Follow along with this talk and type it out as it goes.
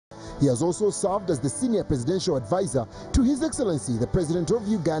He has also served as the Senior Presidential Advisor to His Excellency, the President of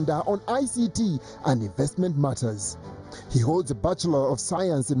Uganda, on ICT and investment matters. He holds a Bachelor of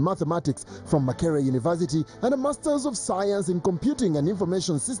Science in Mathematics from Makerere University and a Masters of Science in Computing and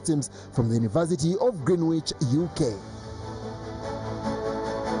Information Systems from the University of Greenwich, UK.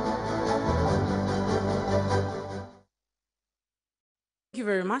 Thank you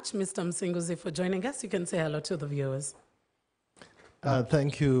very much, Mr. Msinguzi, for joining us. You can say hello to the viewers.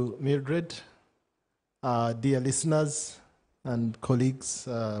 Thank you, Mildred. Dear listeners and colleagues,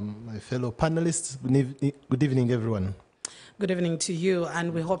 my fellow panelists, good evening, everyone. Good evening to you,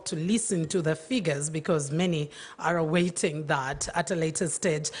 and we hope to listen to the figures because many are awaiting that at a later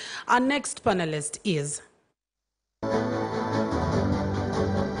stage. Our next panelist is...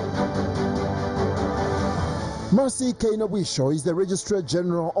 Mercy Kainabwisho is the Registrar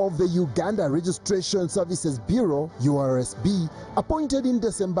General of the Uganda Registration Services Bureau, URSB, appointed in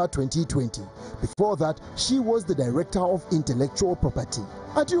December 2020. Before that, she was the Director of Intellectual Property.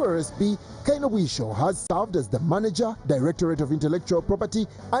 At URSB, Kainabwisho has served as the Manager, Directorate of Intellectual Property,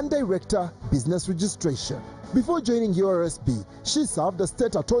 and Director, Business Registration. Before joining URSB, she served as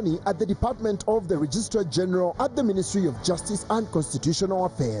State Attorney at the Department of the Registrar General at the Ministry of Justice and Constitutional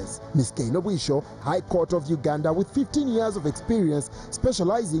Affairs. Ms. Kainabwisho, High Court of Uganda, with 15 years of experience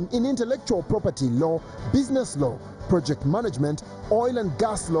specializing in intellectual property law, business law, project management, oil and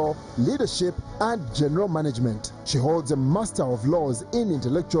gas law, leadership, and general management. She holds a Master of Laws in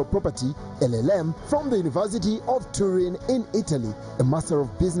Intellectual Property, LLM, from the University of Turin in Italy, a Master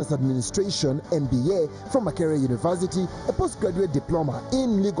of Business Administration, MBA, from Makerere University, a postgraduate diploma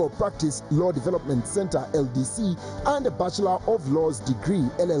in Legal Practice Law Development Center, LDC, and a Bachelor of Laws degree,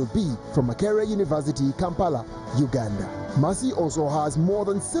 LLB, from Makerere University, Kampala, Uganda. Mercy also has more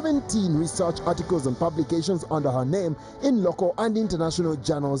than 17 research articles and publications under her name in local and international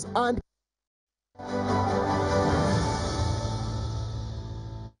journals and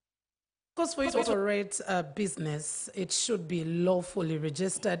Of course, for you to operate a business, it should be lawfully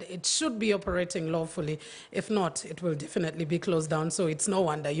registered. It should be operating lawfully. If not, it will definitely be closed down. So it's no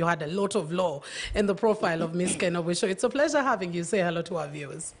wonder you had a lot of law in the profile of Ms. Kainabwisho. It's a pleasure having you. Say hello to our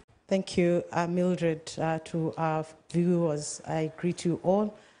viewers. Thank you, Mildred. To our viewers, I greet you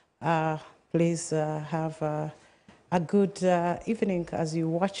all. Please have a good evening as you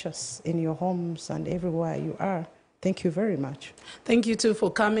watch us in your homes and everywhere you are. Thank you very much. Thank you too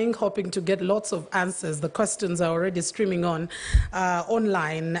for coming, hoping to get lots of answers. The questions are already streaming on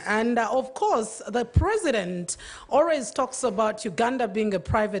online. And of course, the president always talks about Uganda being a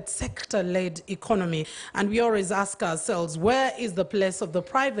private sector-led economy. And we always ask ourselves, where is the place of the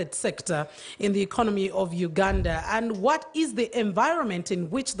private sector in the economy of Uganda? And what is the environment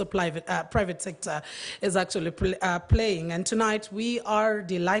in which the private sector is actually playing? And tonight, we are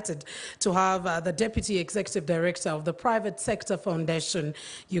delighted to have the Deputy Executive Director of the Private Sector Foundation,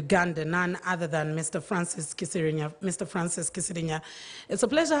 Uganda, none other than Mr. Francis Kisirinya. Mr. Francis Kisirinya, it's a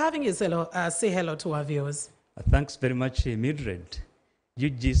pleasure having you. Say hello to our viewers. Thanks very much, Mildred.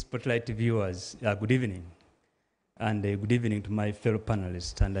 UG Spotlight viewers, good evening. And good evening to my fellow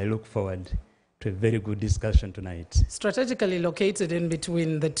panelists, and I look forward to a very good discussion tonight. Strategically located in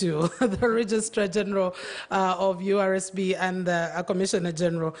between the two, the Registrar General of URSB and the Commissioner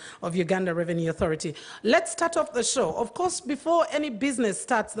General of Uganda Revenue Authority. Let's start off the show. Of course, before any business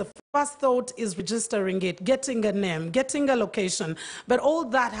starts, the first thought is registering it, getting a name, getting a location, but all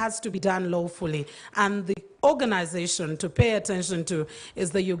that has to be done lawfully. And the organization to pay attention to is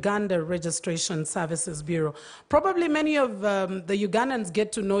the Uganda Registration Services Bureau. Probably many of the Ugandans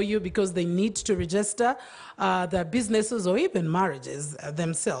get to know you because they need to register their businesses or even marriages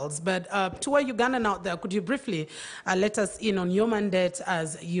themselves. But to a Ugandan out there, could you briefly let us in on your mandate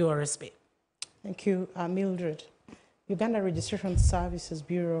as URSB? Thank you, Mildred. Uganda Registration Services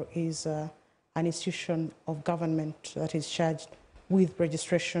Bureau is an institution of government that is charged with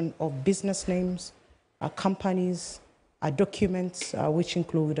registration of business names, companies, documents which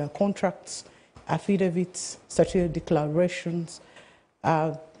include contracts, affidavits, statutory declarations.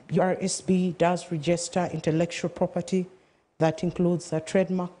 URSB does register intellectual property that includes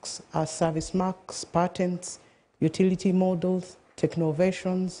trademarks, service marks, patents, utility models,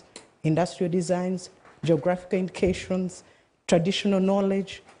 technovations, industrial designs, geographical indications, traditional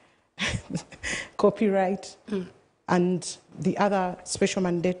knowledge, copyright. And the other special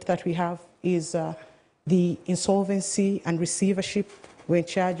mandate that we have is the insolvency and receivership. We're in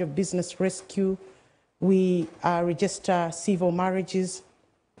charge of business rescue. We register civil marriages.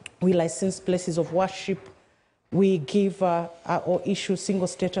 We license places of worship. We give or issue single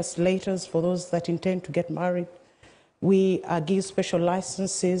status letters for those that intend to get married. We give special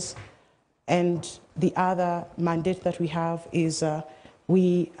licenses And the other mandate that we have is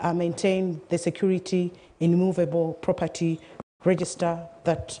we maintain the security in movable property register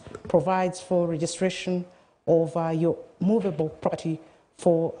that provides for registration of your movable property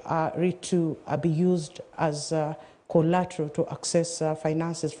for it to be used as collateral to access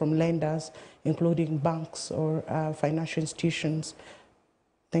finances from lenders, including banks or financial institutions.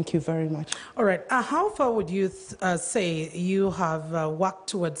 Thank you very much. All right. How far would you say you have worked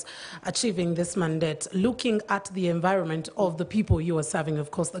towards achieving this mandate, looking at the environment of the people you are serving, of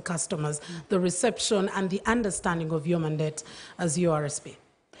course, the customers, the reception and the understanding of your mandate as URSB?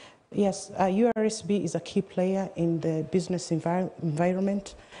 Yes, URSB is a key player in the business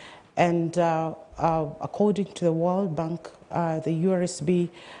environment. And according to the World Bank, the URSB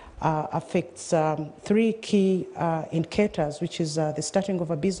affects three key indicators, which is the starting of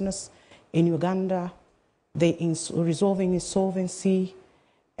a business in Uganda, the resolving insolvency,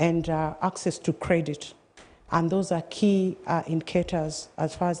 and access to credit. And those are key indicators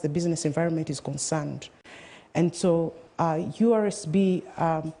as far as the business environment is concerned. And so URSB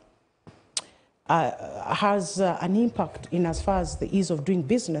has an impact in as far as the ease of doing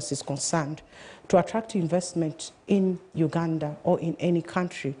business is concerned to attract investment in Uganda or in any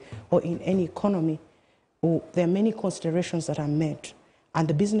country or in any economy. There are many considerations that are met, and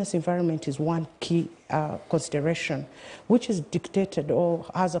the business environment is one key consideration, which is dictated or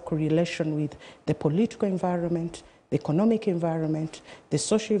has a correlation with the political environment, the economic environment, the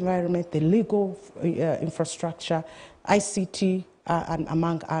social environment, the legal infrastructure, ICT, and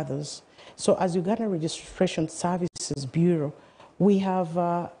among others. So as Uganda Registration Services Bureau, we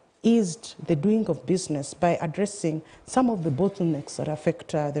have eased the doing of business by addressing some of the bottlenecks that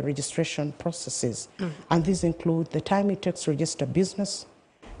affect the registration processes. And these include the time it takes to register business,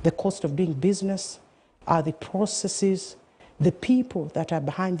 the cost of doing business, the processes, the people that are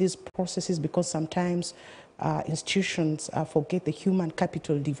behind these processes, because sometimes institutions forget the human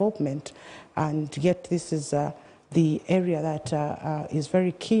capital development, and yet this is the area that is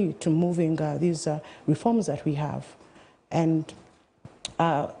very key to moving these reforms that we have. And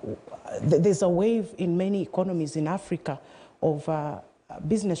there's a wave in many economies in Africa of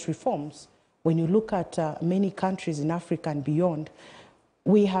business reforms. When you look at many countries in Africa and beyond,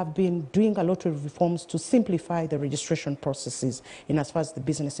 we have been doing a lot of reforms to simplify the registration processes in as far as the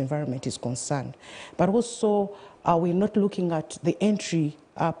business environment is concerned. But also, we're not looking at the entry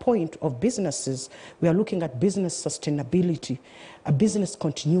point of businesses. We are looking at business sustainability, business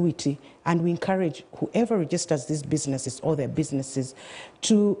continuity, and we encourage whoever registers these businesses or their businesses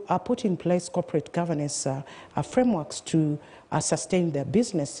to put in place corporate governance frameworks to sustain their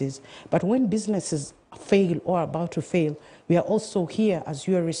businesses. But when businesses fail or are about to fail, we are also here as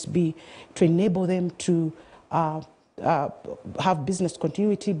URSB to enable them to have business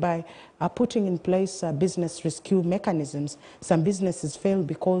continuity by putting in place business rescue mechanisms. Some businesses fail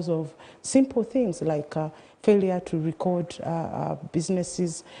because of simple things like failure to record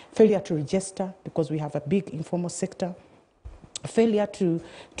businesses, failure to register because we have a big informal sector, failure to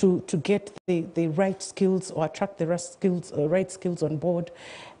get the right skills or attract the right skills on board,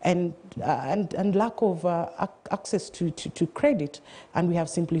 and lack of access to credit. And we have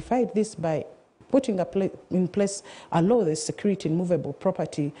simplified this by putting in place a law, the Security in Movable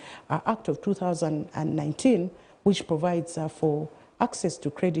Property Act of 2019, which provides for access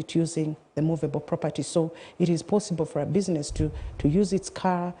to credit using the movable property. So it is possible for a business to use its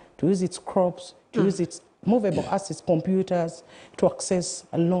car, to use its crops, to use its movable assets, computers, to access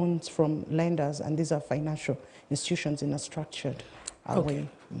loans from lenders, and these are financial institutions in a structured way.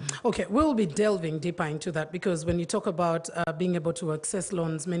 Okay, we'll be delving deeper into that, because when you talk about being able to access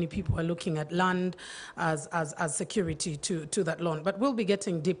loans, many people are looking at land as security to that loan. But we'll be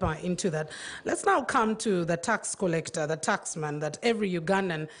getting deeper into that. Let's now come to the tax collector, the taxman that every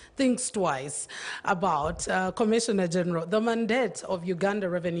Ugandan thinks twice about. Commissioner General, the mandate of Uganda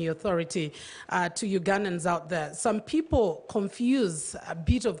Revenue Authority to Ugandans out there. Some people confuse a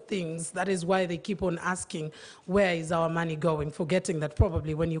bit of things. That is why they keep on asking, where is our money going? Forgetting that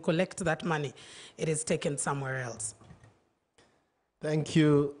probably when you collect that money, it is taken somewhere else. Thank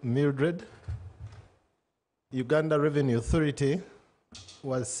you, Mildred. Uganda Revenue Authority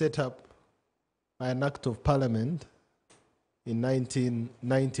was set up by an act of parliament in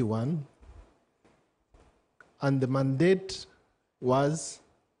 1991, and the mandate was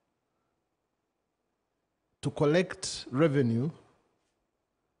to collect revenue,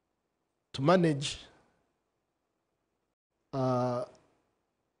 to manage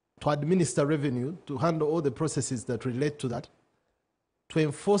to administer revenue, to handle all the processes that relate to that, to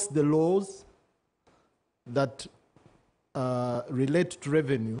enforce the laws that relate to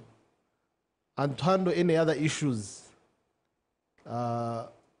revenue, and to handle any other issues or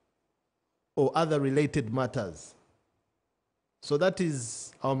other related matters. So that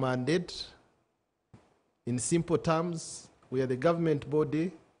is our mandate. In simple terms, we are the government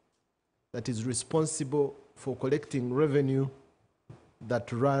body that is responsible for collecting revenue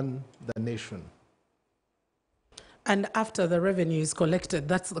that run the nation. And after the revenue is collected,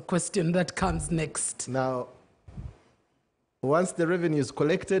 that's the question that comes next. Now, once the revenue is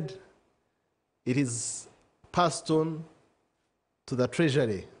collected, it is passed on to the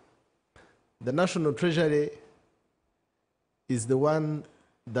Treasury. The National Treasury is the one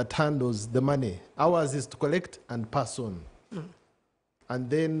that handles the money. Ours is to collect and pass on. And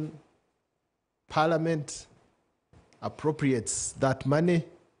then Parliament appropriates that money,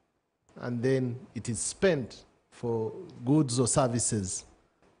 and then it is spent for goods or services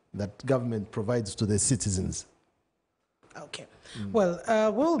that government provides to the citizens. Okay. Well,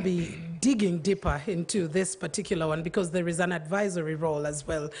 we'll be digging deeper into this particular one because there is an advisory role as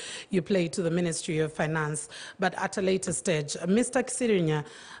well you play to the Ministry of Finance, but at a later stage. Mr. Kisirinya,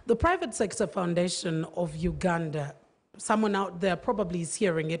 the Private Sector Foundation of Uganda, someone out there probably is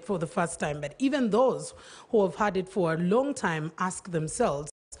hearing it for the first time, but even those who have had it for a long time ask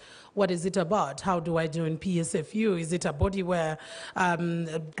themselves, what is it about? How do I join PSFU? Is it a body where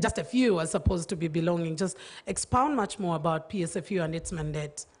just a few are supposed to be belonging? Just expound much more about PSFU and its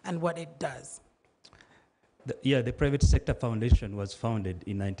mandate and what it does. The Private Sector Foundation was founded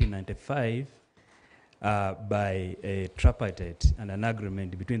in 1995 by a tripartite and an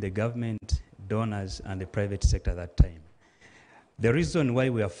agreement between the government, donors, and the private sector at that time. The reason why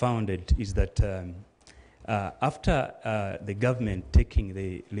we are founded is that after the government taking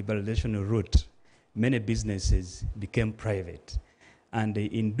the liberalization route, many businesses became private. And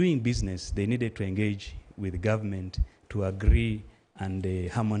in doing business, they needed to engage with the government to agree and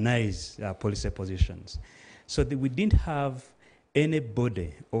harmonize policy positions. So that we didn't have any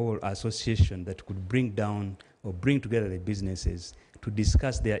body or association that could bring down or bring together the businesses to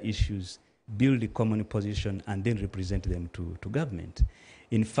discuss their issues, build a common position, and then represent them to government.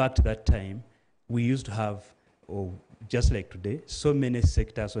 In fact, that time, we used to have, just like today, so many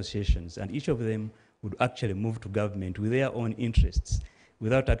sector associations, and each of them would actually move to government with their own interests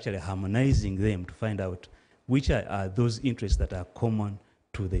without actually harmonizing them to find out which are those interests that are common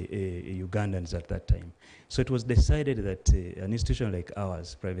to the Ugandans at that time. So it was decided that an institution like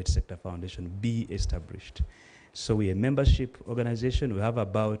ours, Private Sector Foundation, be established. So we're a membership organization. We have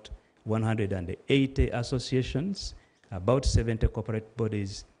about 180 associations, about 70 corporate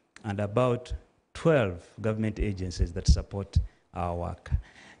bodies, and about 12 government agencies that support our work.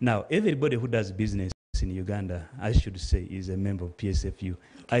 Now, everybody who does business in Uganda, I should say, is a member of PSFU,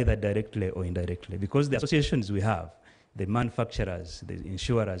 either directly or indirectly, because the associations we have, the manufacturers, the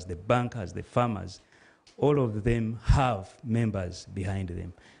insurers, the bankers, the farmers, all of them have members behind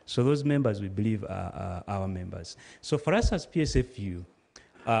them. So those members, we believe, are our members. So for us as PSFU,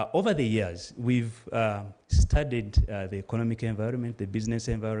 over the years, we've studied the economic environment, the business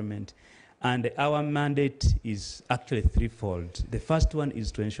environment, and our mandate is actually threefold. The first one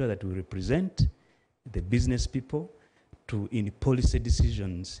is to ensure that we represent the business people in policy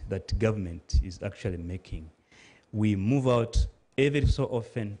decisions that government is actually making. We move out every so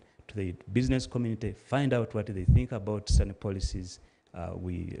often to the business community, find out what they think about certain policies.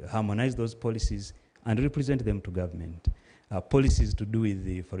 We harmonize those policies and represent them to government. Policies to do with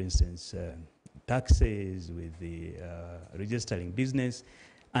the, for instance, taxes, with the registering business,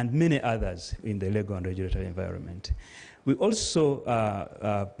 and many others in the legal and regulatory environment. We also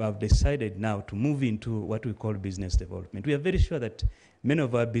have decided now to move into what we call business development. We are very sure that many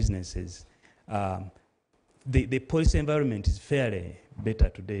of our businesses, the policy environment is fairly better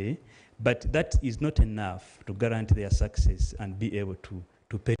today, but that is not enough to guarantee their success and be able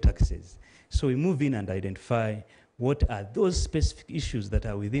to pay taxes. So we move in and identify what are those specific issues that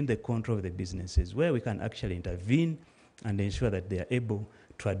are within the control of the businesses, where we can actually intervene and ensure that they are able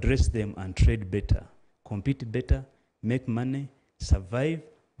to address them and trade better, compete better, make money, survive,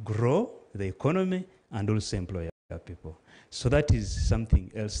 grow the economy, and also employ our people. So that is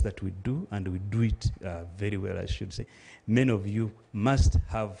something else that we do, and we do it very well, I should say. Many of you must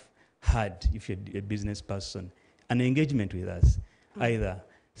have had, if you're a business person, an engagement with us, either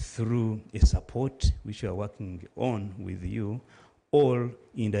through a support which we are working on with you, or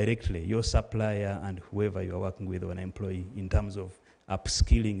indirectly, your supplier and whoever you are working with or an employee in terms of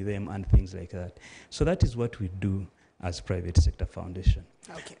upskilling them and things like that. So that is what we do as Private Sector Foundation.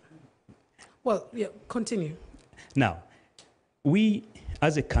 Okay. Well, yeah, continue. Now, we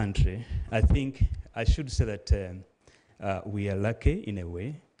as a country, I think I should say that we are lucky in a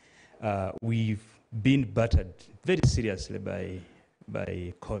way. we've been battered very seriously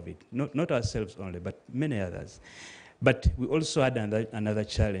by COVID. Not ourselves only, but many others. But we also had another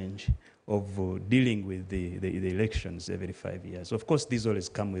challenge of dealing with the elections every 5 years. Of course, these always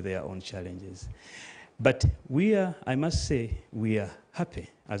come with their own challenges. But I must say, we are happy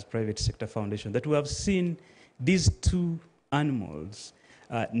as Private Sector Foundation that we have seen these two animals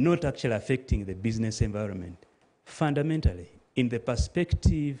not actually affecting the business environment fundamentally in the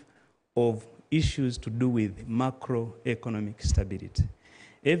perspective of issues to do with macroeconomic stability.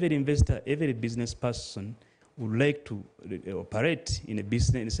 Every investor, every business person would like to operate in a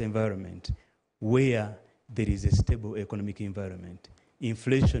business environment where there is a stable economic environment.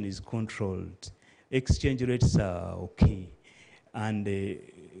 Inflation is controlled, exchange rates are okay, and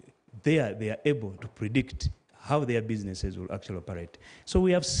they are able to predict how their businesses will actually operate. So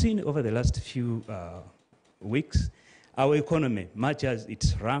we have seen over the last few weeks, our economy, much as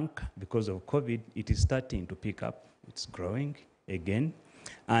it's shrunk because of COVID, it is starting to pick up. It's growing again,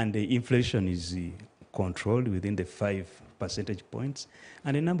 and the inflation is controlled within the 5 percentage points,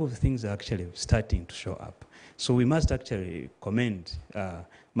 and a number of things are actually starting to show up. So we must actually commend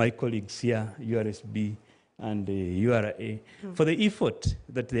my colleagues here, URSB and URA, for the effort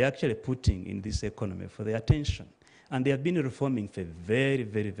that they're actually putting in this economy, for their attention. And they have been reforming for a very,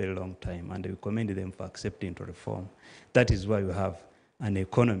 very, very long time, and we commend them for accepting to reform. That is why we have an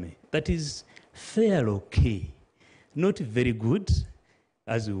economy that is fairly okay, not very good,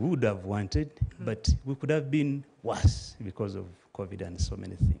 as we would have wanted, but we could have been worse because of COVID and so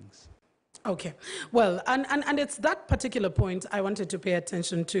many things. Okay. Well, and it's that particular point I wanted to pay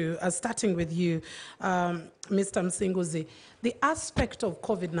attention to, starting with you, Mr. Msinguzi, the aspect of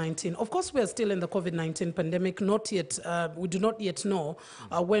COVID-19. Of course, we are still in the COVID-19 pandemic. Not yet, we do not yet know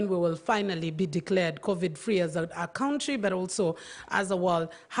when we will finally be declared COVID-free as a country, but also as a world.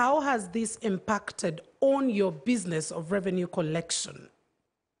 How has this impacted on your business of revenue collection?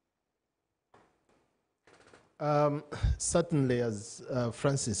 Certainly, as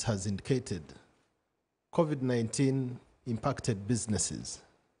Francis has indicated, COVID-19 impacted businesses.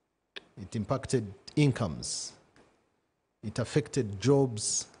 It impacted incomes. It affected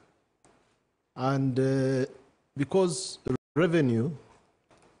jobs. And because revenue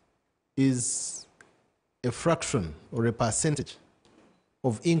is a fraction or a percentage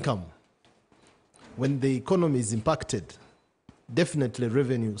of income, when the economy is impacted, definitely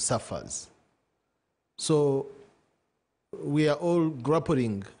revenue suffers. So we are all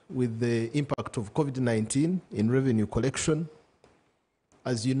grappling with the impact of COVID-19 in revenue collection.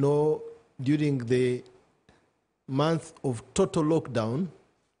 As you know, during the month of total lockdown,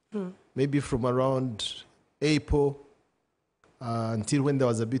 maybe from around April until when there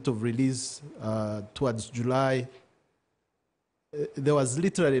was a bit of release towards July, there was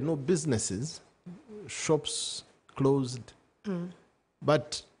literally no businesses, shops closed.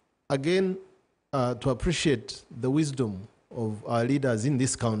 But again, to appreciate the wisdom of our leaders in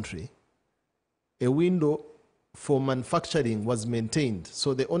this country, a window for manufacturing was maintained.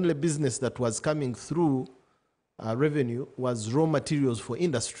 So the only business that was coming through revenue was raw materials for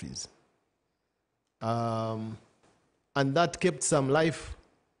industries. And that kept some life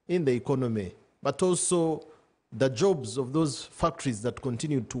in the economy, but also the jobs of those factories that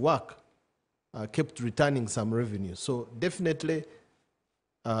continued to work kept returning some revenue. So definitely,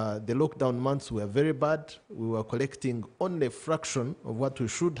 the lockdown months were very bad. We were collecting only a fraction of what we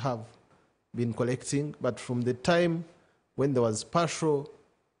should have been collecting. But from the time when there was partial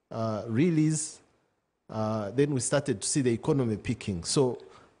release, then we started to see the economy peaking. So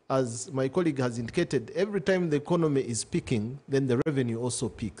as my colleague has indicated, every time the economy is peaking, then the revenue also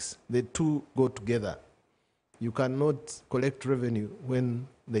peaks. The two go together. You cannot collect revenue when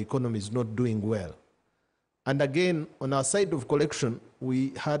the economy is not doing well. And again, on our side of collection,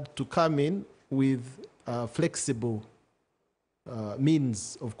 we had to come in with flexible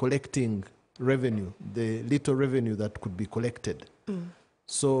means of collecting revenue, the little revenue that could be collected.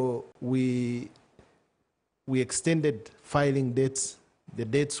 So we extended filing dates, the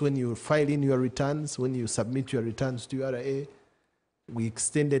dates when you file in your returns, when you submit your returns to URA. We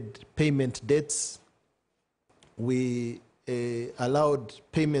extended payment dates. We allowed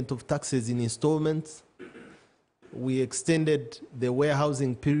payment of taxes in installments. We extended the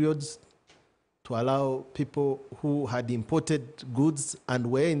warehousing periods to allow people who had imported goods and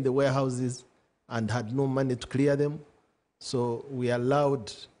were in the warehouses and had no money to clear them. So we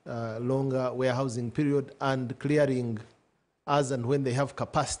allowed longer warehousing period and clearing as and when they have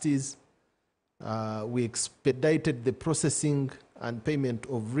capacities. We expedited the processing and payment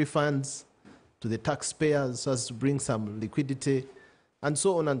of refunds to the taxpayers so as to bring some liquidity. and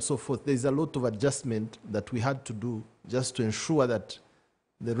so on and so forth. There's a lot of adjustment that we had to do just to ensure that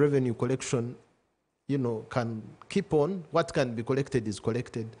the revenue collection, can keep on. What can be collected is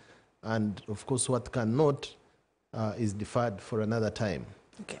collected, and of course what cannot is deferred for another time.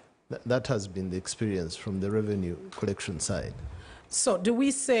 Okay. That has been the experience from the revenue collection side. So do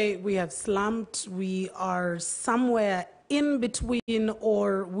we say we have slumped, we are somewhere in between,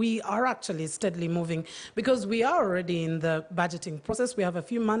 or we are actually steadily moving? Because we are already in the budgeting process. We have a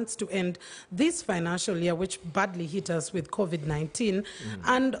few months to end this financial year, which badly hit us with COVID-19.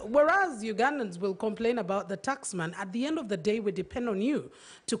 And whereas Ugandans will complain about the taxman, at the end of the day, we depend on you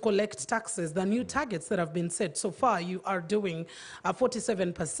to collect taxes. The new targets that have been set so far, you are doing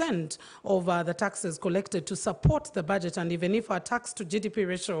 47% of the taxes collected to support the budget. And even if our tax to GDP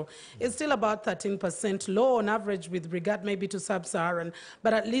ratio is still about 13%, low on average with regard maybe to sub-Saharan,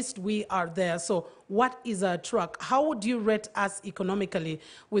 but at least we are there. So what is our track? How would you rate us economically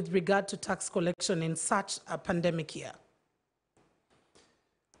with regard to tax collection in such a pandemic year?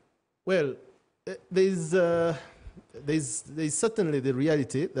 Well, there's certainly the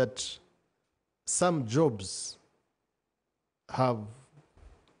reality that some jobs have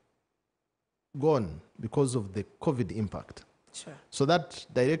gone because of the COVID impact. Sure. So that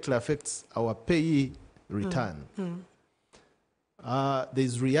directly affects our payee return.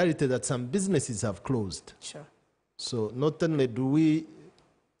 There's reality that some businesses have closed. Sure. So not only do we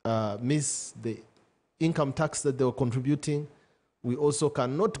miss the income tax that they were contributing, we also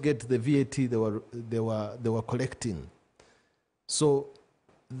cannot get the VAT they were collecting. So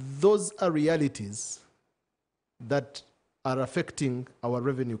those are realities that are affecting our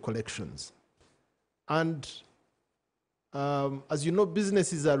revenue collections. And as you know,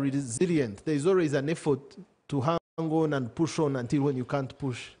 businesses are resilient. There is always an effort to hang on and push on until when you can't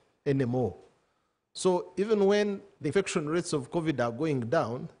push anymore. So even when the infection rates of COVID are going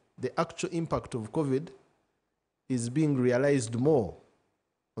down, the actual impact of COVID is being realized more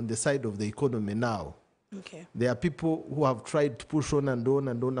on the side of the economy now. Okay. There are people who have tried to push on and on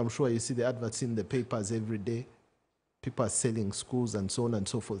and on. I'm sure you see the adverts in the papers every day. People are selling schools and so on and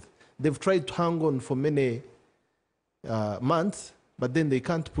so forth. They've tried to hang on for many months, but then they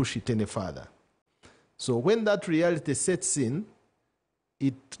can't push it any further. So when that reality sets in,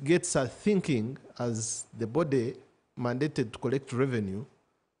 it gets us thinking as the body mandated to collect revenue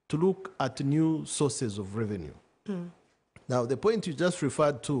to look at new sources of revenue. Now, the point you just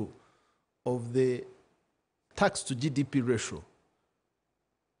referred to of the tax to GDP ratio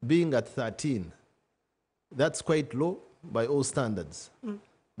being at 13, that's quite low by all standards.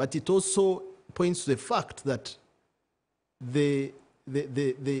 But it also points to the fact that the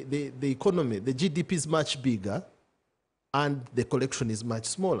economy, the GDP is much bigger and the collection is much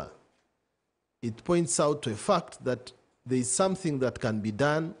smaller. It points out to a fact that there is something that can be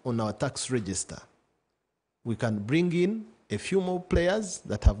done on our tax register. We can bring in a few more players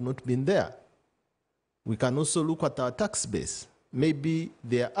that have not been there. We can also look at our tax base. Maybe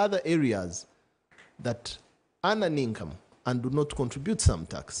there are other areas that earn an income and do not contribute some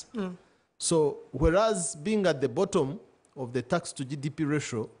tax. So whereas being at the bottom of the tax to GDP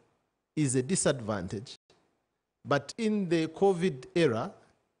ratio is a disadvantage, but in the COVID era,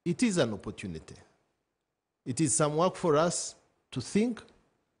 it is an opportunity. It is some work for us to think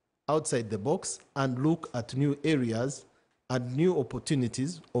outside the box and look at new areas and new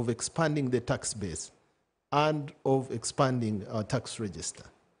opportunities of expanding the tax base and of expanding our tax register.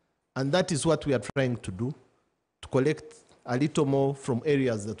 And that is what we are trying to do, to collect a little more from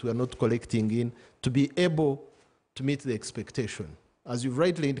areas that we are not collecting in, to be able to meet the expectation. As you've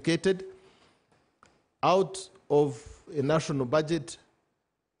rightly indicated, out of a national budget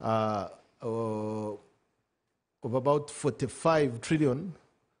of about 45 trillion,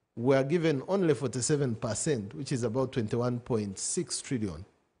 we are given only 47%, which is about 21.6 trillion,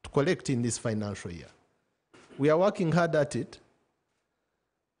 to collect in this financial year. We are working hard at it,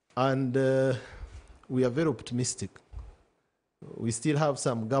 and we are very optimistic. We still have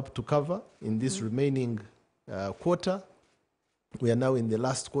some gap to cover in this remaining quarter. We are now in the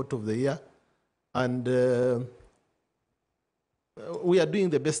last quarter of the year, and we are doing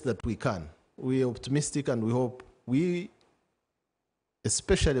the best that we can. We are optimistic, and we hope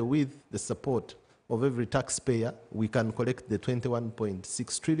especially with the support of every taxpayer, we can collect the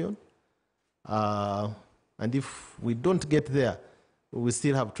 21.6 trillion. And if we don't get there, we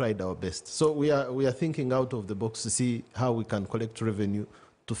still have tried our best. So we are thinking out of the box to see how we can collect revenue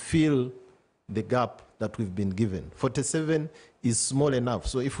to fill the gap that we've been given. 47 is small enough.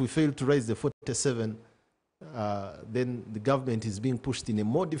 So if we fail to raise the 47, then the government is being pushed in a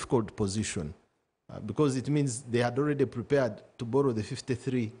more difficult position because it means they had already prepared to borrow the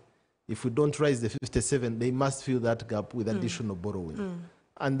 53. If we don't raise the 57, they must fill that gap with additional borrowing.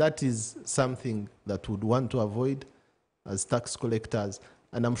 And that is something that we'd want to avoid as tax collectors.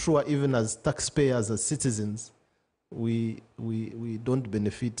 And I'm sure even as taxpayers, as citizens, we don't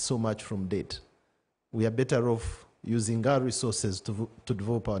benefit so much from debt. We are better off using our resources to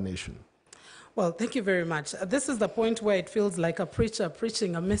develop our nation. Well, thank you very much. This is the point where it feels like a preacher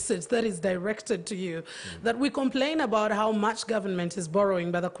preaching a message that is directed to you, that we complain about how much government is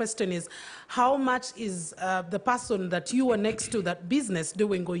borrowing, but the question is, how much is the person that you are next to, that business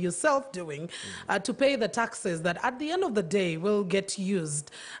doing or yourself doing, to pay the taxes that at the end of the day will get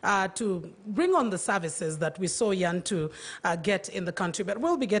used to bring on the services that we so yearn to get in the country. But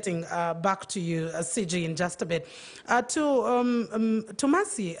we'll be getting back to you, CG, in just a bit. To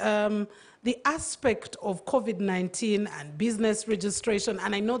Mercy, the aspect of COVID-19 and business registration,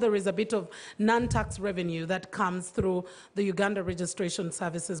 and I know there is a bit of non-tax revenue that comes through the Uganda Registration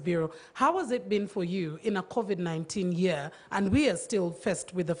Services Bureau. How has it been for you in a COVID-19 year? And we are still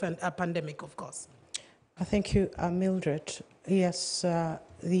faced with a pandemic, of course. Thank you, Mildred. Yes, the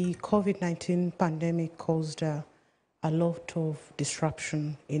COVID-19 pandemic caused a lot of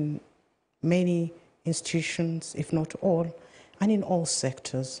disruption in many institutions, if not all, and in all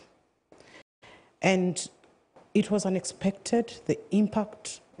sectors. And it was unexpected. The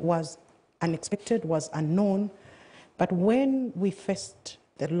impact was unexpected, was unknown. But when we faced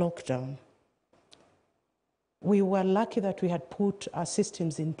the lockdown, we were lucky that we had put our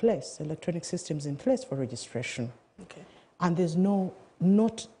systems in place, electronic systems in place for registration. Okay. And there's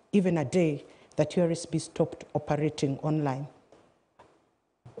not even a day that URSB stopped operating online.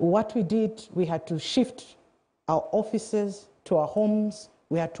 What we did, we had to shift our offices to our homes.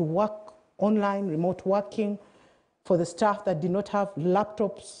 We had to work online, remote working. For the staff that did not have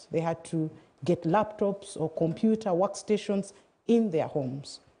laptops, they had to get laptops or computer workstations in their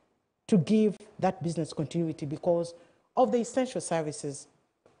homes to give that business continuity because of the essential services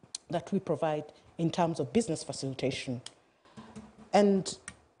that we provide in terms of business facilitation. And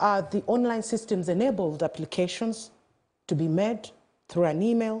the online systems enabled applications to be made through an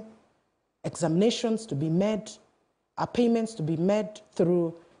email, examinations to be made, payments to be made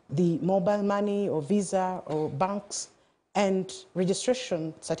through the mobile money or Visa or banks, and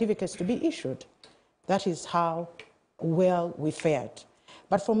registration certificates to be issued. That is how well we fared.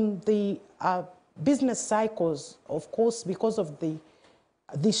 But from the business cycles, of course, because of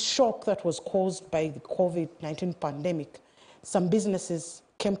this shock that was caused by the COVID-19 pandemic, some businesses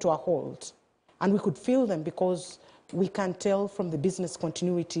came to a halt. And we could feel them because we can tell from the business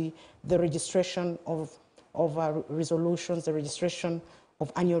continuity, the registration of our resolutions, the registration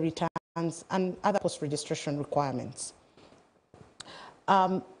of annual returns, and other post-registration requirements.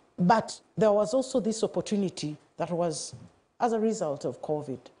 But there was also this opportunity that was, as a result of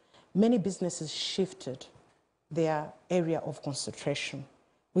COVID, many businesses shifted their area of concentration.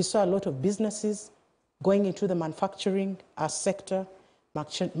 We saw a lot of businesses going into the manufacturing sector,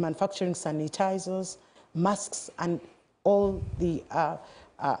 manufacturing sanitizers, masks, and all the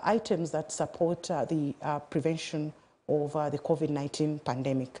items that support the prevention of the COVID-19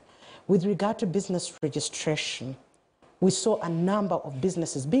 pandemic. With regard to business registration, we saw a number of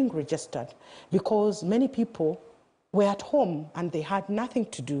businesses being registered because many people were at home and they had nothing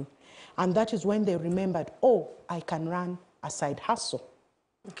to do. And that is when they remembered, oh, I can run a side hustle.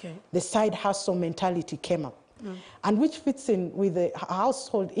 Okay. The side hustle mentality came up. And which fits in with the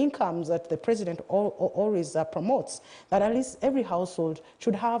household incomes that the president always promotes, that at least every household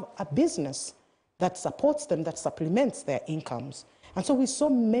should have a business that supports them, that supplements their incomes. And so we saw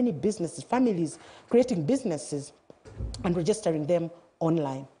many businesses, families creating businesses and registering them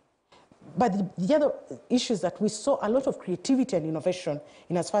online. But the other issue is that we saw a lot of creativity and innovation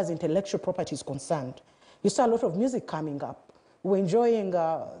in as far as intellectual property is concerned. You saw a lot of music coming up. We're enjoying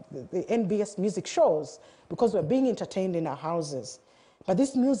the NBS music shows because we're being entertained in our houses. But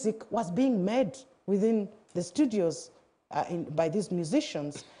this music was being made within the studios by these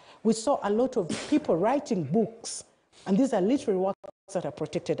musicians. We saw a lot of people writing books, and these are literary works that are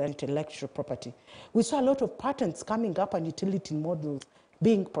protected as intellectual property. We saw a lot of patents coming up and utility models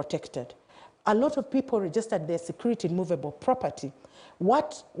being protected. A lot of people registered their security in movable property.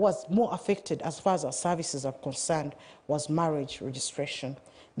 What was more affected as far as our services are concerned was marriage registration,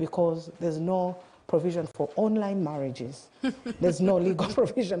 because there's no provision for online marriages. There's no legal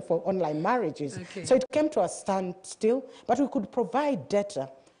provision for online marriages. Okay. So it came to a standstill, but we could provide data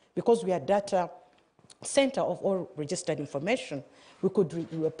because we are data center of all registered information. We could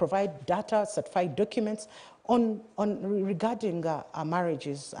provide data, certified documents regarding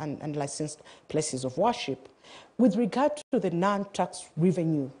marriages and licensed places of worship. With regard to the non-tax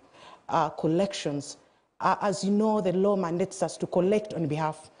revenue collections, as you know, the law mandates us to collect on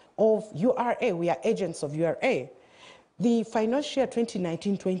behalf of URA. We are agents of URA. The financial year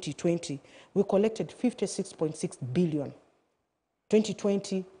 2019-2020, we collected 56.6 billion.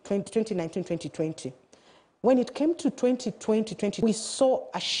 2019-2020. When it came to 2020, we saw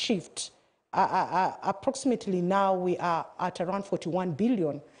a shift. Approximately now we are at around 41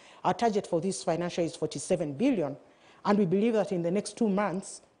 billion. Our target for this financial is 47 billion. And we believe that in the next 2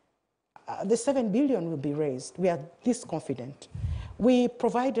 months, the 7 billion will be raised. We are this confident. We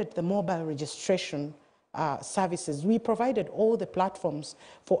provided the mobile registration services. We provided all the platforms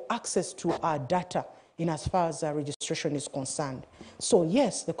for access to our data in as far as registration is concerned. So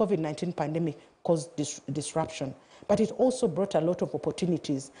yes, the COVID-19 pandemic caused disruption, but it also brought a lot of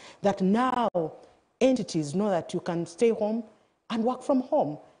opportunities that now entities know that you can stay home and work from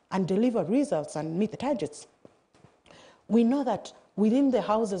home and deliver results and meet the targets. We know that within the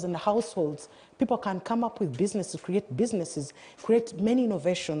houses and the households, people can come up with businesses, create many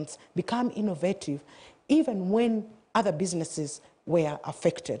innovations, become innovative, even when other businesses were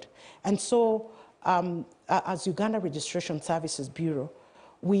affected. And so, as Uganda Registration Services Bureau,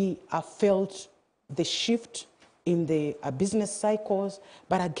 we have felt the shift in the business cycles,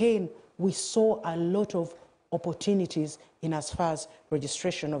 but again, we saw a lot of opportunities in as far as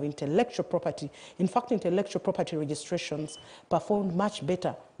registration of intellectual property. In fact, intellectual property registrations performed much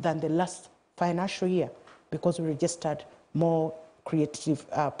better than the last financial year because we registered more creative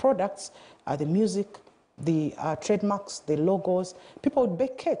products, the music, the trademarks, the logos. People would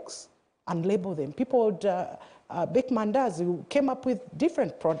bake cakes and label them. People would bake mandazi, who came up with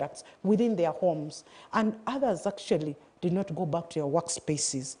different products within their homes. And others actually did not go back to their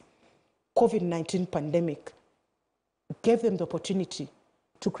workspaces. COVID-19 pandemic gave them the opportunity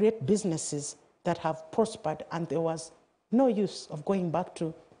to create businesses that have prospered, and there was no use of going back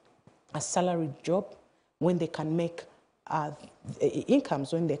to a salaried job when they can make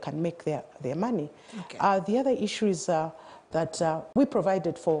incomes, when they can make their money. Okay. The other issue is that we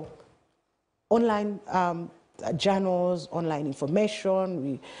provided for online journals, online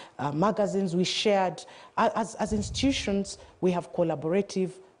information, magazines. We shared, as institutions, we have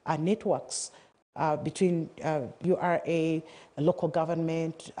collaborative networks between URA, local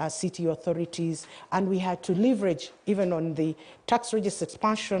government, city authorities, and we had to leverage even on the tax register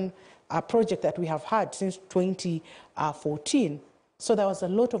expansion project that we have had since 2014. So there was a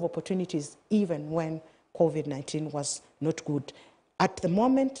lot of opportunities even when COVID-19 was not good. At the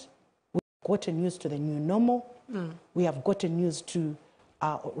moment, we've gotten used to the new normal. We have gotten used to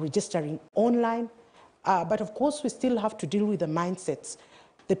registering online. But of course, we still have to deal with the mindsets.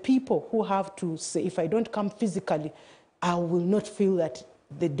 The people who have to say, if I don't come physically, I will not feel that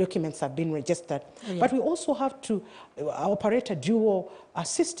the documents have been registered. Yeah. But we also have to operate a dual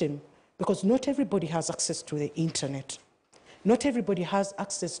system, because not everybody has access to the internet. Not everybody has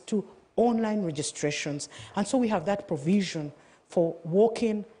access to online registrations. And so we have that provision for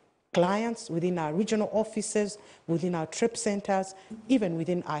walk-in clients within our regional offices, within our trip centers, even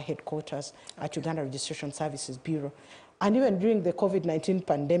within our headquarters at Uganda Registration Services Bureau. And even during the COVID-19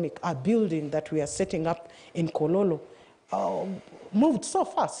 pandemic, our building that we are setting up in Kololo moved so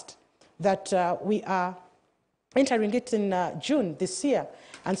fast that we are entering it in June this year.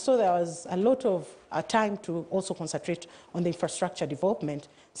 And so there was a lot of time to also concentrate on the infrastructure development,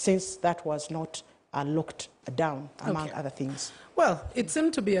 since that was not locked down, among other things. Well, it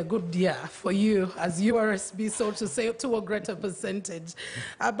seemed to be a good year for you as URSB, so to say, to a greater percentage.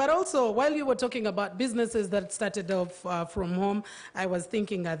 But also, while you were talking about businesses that started off from home, I was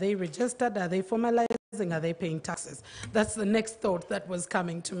thinking, are they registered? Are they formalized? Are they paying taxes? That's the next thought that was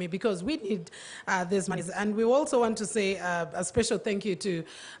coming to me, because we need this money. And we also want to say a special thank you to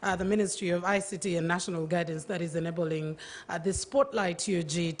the Ministry of ICT and National Guidance that is enabling the Spotlight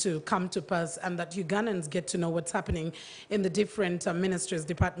UG to come to pass, and that Ugandans get to know what's happening in the different ministries,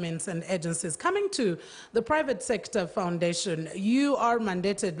 departments, and agencies. Coming to the private sector foundation, you are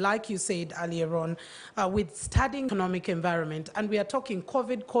mandated, like you said earlier on, with studying economic environment, and we are talking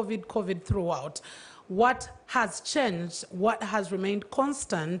COVID throughout. What has changed, what has remained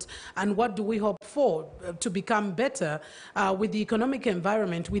constant, and what do we hope for to become better with the economic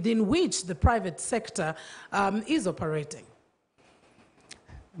environment within which the private sector is operating?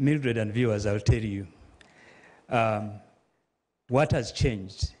 Mildred and viewers, I'll tell you what has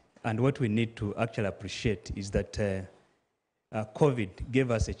changed, and what we need to actually appreciate is that COVID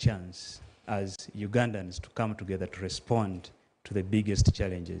gave us a chance as Ugandans to come together to respond to the biggest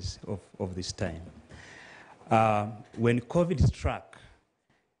challenges of this time. When COVID struck,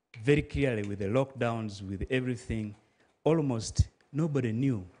 very clearly with the lockdowns, with everything, almost nobody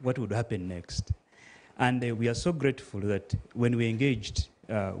knew what would happen next. And we are so grateful that when we engaged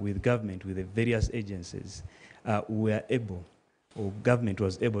with government, with the various agencies, we were able, or government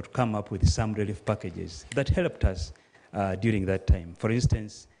was able to come up with some relief packages that helped us during that time. For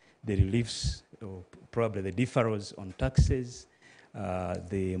instance, the reliefs, or probably the deferrals on taxes,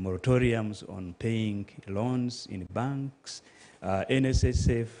 the moratoriums on paying loans in banks,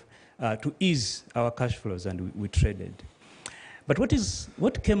 NSSF, to ease our cash flows, and we traded. But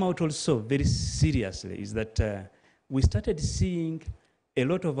what came out also very seriously is that we started seeing a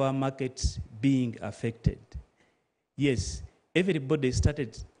lot of our markets being affected. Yes, everybody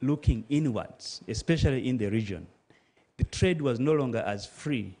started looking inwards, especially in the region. The trade was no longer as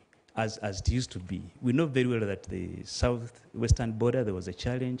free as it used to be. We know very well that the southwestern border, there was a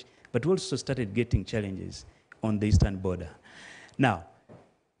challenge, but we also started getting challenges on the eastern border. Now,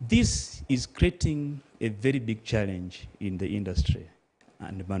 this is creating a very big challenge in the industry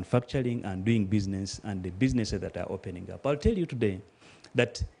and manufacturing and doing business and the businesses that are opening up. I'll tell you today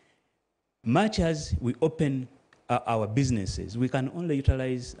that much as we open our businesses, we can only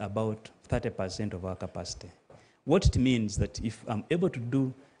utilize about 30% of our capacity. What it means that if I'm able to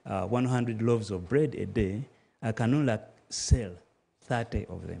do 100 loaves of bread a day, I can only sell 30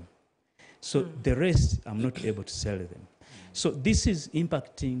 of them. So the rest, I'm not able to sell them. So this is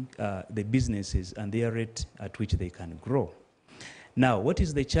impacting the businesses and their rate at which they can grow. Now, what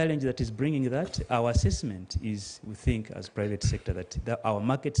is the challenge that is bringing that? Our assessment is, we think as private sector, that our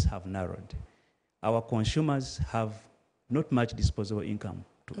markets have narrowed. Our consumers have not much disposable income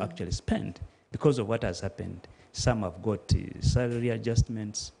to actually spend because of what has happened. Some have got salary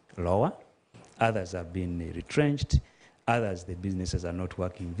adjustments lower, others have been retrenched, others, the businesses are not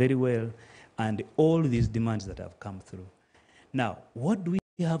working very well, and all these demands that have come through. Now, what do we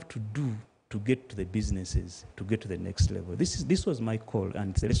have to do to get to the businesses, to get to the next level? This was my call,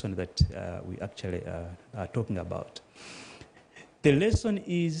 and it's a lesson that we actually are talking about. The lesson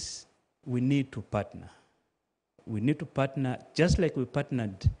is we need to partner. We need to partner just like we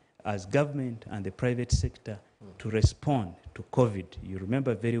partnered as government and the private sector to respond to COVID. You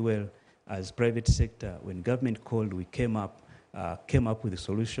remember very well, as private sector, when government called, we came up with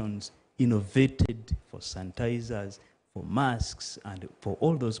solutions, innovated for sanitizers, for masks, and for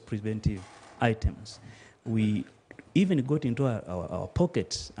all those preventive items. We even got into our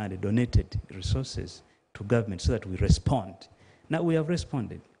pockets and donated resources to government so that we respond. Now we have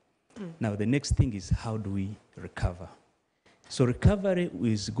responded. Now the next thing is, how do we recover? So recovery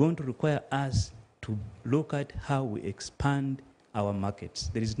is going to require us to look at how we expand our markets.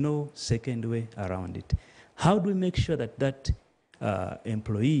 There is no second way around it. How do we make sure that that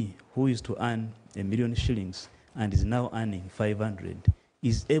employee who used to earn 1 million shillings and is now earning 500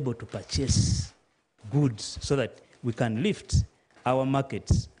 is able to purchase goods so that we can lift our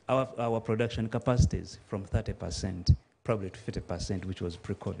markets, our production capacities from 30% probably to 50%, which was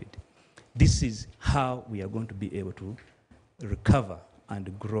pre-COVID. This is how we are going to be able to recover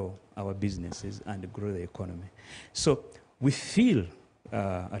and grow our businesses and grow the economy. So we feel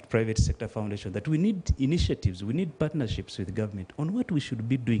at Private Sector Foundation that we need initiatives, we need partnerships with the government on what we should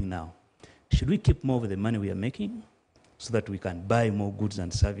be doing now. Should we keep more of the money we are making so that we can buy more goods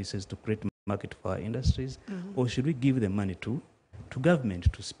and services to create market for our industries? Or should we give the money to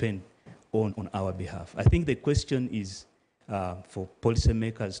government to spend on our behalf? I think the question is for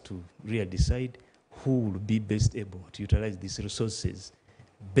policymakers to really decide who will be best able to utilize these resources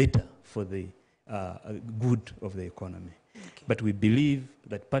better for the good of the economy. Okay. But we believe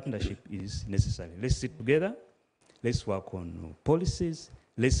that partnership is necessary. Let's sit together, let's work on policies,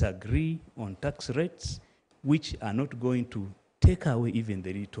 let's agree on tax rates, which are not going to take away even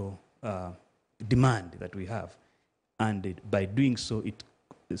the little demand that we have. And by doing so, it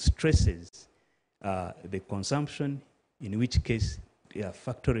stresses the consumption, in which case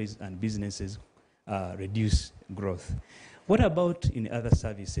factories and businesses reduce growth. What about in other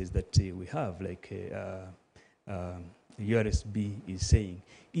services that we have, like URSB is saying?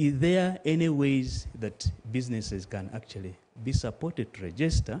 Is there any ways that businesses can actually be supported to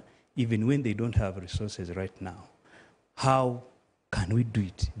register even when they don't have resources right now? How can we do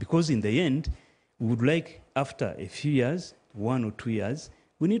it? Because in the end, we would like, after a few years, 1 or 2 years,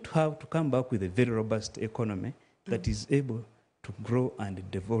 we need to have to come back with a very robust economy that is able to grow and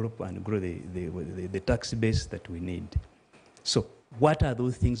develop and grow the tax base that we need. So what are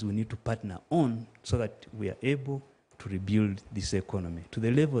those things we need to partner on so that we are able to rebuild this economy to the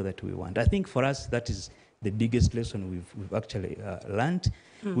level that we want. I think for us, that is the biggest lesson we've actually learned.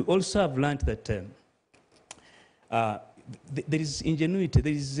 We also have learned that there is ingenuity,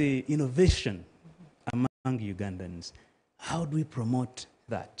 there is innovation among Ugandans. How do we promote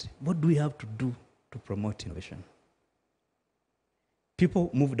that? What do we have to do to promote innovation? People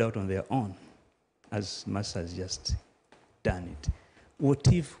moved out on their own, as Mas has just done it. What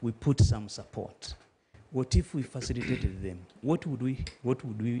if we put some support? What if we facilitated them? What would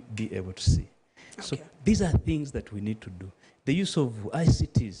we be able to see? Okay. So these are things that we need to do. The use of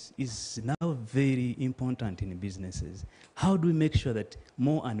ICTs is now very important in businesses. How do we make sure that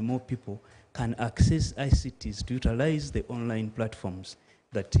more and more people can access ICTs to utilize the online platforms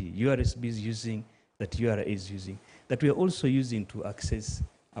that URSB is using, that URA is using, that we are also using to access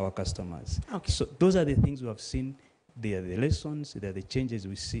our customers? Okay. So those are the things we have seen. They are the lessons, they are the changes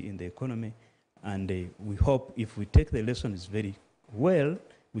we see in the economy. And we hope if we take the lessons very well,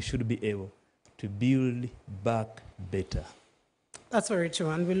 we should be able to build back better. That's very true,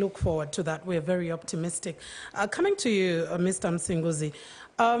 and we look forward to that. We're very optimistic. Coming to you, Mr. Msinguzi,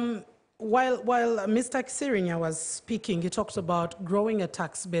 while Mr. Kisirinya was speaking, you talked about growing a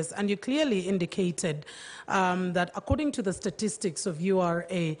tax base, and you clearly indicated that according to the statistics of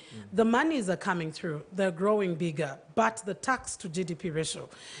URA, the monies are coming through, they're growing bigger, but the tax to GDP ratio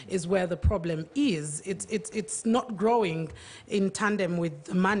is where the problem is. It's not growing in tandem with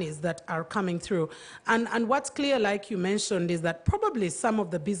the monies that are coming through. And what's clear, like you mentioned, is that probably some of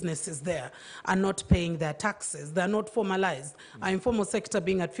the businesses there are not paying their taxes. They're not formalized. Our informal sector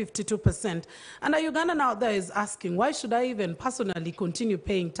being at 52%. And a Ugandan out there is asking, why should I even personally continue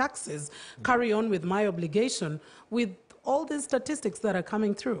paying taxes, carry on with my obligation with all these statistics that are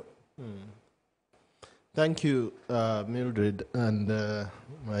coming through? Thank you, Mildred, and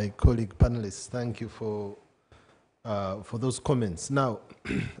my colleague panelists. Thank you for those comments. Now,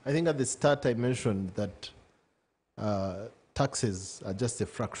 I think at the start I mentioned that taxes are just a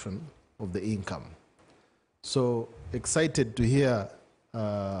fraction of the income. So excited to hear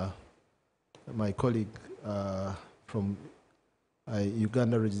my colleague from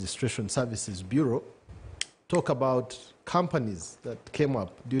Uganda Registration Services Bureau talk about companies that came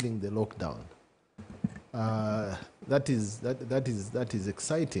up during the lockdown. That is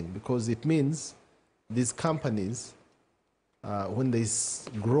exciting, because it means these companies, when they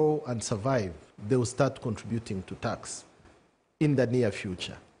grow and survive, they will start contributing to tax in the near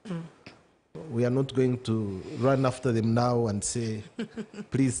future. We are not going to run after them now and say,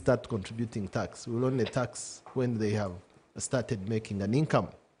 please start contributing tax. We'll only tax when they have started making an income.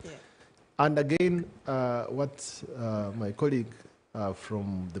 Yeah. And again, what my colleague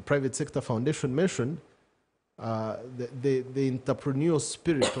from the Private Sector Foundation mentioned, the entrepreneurial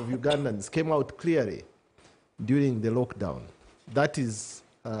spirit of Ugandans came out clearly during the lockdown. That is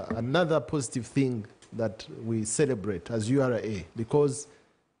another positive thing that we celebrate as URA, because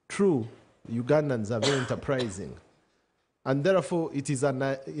true Ugandans are very enterprising. And therefore, it is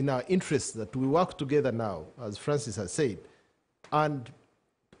in our interest that we work together now, as Francis has said, and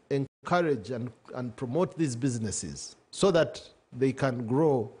encourage and promote these businesses so that they can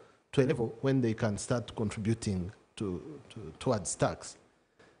grow to a level when they can start contributing towards tax.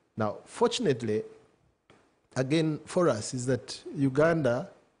 Now, fortunately, again, for us, is that Uganda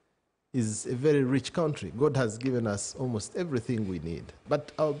is a very rich country. God has given us almost everything we need.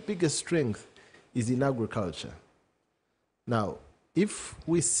 But our biggest strength is in agriculture. Now, if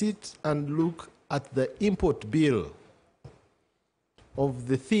we sit and look at the import bill of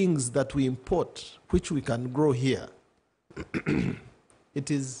the things that we import, which we can grow here,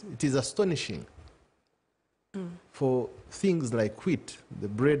 it is astonishing. For things like wheat, the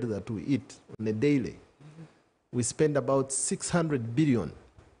bread that we eat on a daily, we spend about 600 billion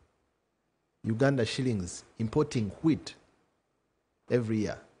Uganda shillings importing wheat every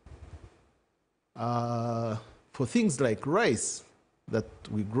year. For things like rice that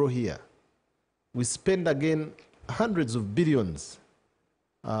we grow here, we spend again hundreds of billions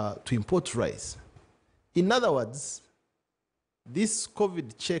to import rice. In other words, this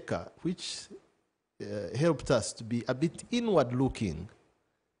COVID checker, which helped us to be a bit inward looking,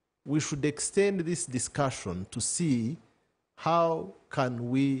 we should extend this discussion to see how can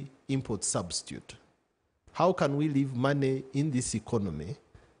we import substitute? How can we leave money in this economy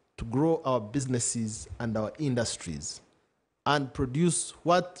to grow our businesses and our industries and produce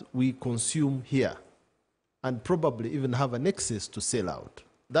what we consume here and probably even have an excess to sell out?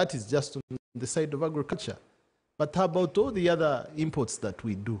 That is just on the side of agriculture. But how about all the other imports that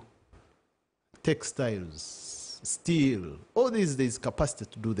we do? Textiles, steel, all these, there is capacity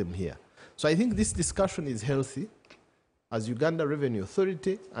to do them here. So I think this discussion is healthy. as Uganda Revenue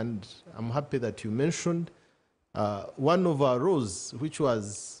Authority, and I'm happy that you mentioned one of our roles, which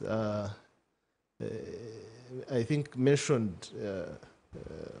was, I think, mentioned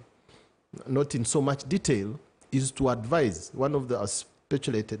not in so much detail, is to advise. One of the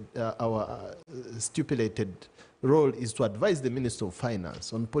stipulated role is to advise the Minister of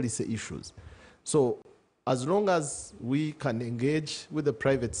Finance on policy issues. So as long as we can engage with the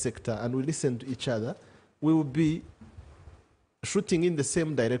private sector and we listen to each other, we will be shooting in the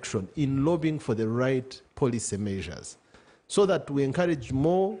same direction in lobbying for the right policy measures so that we encourage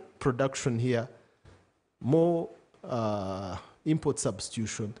more production here, more import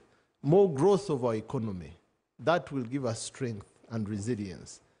substitution, more growth of our economy. That will give us strength and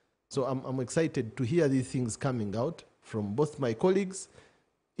resilience. So I'm excited to hear these things coming out from both my colleagues.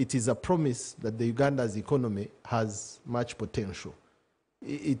 It is a promise that the Uganda's economy has much potential.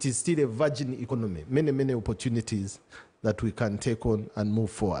 It is still a virgin economy, many, many opportunities that we can take on and move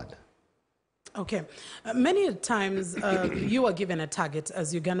forward. Okay. Many times you are given a target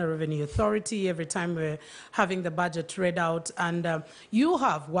as Uganda Revenue Authority every time we're having the budget read out, and you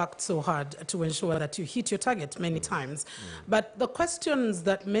have worked so hard to ensure that you hit your target many times. But the questions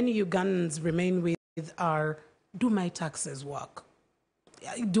that many Ugandans remain with are, do my taxes work?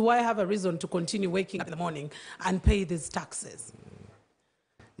 Do I have a reason to continue waking up in the morning and pay these taxes?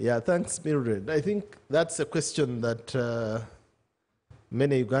 Yeah, thanks, Mildred. I think that's a question that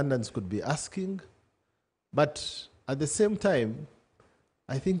many Ugandans could be asking. But at the same time,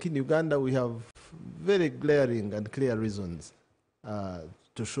 I think in Uganda we have very glaring and clear reasons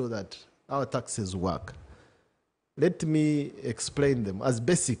to show that our taxes work. Let me explain them as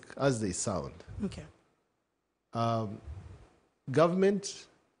basic as they sound. Okay. Government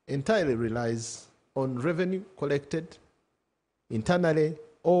entirely relies on revenue collected internally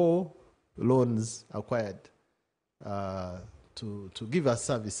or loans acquired to give us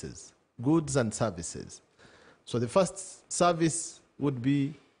services, goods and services. So the first service would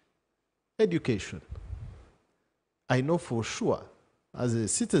be education. I know for sure as a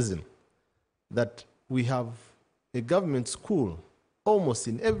citizen that we have a government school almost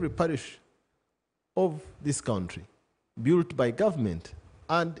in every parish of this country, built by government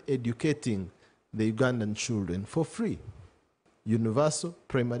and educating the Ugandan children for free. Universal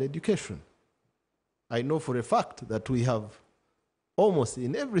primary education. I know for a fact that we have almost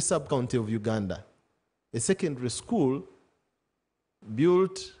in every sub-county of Uganda a secondary school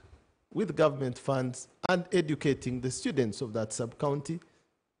built with government funds and educating the students of that sub-county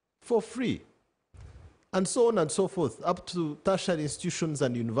for free. And so on and so forth, up to tertiary institutions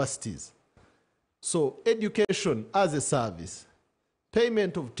and universities. So education as a service,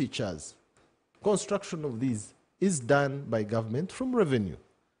 payment of teachers, construction of these is done by government from revenue.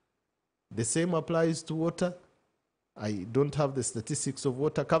 The same applies to water. I don't have the statistics of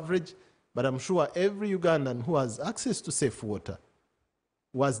water coverage, but I'm sure every Ugandan who has access to safe water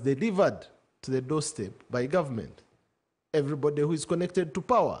was delivered to the doorstep by government. Everybody who is connected to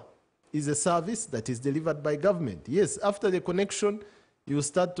power is a service that is delivered by government. Yes, after the connection, you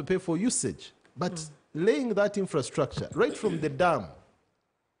start to pay for usage. But laying that infrastructure right from the dam,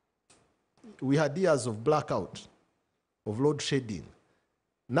 we had years of blackout, of load shedding.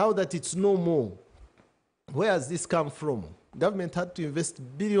 Now that it's no more, where has this come from? Government had to invest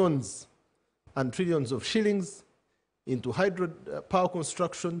billions and trillions of shillings into hydro power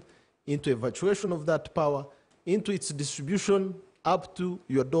construction, into evacuation of that power, into its distribution up to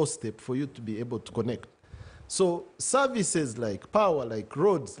your doorstep for you to be able to connect. So services like power, like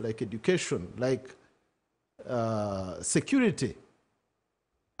roads, like education, like security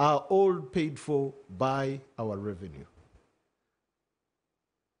are all paid for by our revenue.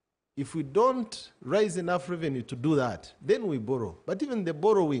 If we don't raise enough revenue to do that, then we borrow. But even the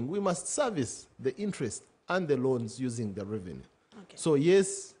borrowing, we must service the interest and the loans using the revenue. Okay. So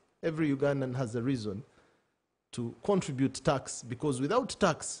yes, every Ugandan has a reason to contribute tax, because without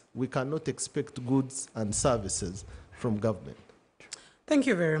tax, we cannot expect goods and services from government. Thank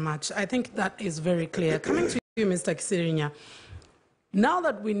you very much. I think that is very clear. Coming to you, Mr. Kisirinya, now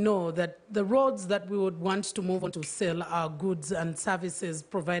that we know that the roads that we would want to move on to sell our goods and services,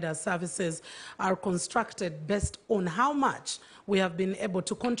 provide our services, are constructed based on how much we have been able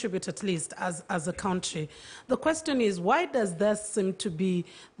to contribute, at least as a country. The question is, why does there seem to be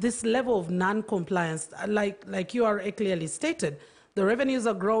this level of non-compliance? Like you are clearly stated, the revenues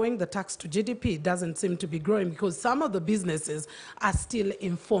are growing, the tax to GDP doesn't seem to be growing because some of the businesses are still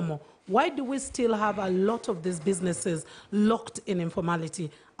informal. Why do we still have a lot of these businesses locked in informality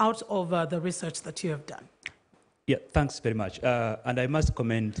out of the research that you have done? Yeah, thanks very much. And I must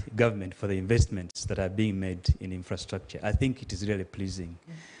commend government for the investments that are being made in infrastructure. I think it is really pleasing.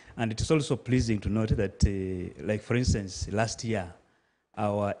 And it is also pleasing to note that, like for instance, last year,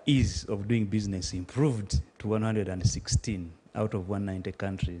 our ease of doing business improved to 116 out of 190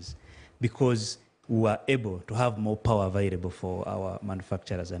 countries because we were able to have more power available for our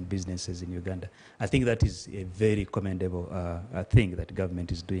manufacturers and businesses in Uganda. I think that is a very commendable thing that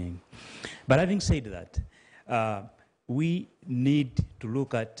government is doing. But having said that, we need to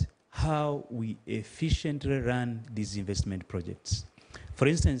look at how we efficiently run these investment projects. For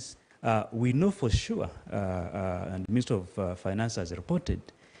instance, we know for sure, and the Minister of Finance has reported,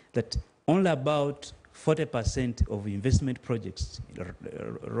 that only about 40% of investment projects,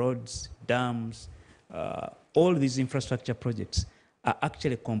 roads, dams, all these infrastructure projects are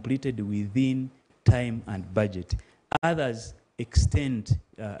actually completed within time and budget. Others extend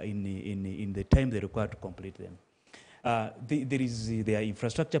in the time they require to complete them. There are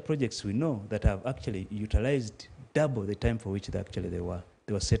infrastructure projects we know that have actually utilized double the time for which they were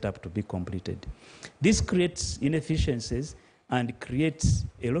set up to be completed. This creates inefficiencies and creates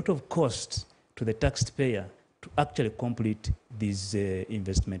a lot of cost to the taxpayer to actually complete these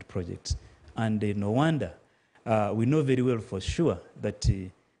investment projects. And no wonder, we know very well for sure that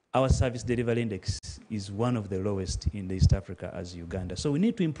our service delivery index is one of the lowest in East Africa as Uganda. So we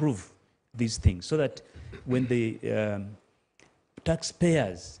need to improve these things so that when the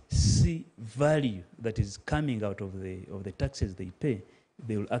taxpayers see value that is coming out of the taxes they pay,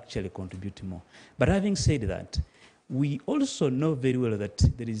 they will actually contribute more. But having said that, we also know very well that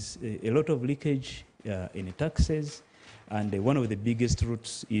there is a lot of leakage in taxes, and one of the biggest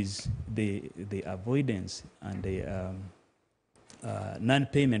roots is the avoidance and the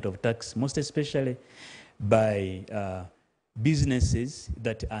non-payment of tax, most especially by businesses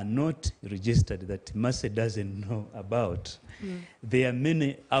that are not registered, that Masse doesn't know about. There are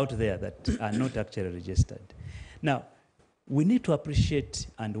many out there that are not actually registered. Now, we need to appreciate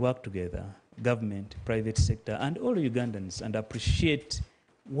and work together, government, private sector, and all Ugandans, and appreciate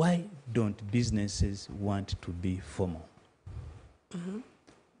why don't businesses want to be formal?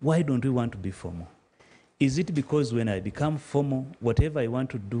 Why don't we want to be formal? Is it because when I become formal, whatever I want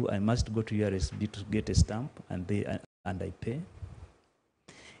to do, I must go to URSB to get a stamp and I pay?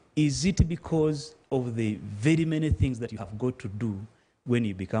 Is it because of the very many things that you have got to do when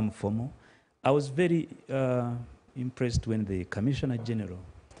you become formal? I was very impressed when the Commissioner General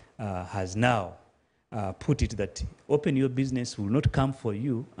has now put it that open your business will not come for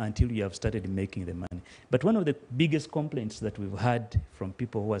you until you have started making the money. But one of the biggest complaints that we've had from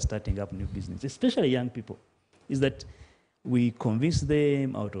people who are starting up new business, especially young people, is that we convince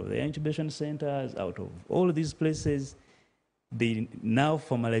them out of the incubation centers, out of all these places, they now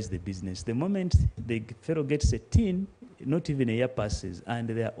formalize the business. The moment the fellow gets a tin, not even a year passes, and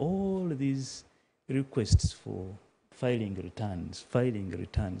there are all these requests for filing returns.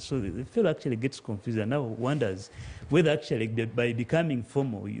 So the fellow actually gets confused and now wonders whether actually by becoming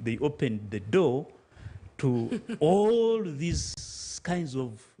formal, they opened the door to all these kinds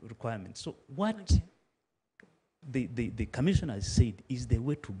of requirements. So what the commissioner has said is the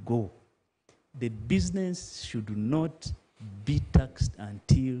way to go. The business should not be taxed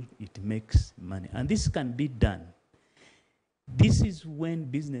until it makes money. And this can be done. This is when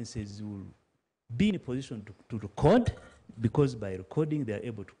businesses will be in a position to record, because by recording they are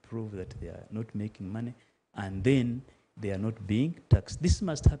able to prove that they are not making money, and then they are not being taxed. This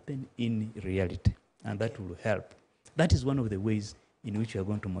must happen in reality, and that will help. That is one of the ways in which we are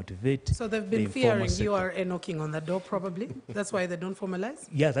going to motivate. So they've been fearing you are knocking on the door, probably. That's why they don't formalize?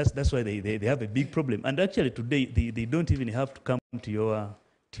 Yeah, that's why they have a big problem. And actually today, they don't even have to come to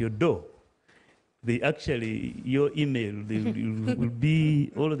your door. They actually, your email, they will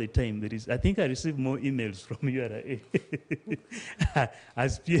be all the time. I think I receive more emails from URA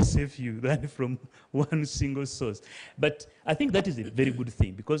as PSFU than from one single source. But I think that is a very good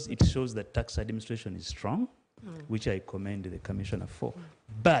thing, because it shows that tax administration is strong, which I commend the commissioner for.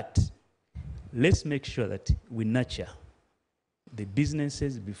 But let's make sure that we nurture the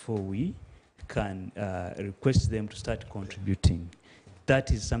businesses before we can request them to start contributing.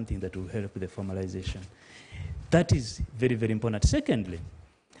 That is something that will help with the formalization. That is very, very important. Secondly,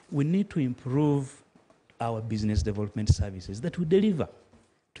 we need to improve our business development services that we deliver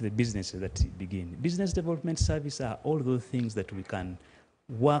to the businesses that begin. Business development services are all those things that we can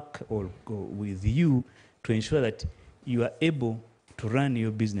work or go with you to ensure that you are able to run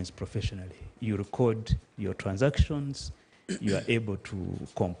your business professionally. You record your transactions, you are able to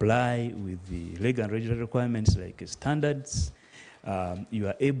comply with the legal and regulatory requirements like standards, you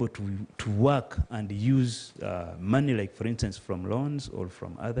are able to work and use money, like for instance from loans or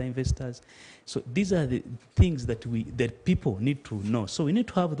from other investors. So these are the things that people need to know. So we need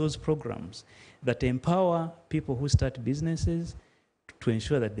to have those programs that empower people who start businesses to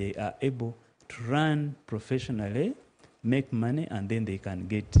ensure that they are able to run professionally, make money, and then they can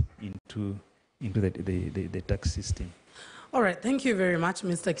get into the tax system. All right, thank you very much,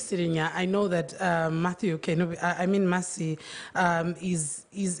 Mr. Kisirinya. I know that Mercy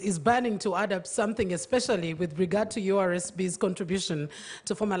is burning to add up something, especially with regard to URSB's contribution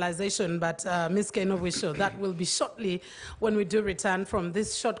to formalization. But Ms. Kenowisho, that will be shortly when we do return from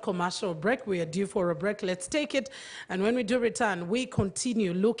this short commercial break. We are due for a break. Let's take it. And when we do return, we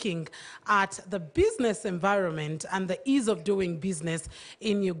continue looking at the business environment and the ease of doing business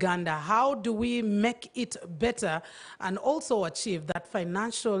in Uganda. How do we make it better and also achieve that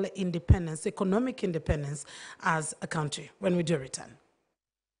financial independence, economic independence as a country when we do return?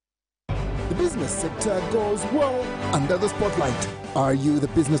 The business sector goes well under the spotlight. Are you the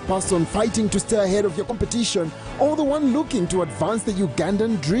business person fighting to stay ahead of your competition, or the one looking to advance the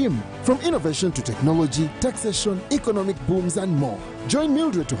Ugandan dream? From innovation to technology, taxation, economic booms and more. Join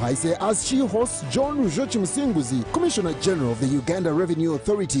Mildred Tuhaise as she hosts John Rujochi Musinguzi, Commissioner General of the Uganda Revenue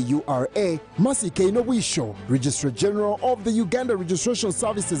Authority URA, Mercy Kenowisho, Registrar General of the Uganda Registration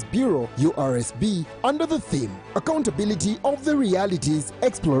Services Bureau URSB, under the theme Accountability of the Realities,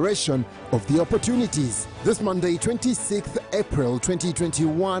 Exploration of the Opportunities. This Monday, 26th April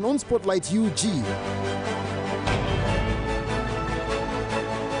 2021 on Spotlight UG.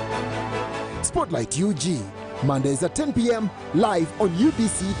 Spotlight UG, Mondays at 10 p.m, live on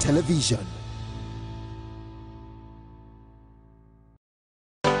UBC Television.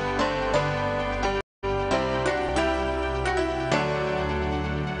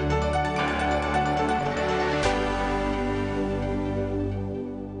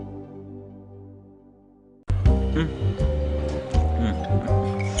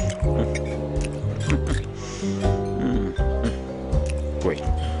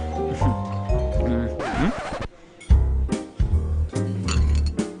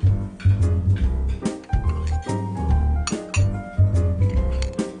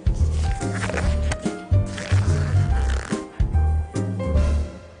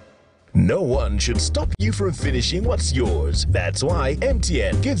 No one should stop you from finishing what's yours. That's why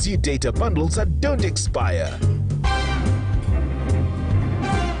MTN gives you data bundles that don't expire.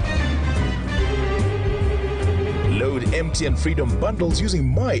 Load MTN Freedom Bundles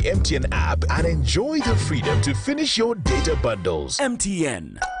using My MTN app and enjoy the freedom to finish your data bundles.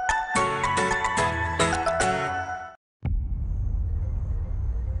 MTN.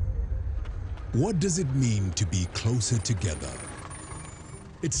 What does it mean to be closer together?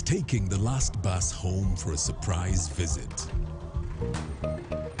 It's taking the last bus home for a surprise visit.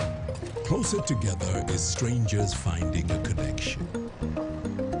 Closer together is strangers finding a connection.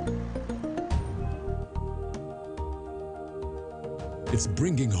 It's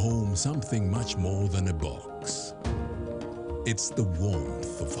bringing home something much more than a box. It's the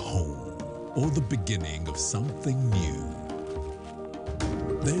warmth of home, or the beginning of something new.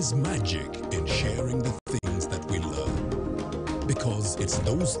 There's magic in sharing the things that we love, because it's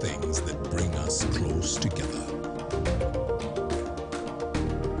those things that bring us close together.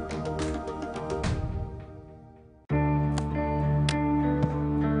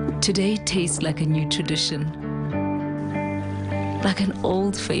 Today tastes like a new tradition, like an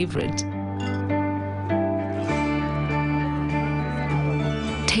old favorite.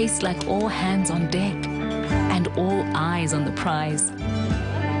 Tastes like all hands on deck and all eyes on the prize.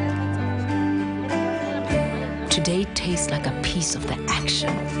 Today tastes like a piece of the action.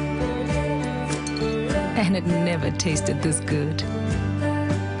 And it never tasted this good.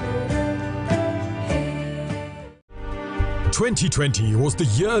 2020 was the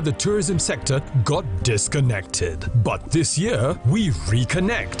year the tourism sector got disconnected. But this year, we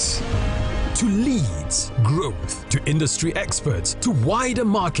reconnect. To leads, growth, to industry experts, to wider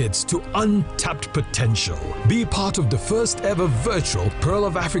markets, to untapped potential. Be part of the first ever virtual Pearl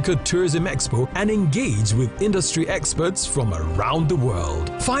of Africa Tourism Expo and engage with industry experts from around the world.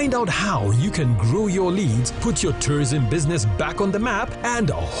 Find out how you can grow your leads, put your tourism business back on the map, and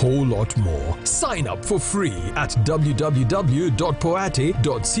a whole lot more. Sign up for free at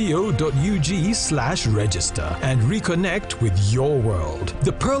www.poate.co.ug/register and reconnect with your world.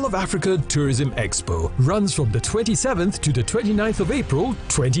 The Pearl of Africa Tourism Expo runs from the 27th to the 29th of April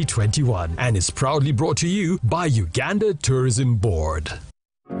 2021 and is proudly brought to you by Uganda Tourism Board.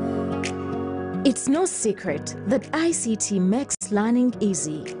 It's no secret that ICT makes learning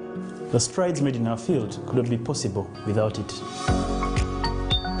easy. The strides made in our field could not be possible without it.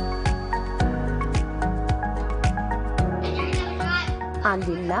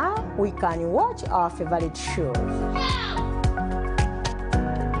 And now we can watch our favorite shows.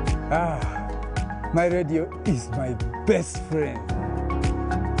 My radio is my best friend.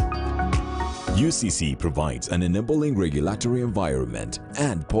 UCC provides an enabling regulatory environment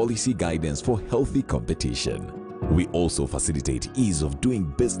and policy guidance for healthy competition. We also facilitate ease of doing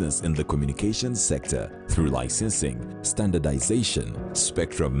business in the communications sector through licensing, standardization,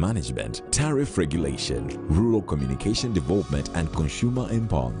 spectrum management, tariff regulation, rural communication development, and consumer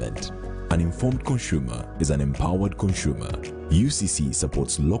empowerment. An informed consumer is an empowered consumer. UCC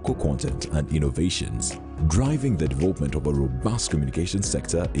supports local content and innovations. Driving the development of a robust communication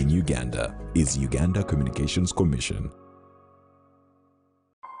sector in Uganda is Uganda Communications Commission.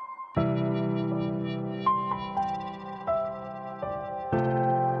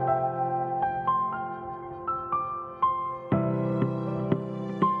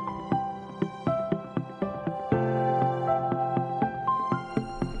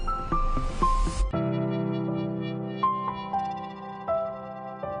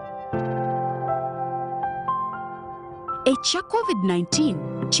 Echa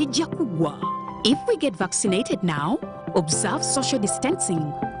COVID-19 chijja kugwa. If we get vaccinated now, observe social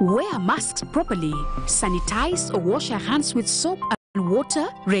distancing, wear masks properly, sanitize or wash our hands with soap and water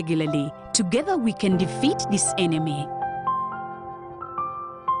regularly. Together we can defeat this enemy.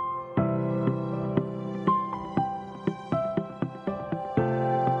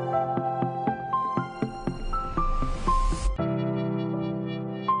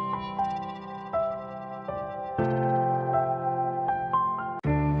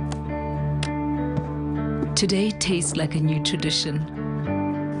 Today tastes like a new tradition,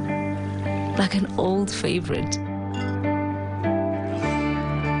 like an old favorite.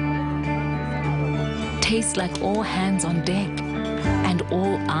 Tastes like all hands on deck and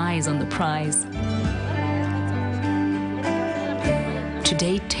all eyes on the prize.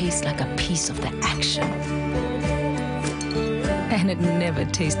 Today tastes like a piece of the action. And it never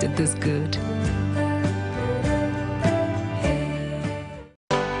tasted this good.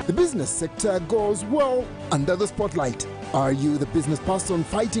 The business sector goes well under the spotlight. Are you the business person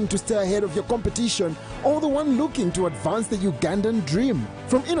fighting to stay ahead of your competition, or the one looking to advance the Ugandan dream?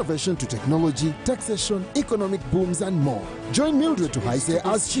 From innovation to technology, taxation, economic booms and more. Join Mildred Tuhaise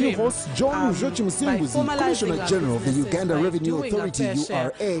as she hosts John Ujochi Musimbuzi, Commissioner General of the Uganda Revenue Authority,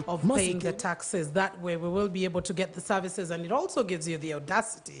 URA, of paying the taxes. That way we will be able to get the services, and it also gives you the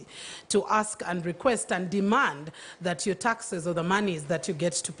audacity to ask and request and demand that your taxes or the monies that you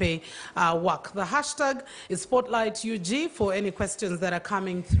get to pay work. The hashtag is Spotlight UG for any questions that are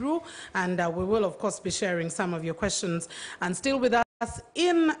coming through, and we will of course be sharing some of your questions. And still with us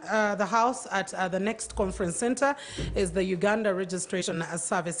in the house at the next conference center is the Uganda Registration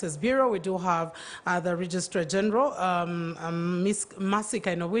Services Bureau. We do have the Registrar General, Ms. Masi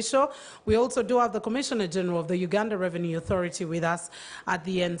Kainowisho. We also do have the Commissioner General of the Uganda Revenue Authority with us at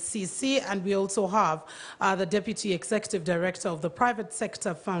the NCC, and we also have the Deputy Executive Director of the Private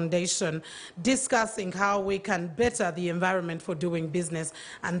Sector Foundation discussing how we can better the environment for doing business,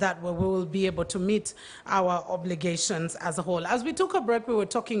 and that way we will be able to meet our obligations as a whole. As we took a break, we were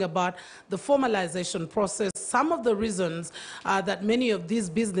talking about the formalization process, some of the reasons that many of these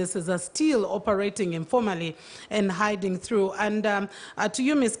businesses are still operating informally and hiding through. And to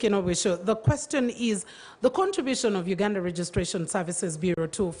you, Ms. Kainowisho, the question is the contribution of Uganda Registration Services Bureau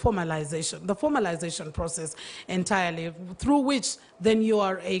to formalization, the formalization process entirely, through which then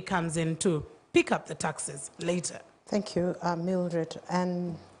URA comes in to pick up the taxes later. Thank you, Mildred.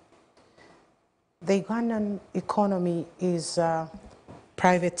 And the Ugandan economy is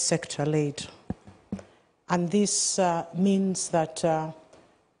private sector led. And this means that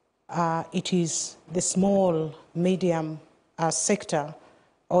it is the small, medium sector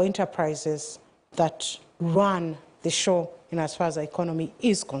or enterprises that run the show in as far as the economy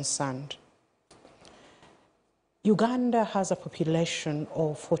is concerned. Uganda has a population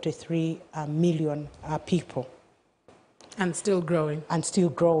of 43 million people. And still growing. And still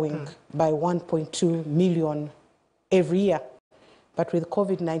growing by 1.2 million every year. But with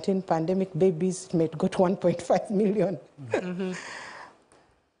COVID-19 pandemic, babies may go to 1.5 million.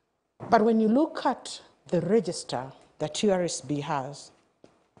 But when you look at the register that URSB has,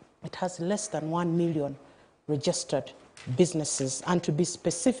 it has less than 1 million registered businesses. And to be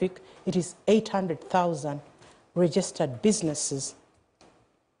specific, it is 800,000 registered businesses.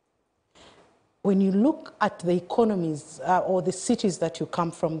 When you look at the economies or the cities that you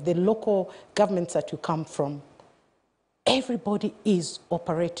come from, the local governments that you come from, everybody is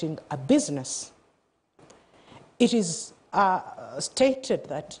operating a business. It is stated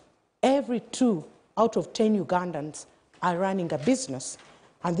that every 2 out of 10 Ugandans are running a business.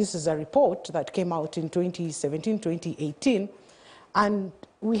 And this is a report that came out in 2017, 2018. And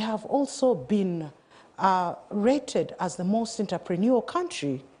we have also been rated as the most entrepreneurial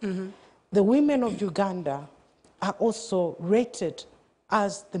country. Mm-hmm. The women of Uganda are also rated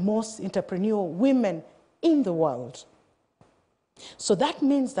as the most entrepreneurial women in the world. So that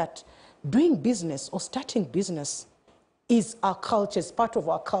means that doing business or starting business is our culture, it's part of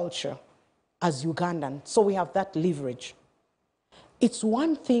our culture as Ugandan. So we have that leverage. It's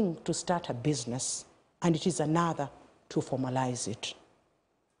one thing to start a business, and it is another to formalize it.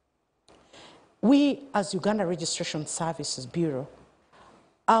 We, as Uganda Registration Services Bureau,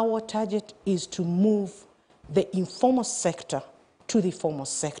 our target is to move the informal sector to the formal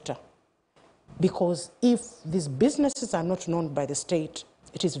sector. Because if these businesses are not known by the state,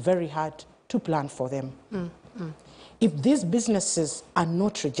 it is very hard to plan for them. If these businesses are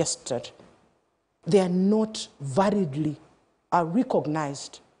not registered, they are not validly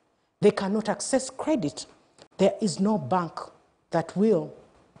recognized, they cannot access credit, there is no bank that will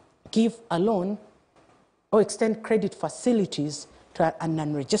give a loan or extend credit facilities to an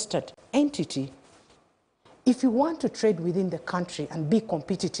unregistered entity. If you want to trade within the country and be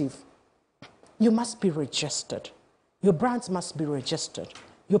competitive, you must be registered. Your brands must be registered.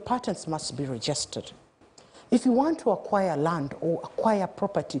 Your patents must be registered. If you want to acquire land or acquire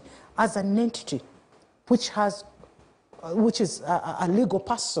property as an entity which is a legal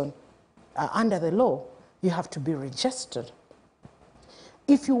person under the law, you have to be registered.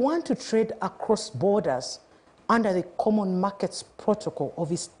 If you want to trade across borders under the Common Markets Protocol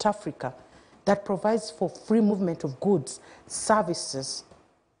of East Africa that provides for free movement of goods, services,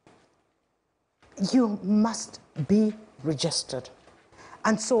 you must be registered.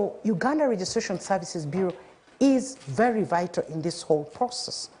 And so Uganda Registration Services Bureau is very vital in this whole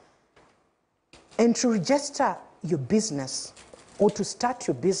process. And to register your business or to start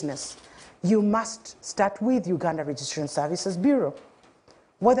your business, you must start with Uganda Registration Services Bureau.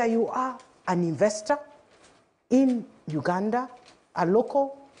 Whether you are an investor in Uganda, a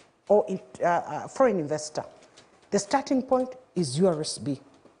local or a foreign investor, the starting point is URSB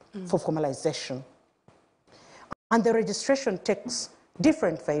for formalization. And the registration takes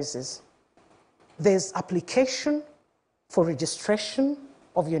different phases. There's application for registration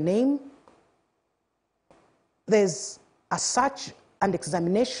of your name. There's a search and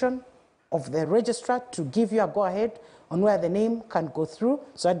examination of the registrar to give you a go-ahead on where the name can go through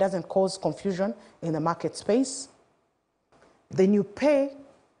so it doesn't cause confusion in the market space. Then you pay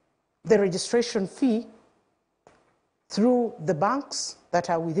the registration fee through the banks that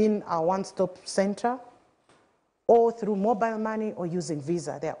are within our one-stop center, or through mobile money or using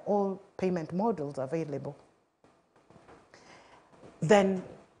Visa. They're all payment models available. Then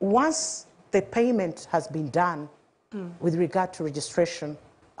once the payment has been done with regard to registration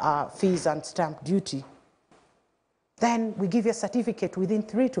fees and stamp duty, then we give you a certificate within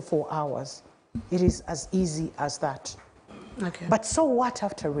 3 to 4 hours. It is as easy as that. Okay. But so what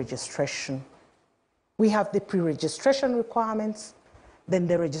after registration? We have the pre-registration requirements, then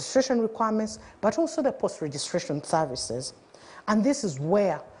the registration requirements, but also the post-registration services. And this is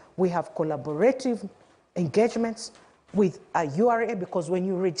where we have collaborative engagements with a URA, because when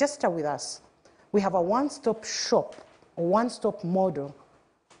you register with us, we have a one-stop shop, a one-stop model,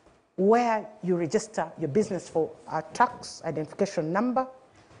 where you register your business for a tax identification number,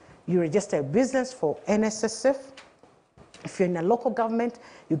 you register your business for NSSF. If you're in a local government,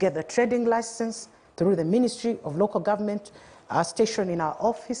 you get the trading license through the Ministry of Local Government station in our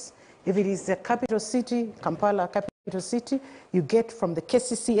office. If it is a capital city, Kampala capital city, you get from the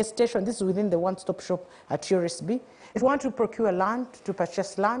KCCA station. This is within the one-stop shop at URSB. If you want to procure land, to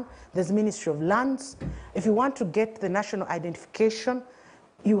purchase land, there's Ministry of Lands. If you want to get the national identification,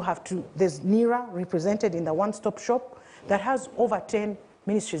 you have to, there's NIRA represented in the one-stop shop that has over 10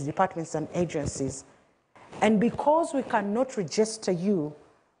 ministries, departments, and agencies. And because we cannot register you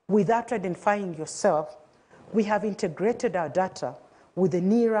without identifying yourself, we have integrated our data with the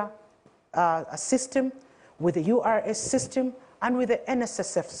NIRA system, with the URS system, and with the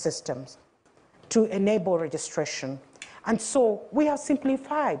NSSF systems to enable registration. And so we have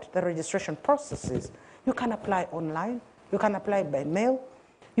simplified the registration processes. You can apply online, you can apply by mail,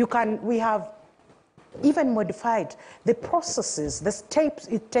 we have even modified the processes, the steps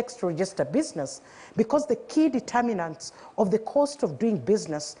it takes to register business, because the key determinants of the cost of doing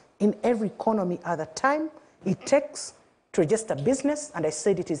business in every economy are the time it takes to register business, and I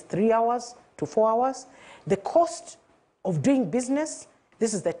said it is 3 hours to 4 hours, the cost of doing business.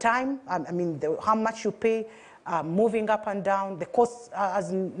 This is the time, how much you pay, moving up and down, the costs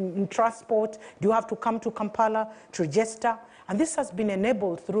as in transport. Do you have to come to Kampala to register? And this has been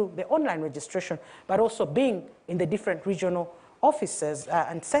enabled through the online registration, but also being in the different regional offices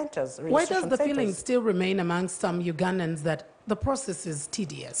and centers. Why does the feeling still remain amongst some Ugandans that the process is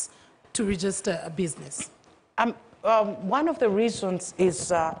tedious to register a business? One of the reasons is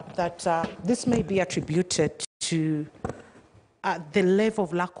that this may be attributed to the level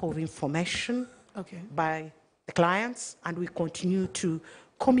of lack of information by the clients, and we continue to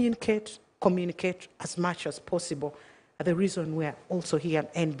communicate as much as possible. The reason we're also here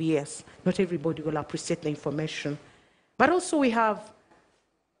at NBS, not everybody will appreciate the information. But also we have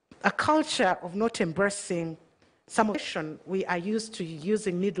a culture of not embracing some of the we are used to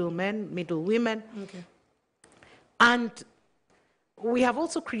using middlemen, middlewomen. And we have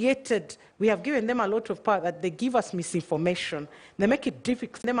also we have given them a lot of power that they give us misinformation. They make it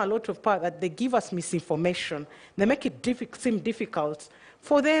difficult, them a lot of power that they give us misinformation. They make it seem difficult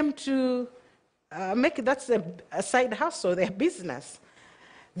for them to make it, that's a side hustle, their business.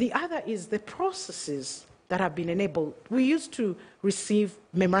 The other is the processes that have been enabled. We used to receive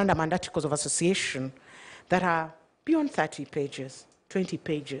memorandum and articles of association that are beyond 30 pages, 20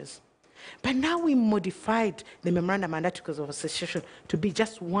 pages. But now we modified the memorandum and articles of association to be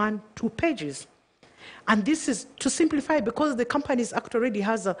just 1-2 pages. And this is to simplify, because the Companies Act already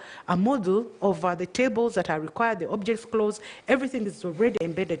has a model of the tables that are required, the objects clause, everything is already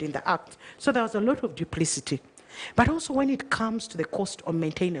embedded in the Act. So there was a lot of duplicity. But also when it comes to the cost of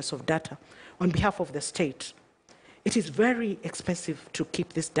maintenance of data on behalf of the state, it is very expensive to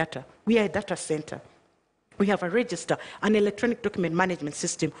keep this data. We are a data center. We have a register, an electronic document management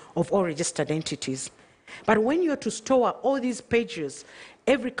system of all registered entities. But when you're to store all these pages,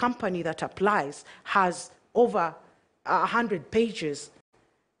 every company that applies has over 100 pages.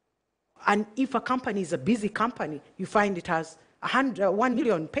 And if a company is a busy company, you find it has 1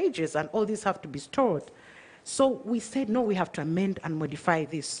 million pages, and all these have to be stored. So we said, no, we have to amend and modify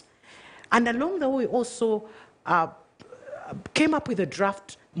this. And along the way, we also came up with a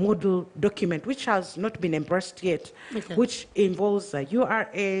draft model document, which has not been embraced yet, which involves a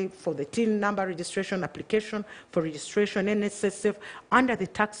URA for the TIN number registration application for registration, NSSF, under the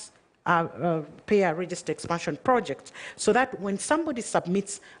tax payer register expansion project, so that when somebody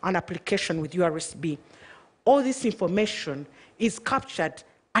submits an application with URSB, all this information is captured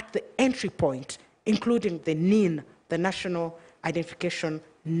at the entry point, including the NIN, the National Identification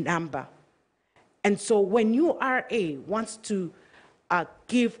Number. And so when URA wants to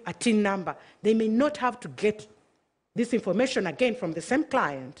give a TIN number, they may not have to get this information again from the same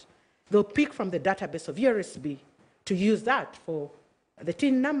client. They'll pick from the database of URSB to use that for the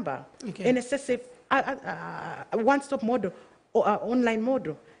TIN number. NSSF, one-stop model, or online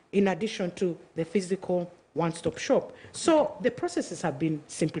model, in addition to the physical one-stop shop. So the processes have been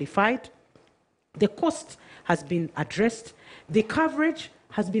simplified. The cost has been addressed. The coverage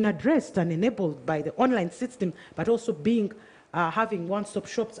has been addressed and enabled by the online system, but also having one-stop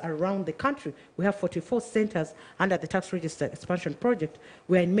shops around the country. We have 44 centers under the tax register expansion project.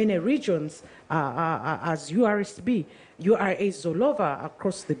 We're in many regions as URSB, URAs all over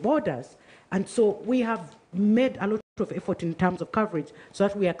across the borders. And so we have made a lot of effort in terms of coverage so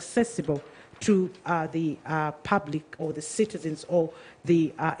that we're accessible to the public or the citizens or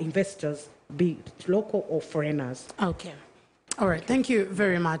the investors, be it local or foreigners. Okay. All right. Thank you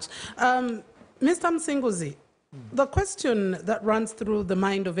very much. Mr. Msinguzi, the question that runs through the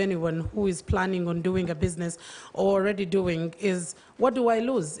mind of anyone who is planning on doing a business or already doing is, what do I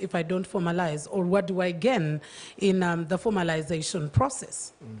lose if I don't formalize, or what do I gain in the formalization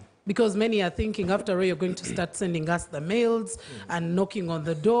process? Because many are thinking, after all, you're going to start sending us the mails and knocking on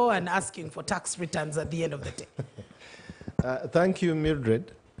the door and asking for tax returns at the end of the day. Thank you,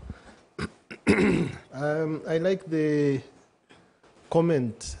 Mildred. I like the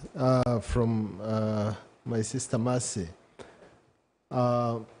comment from my sister Mercy.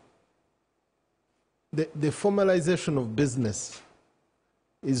 The formalization of business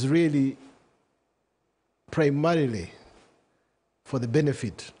is really primarily for the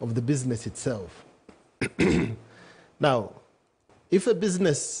benefit of the business itself. Now, if a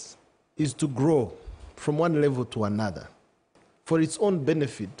business is to grow from one level to another, for its own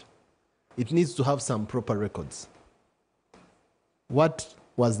benefit, it needs to have some proper records. What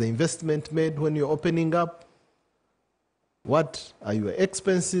was the investment made when you're opening up? What are your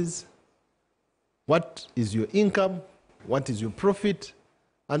expenses? What is your income? What is your profit?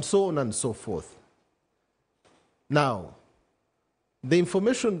 And so on and so forth. Now, the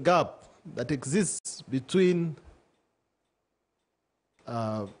information gap that exists between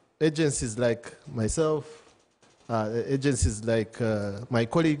agencies like myself, agencies like my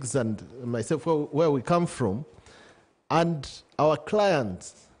colleagues and myself, where we come from, and our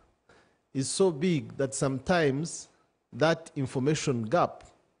clients is so big that sometimes that information gap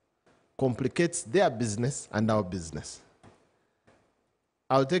complicates their business and our business.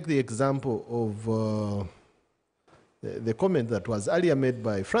 I'll take the example of the comment that was earlier made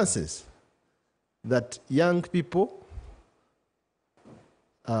by Francis, that young people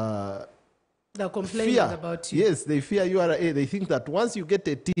they're complaining fear, about you. yes, they fear URA. They think that once you get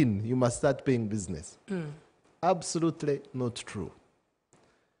 18, you must start paying business. Absolutely not true.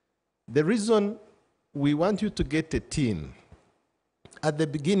 The reason we want you to get 18 at the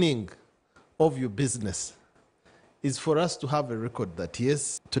beginning of your business is for us to have a record that,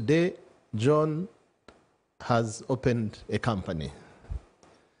 yes, today John has opened a company.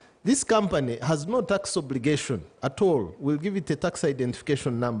 This company has no tax obligation at all. We'll give it a tax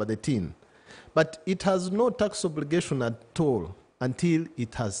identification number, the TIN. But it has no tax obligation at all until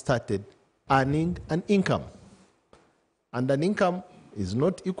it has started earning an income. And an income is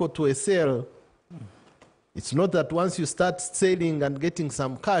not equal to a sale. It's not that once you start selling and getting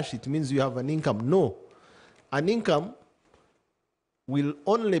some cash, it means you have an income. No. An income will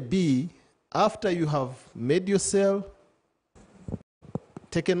only be after you have made your sale,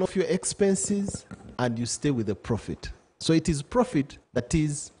 taken off your expenses, and you stay with the profit. So it is profit that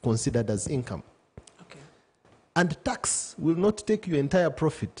is considered as income. Okay. And tax will not take your entire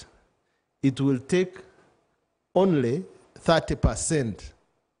profit. It will take only 30%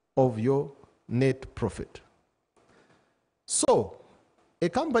 of your net profit. So a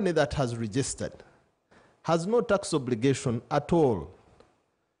company that has registered has no tax obligation at all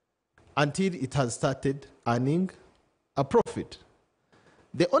until it has started earning a profit.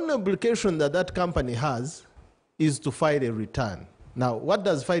 The only obligation that that company has is to file a return. Now, what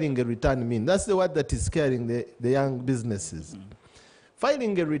does filing a return mean? That's the word that is scaring the young businesses.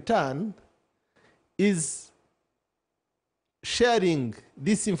 Filing a return is sharing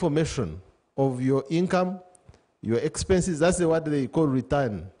this information of your income, your expenses. That's the word they call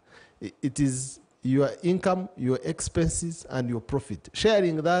return. It is your income, your expenses, and your profit.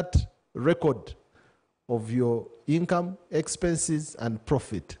 Sharing that record of your income, expenses, and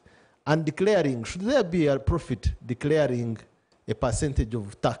profit. And declaring, should there be a profit, declaring a percentage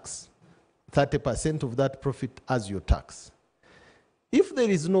of tax, 30% of that profit as your tax. If there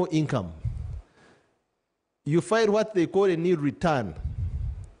is no income, you file what they call a nil return.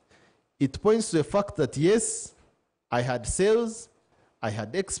 It points to the fact that, yes, I had sales, I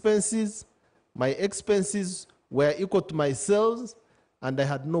had expenses, my expenses were equal to my sales, and I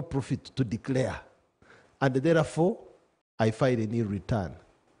had no profit to declare. And therefore, I filed a nil return.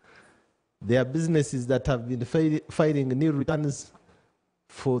 There are businesses that have been filing nil returns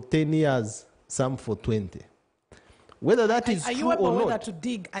for 10 years, some for 20. Whether that is true or not. Are you able whether to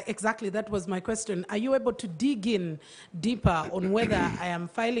dig, exactly, that was my question. Are you able to dig in deeper on whether I am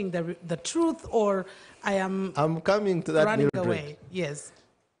filing the truth or I'm coming to that running away? Yes.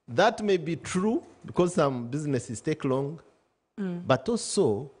 That may be true because some businesses take long, but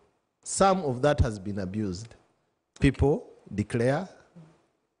also some of that has been abused. People declare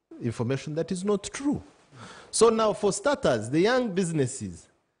information that is not true. So now for starters, the young businesses,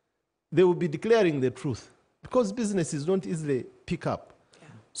 they will be declaring the truth because businesses don't easily pick up. Yeah.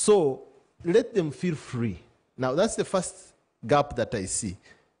 So let them feel free. Now that's the first gap that I see,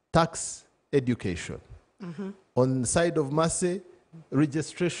 tax education. On the side of Massey,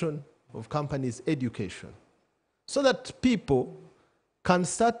 registration of companies, education. So that people can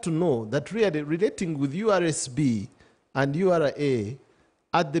start to know that really relating with URSB and URA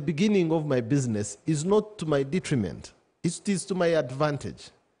at the beginning of my business is not to my detriment. It is to my advantage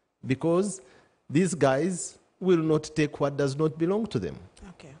because these guys will not take what does not belong to them.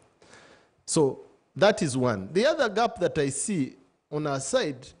 Okay. So that is one. The other gap that I see on our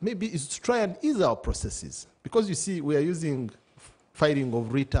side maybe is to try and ease our processes because you see we are using filing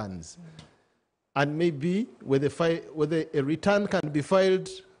of returns. And maybe whether a return can be filed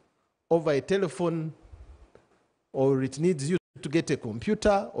over a telephone, or it needs you to get a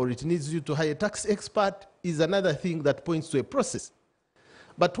computer, or it needs you to hire a tax expert, is another thing that points to a process.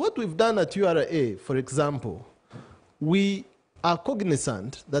 But what we've done at URA, for example, we are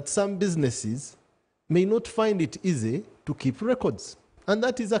cognizant that some businesses may not find it easy to keep records, and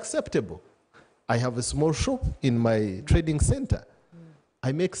that is acceptable. I have a small shop in my trading center.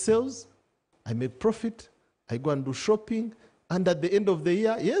 I make sales, I make profit, I go and do shopping, and at the end of the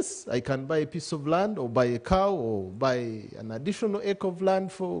year, yes, I can buy a piece of land or buy a cow or buy an additional acre of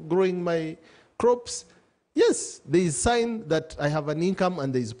land for growing my crops, yes, there is sign that I have an income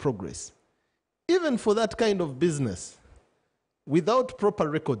and there is progress. Even for that kind of business, without proper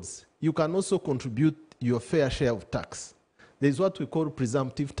records, you can also contribute your fair share of tax. There is what we call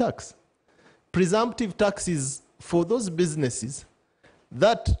presumptive tax. Presumptive tax is for those businesses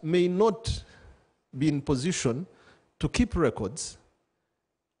that may not be in position to keep records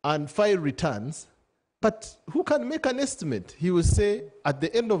and file returns, but who can make an estimate? He will say, at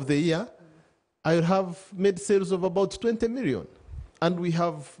the end of the year, I will have made sales of about 20 million. And we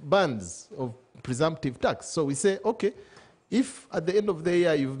have bands of presumptive tax. So we say, okay, if at the end of the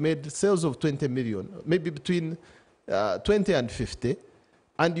year you've made sales of 20 million, maybe between 20 and 50,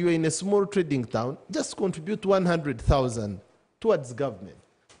 and you're in a small trading town, just contribute 100,000 towards government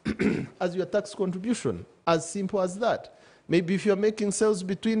as your tax contribution, as simple as that. Maybe if you're making sales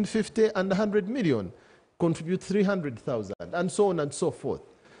between 50 and 100 million, contribute 300,000, and so on and so forth.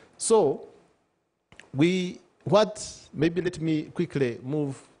 So maybe let me quickly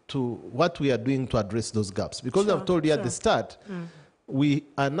move to what we are doing to address those gaps. Because I've told you at the start, we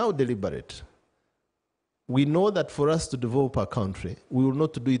are now deliberate. We know that for us to develop our country, we will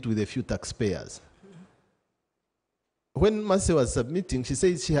not do it with a few taxpayers. When Mercy was submitting, she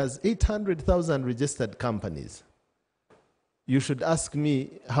says she has 800,000 registered companies. You should ask me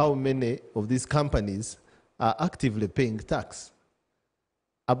how many of these companies are actively paying tax.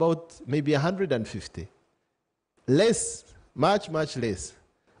 About maybe 150. Less, much, much less.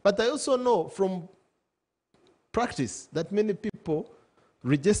 But I also know from practice that many people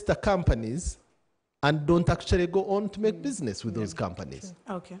register companies and don't actually go on to make business with those companies.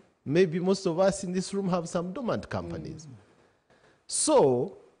 Okay. Maybe most of us in this room have some dormant companies.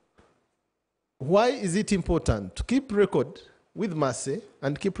 So, why is it important to keep record with Mercy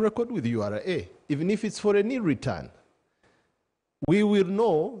and keep record with URA, even if it's for a new return? We will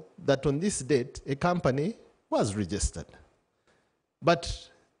know that on this date, a company was registered. But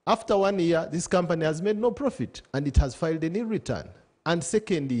after 1 year, this company has made no profit and it has filed a new return. And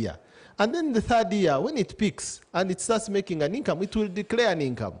second year. And then the third year, when it peaks and it starts making an income, it will declare an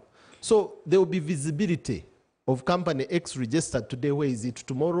income. So there will be visibility of company X registered today, where is it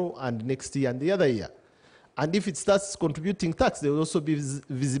tomorrow and next year and the other year. And if it starts contributing tax, there will also be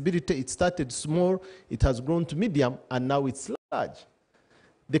visibility. It started small, it has grown to medium, and now it's large.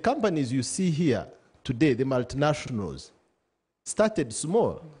 The companies you see here today, the multinationals, started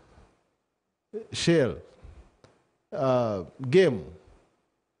small. Shell, Game,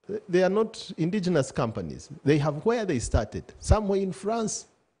 they are not indigenous companies. They have where they started. Somewhere in France,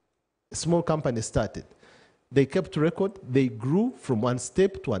 a small company started. They kept record. They grew from one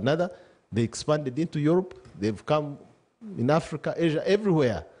step to another. They expanded into Europe. They've come in Africa, Asia,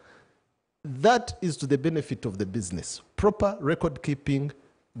 everywhere. That is to the benefit of the business. Proper record keeping,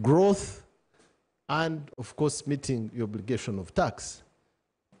 growth, and of course, meeting your obligation of tax.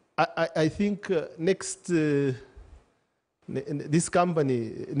 I think this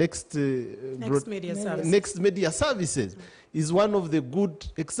company, Next Media Services, is one of the good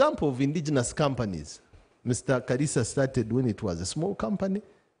examples of indigenous companies. Mr. Karisa started when it was a small company.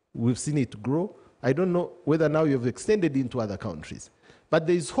 We've seen it grow. I don't know whether now you've extended into other countries. But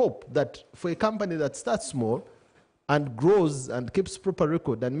there is hope that for a company that starts small and grows and keeps proper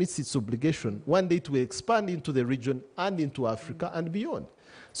record and meets its obligation, one day it will expand into the region and into Africa and beyond.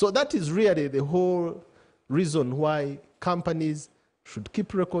 So that is really the whole reason why companies should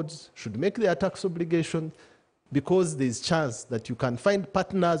keep records, should make their tax obligation, because there is chance that you can find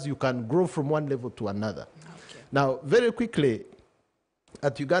partners, you can grow from one level to another. Okay. Now, very quickly,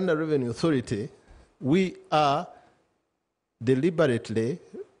 at Uganda Revenue Authority, we are deliberately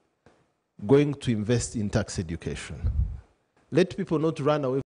going to invest in tax education. Let people not run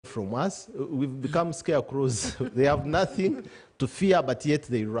away from us. We've become scarecrows. They have nothing to fear, but yet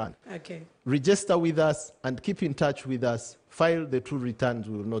they run. Okay. Register with us and keep in touch with us. File the true returns.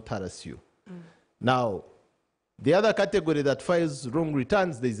 We will not harass you. Now, the other category that files wrong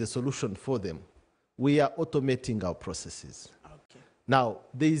returns, there is a solution for them. We are automating our processes. Okay. Now,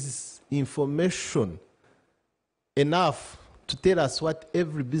 there is information enough to tell us what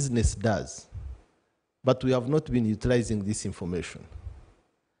every business does, but we have not been utilizing this information.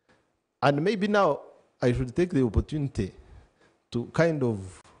 And maybe now I should take the opportunity to kind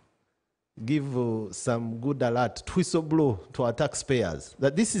of give some good alert, whistle blow to our taxpayers,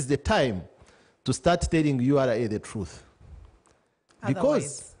 that this is the time to start telling URA the truth.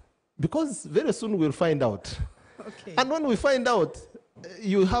 Because very soon we'll find out. Okay. And when we find out,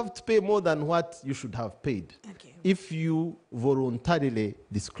 you have to pay more than what you should have paid if you voluntarily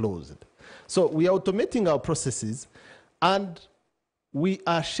disclosed. So we are automating our processes, and we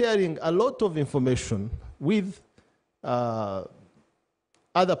are sharing a lot of information with other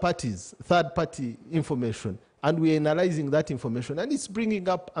parties, third-party information, and we're analyzing that information, and it's bringing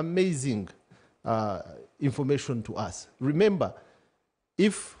up amazing information to us. Remember,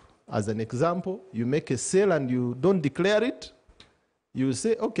 if, as an example, you make a sale and you don't declare it, you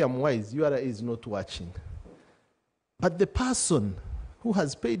say, okay, I'm wise, URA is not watching. But the person who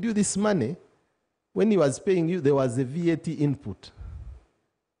has paid you this money, when he was paying you, there was a VAT input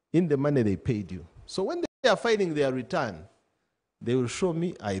in the money they paid you. So when they are filing their return, they will show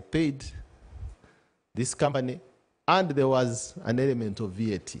me I paid this company and there was an element of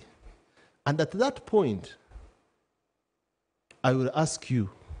VAT. And at that point, I will ask you,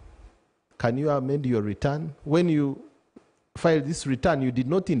 can you amend your return? When you file this return, you did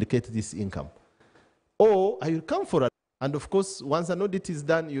not indicate this income. Or I will come for it. And of course, once an audit is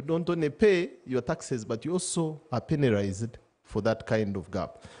done, you don't only pay your taxes, but you also are penalized for that kind of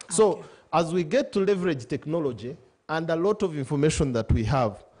gap. Okay. So as we get to leverage technology and a lot of information that we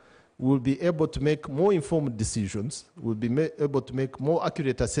have, we'll be able to make more informed decisions, we'll be able to make more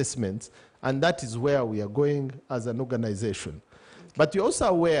accurate assessments, and that is where we are going as an organization. Okay. But you're also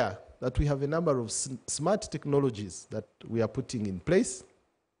aware that we have a number of smart technologies that we are putting in place.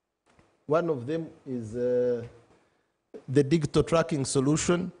 One of them is the digital tracking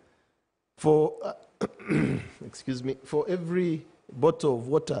solution. For, excuse me, for every bottle of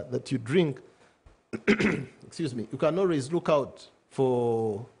water that you drink, excuse me, you can always look out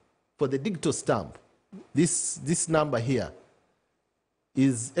for the digital stamp. This number here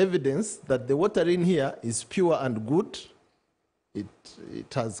is evidence that the water in here is pure and good.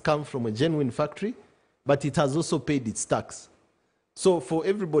 It has come from a genuine factory, but it has also paid its tax. So for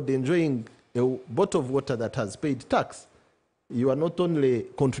everybody enjoying a bottle of water that has paid tax, you are not only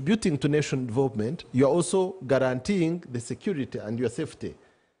contributing to nation development, you are also guaranteeing the security and your safety.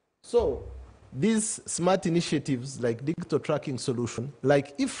 So these smart initiatives like digital tracking solution,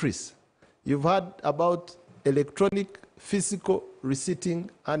 like IFRIS, you've heard about electronic physical receipting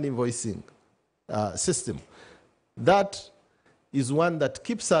and invoicing system. That is one that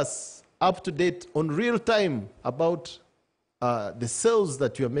keeps us up to date on real time about the sales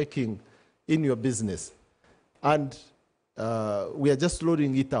that you're making in your business. And we are just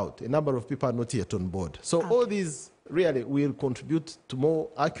loading it out. A number of people are not yet on board. So all these really will contribute to more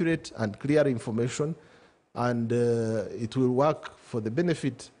accurate and clear information, and it will work for the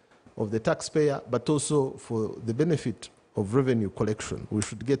benefit of the taxpayer, but also for the benefit of revenue collection. We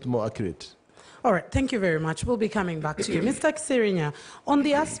should get more accurate. All right, thank you very much. We'll be coming back to you. Mr. Kisirinya, on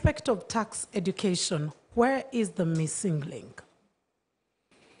the aspect of tax education, where is the missing link?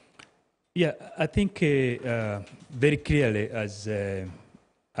 Yeah, I think very clearly,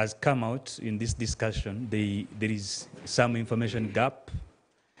 as come out in this discussion, there is some information gap.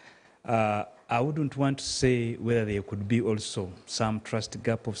 I wouldn't want to say whether there could be also some trust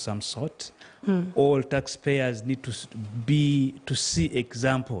gap of some sort. All taxpayers need to see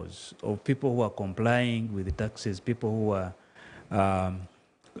examples of people who are complying with the taxes, people who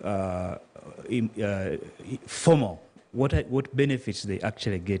are formal. What benefits they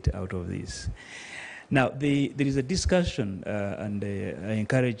actually get out of this. Now, there is a discussion, and I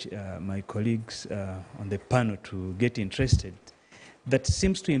encourage my colleagues on the panel to get interested, that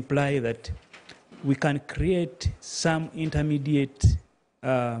seems to imply that we can create some intermediate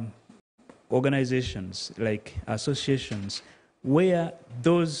organizations, like associations, where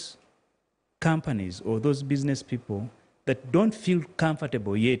those companies or those business people that don't feel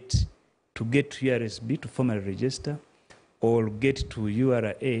comfortable yet to get to URSB to formally register or get to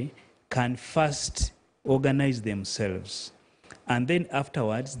URA can first organize themselves. And then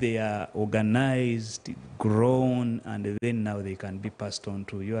afterwards, they are organized, grown, and then now they can be passed on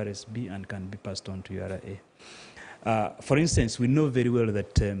to URSB and can be passed on to URA. For instance, we know very well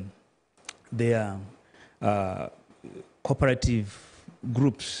that there are cooperative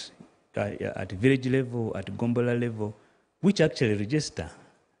groups at village level, at Gombola level, which actually register,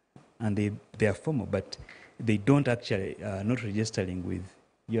 and they are formal, but they don't actually not registering with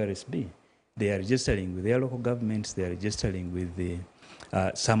URSB. They are registering with their local governments, they are registering with the,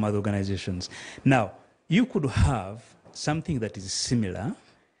 some other organizations. Now, you could have something that is similar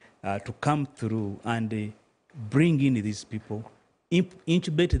to come through and bring in these people,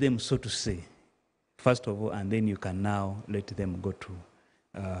 incubate them, so to say, first of all, and then you can now let them go to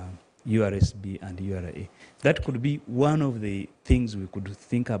URSB and URA. That could be one of the things we could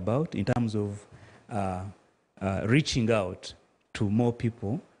think about in terms of reaching out to more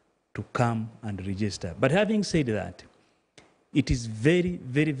people to come and register. But having said that, it is very,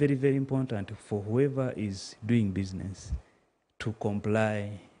 very, very, very important for whoever is doing business to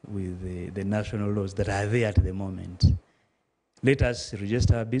comply with the national laws that are there at the moment. Let us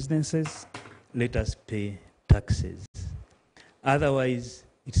register our businesses, let us pay taxes. Otherwise,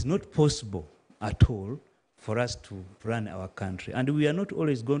 it's not possible at all for us to run our country. And we are not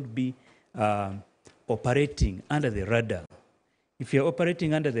always going to be operating under the radar. If you're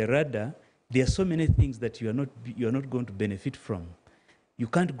operating under the radar, there are so many things that you're not going to benefit from. You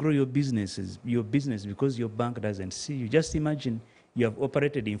can't grow your business because your bank doesn't see you. Just imagine you have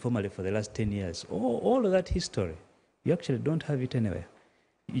operated informally for the last 10 years. All of that history, you actually don't have it anywhere.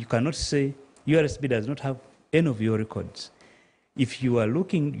 You cannot say URSB does not have any of your records. If you are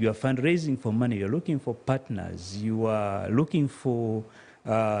looking, you are fundraising for money, you're looking for partners, you are looking for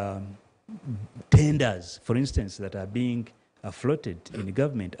tenders, for instance, that are being floated in the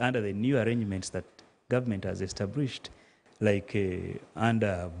government under the new arrangements that government has established, like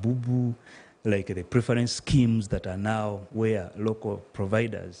under BUBU, like the preference schemes that are now where local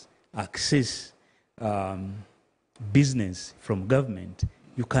providers access business from government.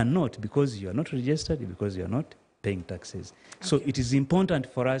 You cannot, because you are not registered, because you are not paying taxes. Okay. So it is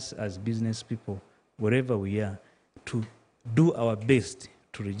important for us as business people, wherever we are, to do our best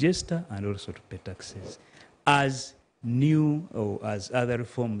to register and also to pay taxes. As new or as other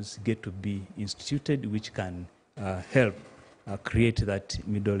reforms get to be instituted, which can help create that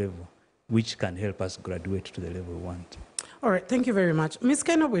middle level, which can help us graduate to the level we want. All right, thank you very much. Ms.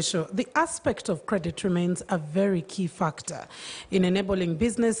 Kainobwisho, the aspect of credit remains a very key factor in enabling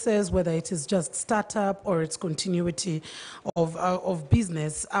businesses, whether it is just startup or its continuity of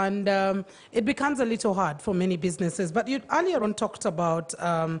business. And it becomes a little hard for many businesses. But you earlier on talked about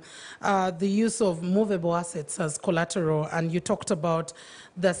the use of movable assets as collateral, and you talked about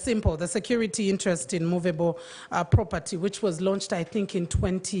the security interest in movable property, which was launched, I think, in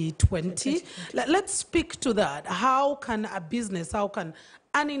 2020. Let's speak to that. How can a business, how can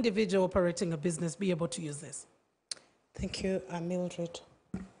an individual operating a business be able to use this? Thank you, Mildred.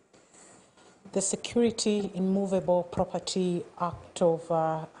 The Security in Movable Property Act of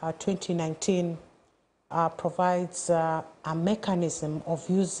 2019 provides a mechanism of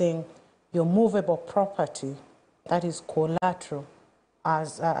using your movable property, that is collateral,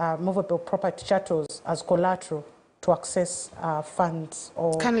 as movable property chattels as collateral to access funds.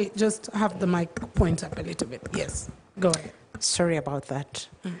 Or can you just have the mic point up a little bit? Yes, go ahead. Sorry about that.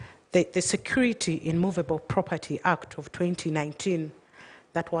 The Security in Movable Property Act of 2019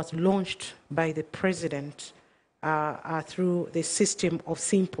 that was launched by the President through the system of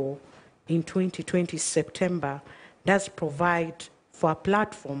Simple in 2020 September does provide for a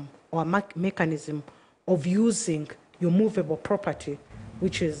platform or a mechanism of using your movable property,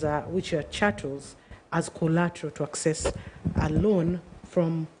 which are chattels, as collateral to access a loan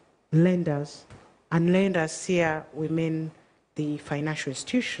from lenders. And lenders here, we mean the financial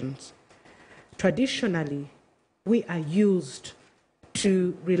institutions. Traditionally, we are used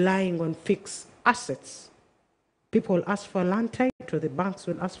to relying on fixed assets. People ask for a land title, the banks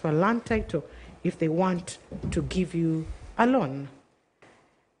will ask for a land title if they want to give you a loan.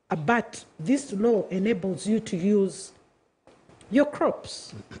 But this law enables you to use your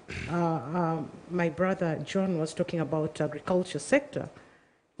crops. My brother John was talking about agriculture sector.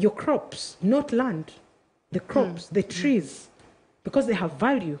 Your crops, not land, the crops, the trees, because they have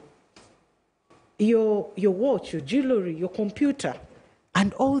value. Your watch, your jewelry, your computer,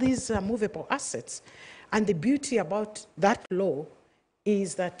 and all these movable assets. And the beauty about that law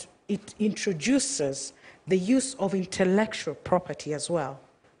is that it introduces the use of intellectual property as well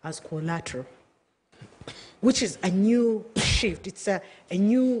as collateral, which is a new shift. It's a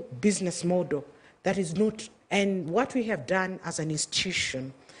new business model that is not, and what we have done as an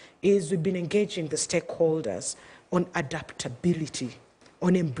institution is we've been engaging the stakeholders on adaptability,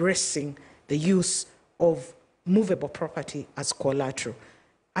 on embracing the use of movable property as collateral.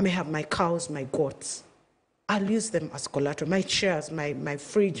 I may have my cows, my goats. I'll use them as collateral. My chairs, my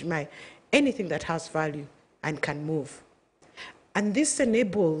fridge, anything that has value and can move. And this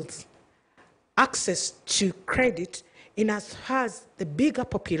enables access to credit in as far as the bigger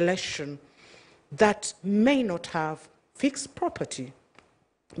population that may not have fixed property,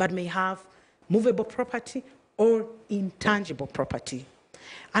 but may have movable property or intangible property.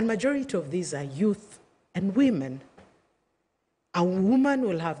 And majority of these are youth and women. A woman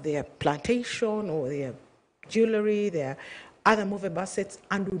will have their plantation or their jewelry, their other movable assets,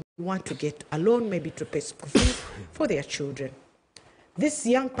 and would want to get a loan, maybe to pay school fees for their children. This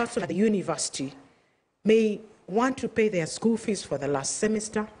young person at the university may want to pay their school fees for the last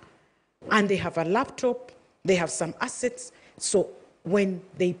semester, and they have a laptop, they have some assets. So when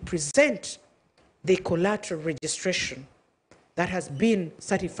they present the collateral registration, that has been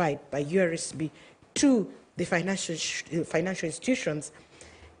certified by URSB to the financial institutions,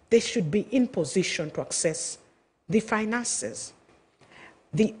 they should be in position to access the finances.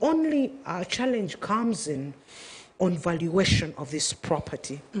 The only challenge comes in on valuation of this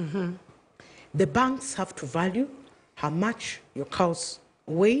property. Mm-hmm. The banks have to value how much your cows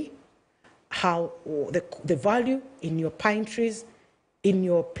weigh, how the value in your pine trees, in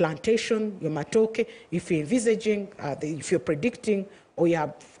your plantation, your matoke, if you're envisaging, if you're predicting or you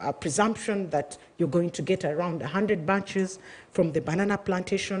have a presumption that you're going to get around 100 bunches from the banana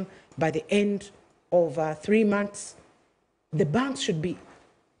plantation by the end of 3 months, the banks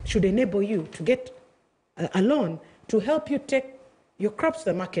should enable you to get a loan to help you take your crops to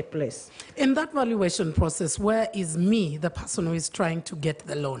the marketplace. In that valuation process, where is me, the person who is trying to get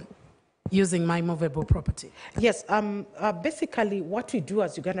the loan, using my movable property? Yes, basically what we do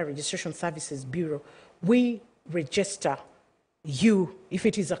as Uganda Registration Services Bureau, we register you. If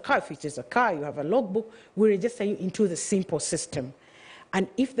it is a car, you have a logbook, we register you into the simple system. And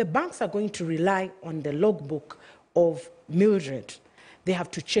if the banks are going to rely on the logbook of Mildred, they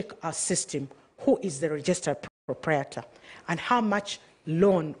have to check our system, who is the registered proprietor, and how much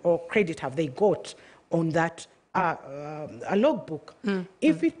loan or credit have they got on that a logbook.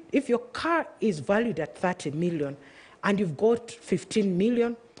 If your car is valued at 30 million and you've got 15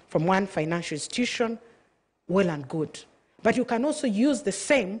 million from one financial institution, well and good. But you can also use the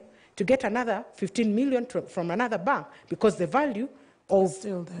same to get another 15 million from another bank, because the value of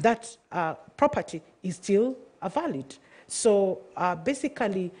that property is still valid. So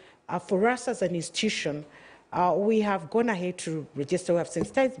basically, for us as an institution, we have gone ahead to register. We have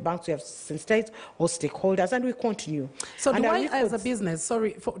sensitized banks, we have sensitized all stakeholders, and we continue. So do I, as a business,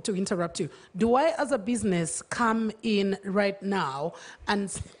 sorry to interrupt you, do I, as a business, come in right now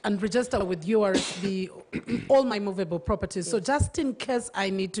and register with URSB all my movable properties? So just in case I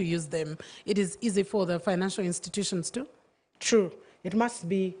need to use them, it is easy for the financial institutions too? True. It must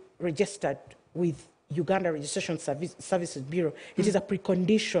be registered with Uganda Registration Services Bureau. It is a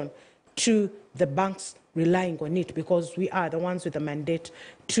precondition to the banks relying on it, because we are the ones with the mandate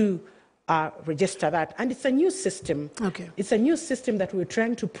to register that. And it's a new system. Okay. It's a new system that we're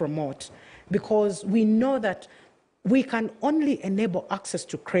trying to promote, because we know that we can only enable access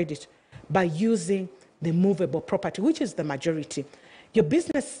to credit by using the movable property, which is the majority. Your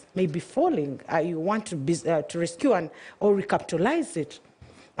business may be falling. You want to rescue or recapitalize it,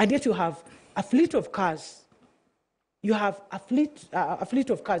 and yet you have a fleet of cars. You have a fleet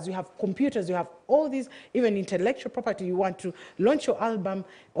of cars, you have computers, you have all these, even intellectual property. You want to launch your album,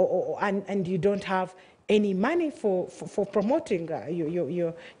 and you don't have any money for promoting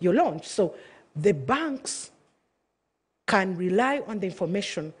your launch. So the banks can rely on the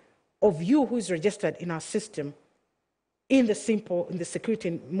information of you who is registered in our system in the security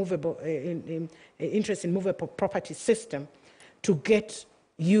in movable, interest in movable property system to get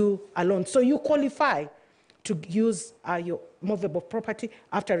you a loan. So you qualify to use your movable property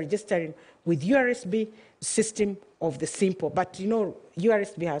after registering with URSB system of the simple. But you know,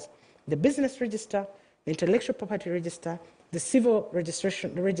 URSB has the business register, the intellectual property register, the civil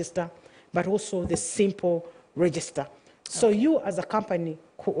registration register, but also the simple register. So you, as a company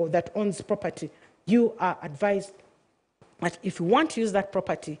that owns property, you are advised that if you want to use that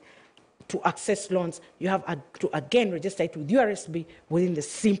property to access loans, you have to again register it with URSB within the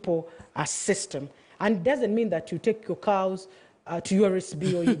simple system. And it doesn't mean that you take your cows to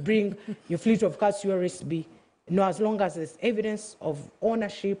URSB or you bring your fleet of cars to URSB. No, as long as there's evidence of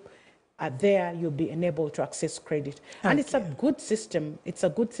ownership there, you'll be enabled to access credit. And it's a good system. It's a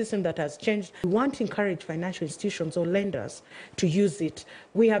good system that has changed. We want to encourage financial institutions or lenders to use it.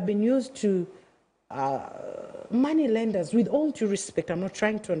 We have been used to money lenders, with all due respect. I'm not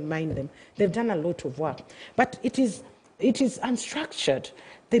trying to undermine them. They've done a lot of work. But it is unstructured.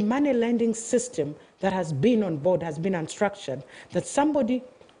 The money lending system that has been on board has been unstructured, that somebody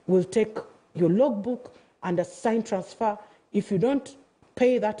will take your logbook and assign transfer. If you don't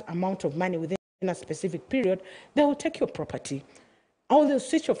pay that amount of money within a specific period, they will take your property. Or they'll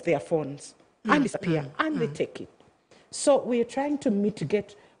switch off their phones and disappear, and they take it. So we are trying to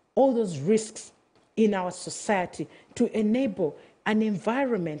mitigate all those risks in our society to enable an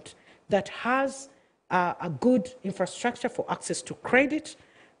environment that has a good infrastructure for access to credit,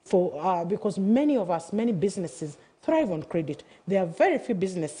 because many businesses thrive on credit. There are very few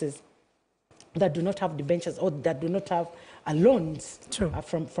businesses that do not have debentures or that do not have loans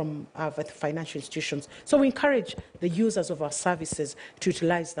from the financial institutions. So we encourage the users of our services to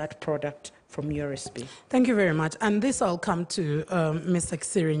utilize that product from URSB. Thank you very much. And this I'll come to Mr.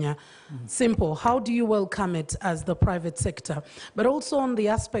 Kisirinya. Simple, how do you welcome it as the private sector? But also on the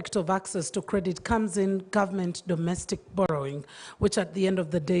aspect of access to credit comes in government domestic borrowing, which at the end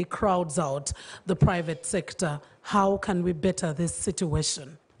of the day crowds out the private sector. How can we better this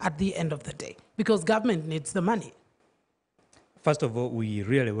situation at the end of the day? Because government needs the money. First of all, we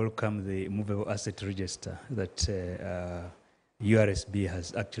really welcome the movable asset register that URSB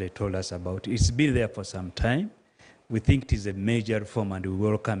has actually told us about. It's been there for some time. We think it is a major reform and we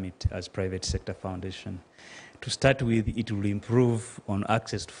welcome it as private sector foundation. To start with, it will improve on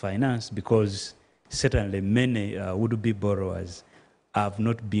access to finance because certainly many would-be borrowers have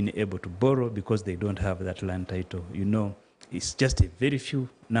not been able to borrow because they don't have that land title. You know, it's just a very few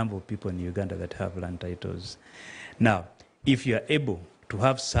number of people in Uganda that have land titles. Now, if you are able to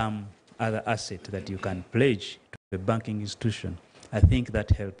have some other asset that you can pledge to the banking institution, I think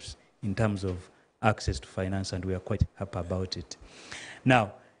that helps in terms of access to finance, and we are quite happy about it.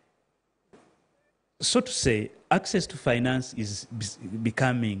 Now, so to say, access to finance is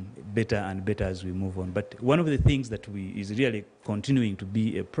becoming better and better as we move on. But one of the things that is really continuing to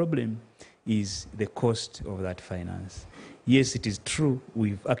be a problem is the cost of that finance. Yes, it is true,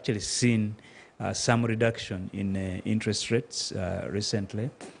 we've actually seen some reduction in interest rates recently.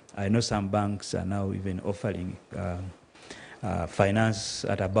 I know some banks are now even offering finance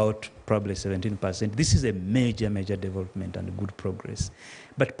at about probably 17%. This is a major, major development and good progress.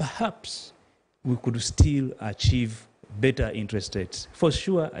 But perhaps we could still achieve better interest rates. For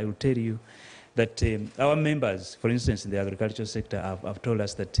sure, I will tell you that our members, for instance, in the agricultural sector, have told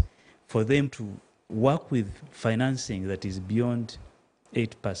us that for them to work with financing that is beyond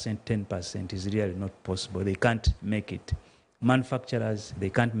 8%, 10% is really not possible. They can't make it. Manufacturers, they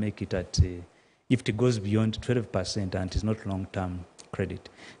can't make it at, if it goes beyond 12% and it's not long-term credit.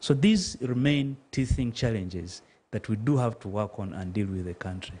 So these remain teething challenges that we do have to work on and deal with the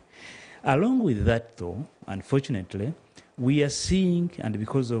country. Along with that, though, unfortunately, we are seeing, and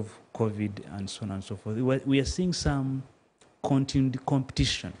because of COVID and so on and so forth, we are seeing some continued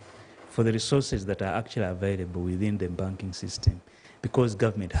competition for the resources that are actually available within the banking system, because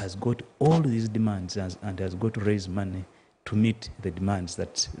government has got all these demands and has got to raise money to meet the demands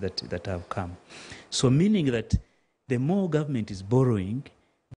that have come. So meaning that the more government is borrowing,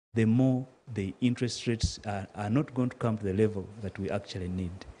 the more the interest rates are not going to come to the level that we actually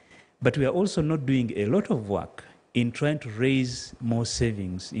need. But we are also not doing a lot of work in trying to raise more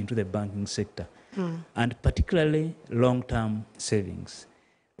savings into the banking sector, and particularly long-term savings.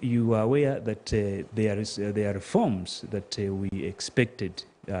 You are aware that there are reforms that we expected,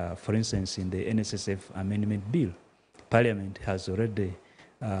 for instance, in the NSSF amendment bill. Parliament has already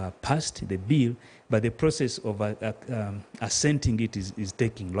passed the bill, but the process of assenting it is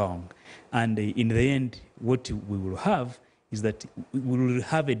taking long. And in the end, what we will have is that we will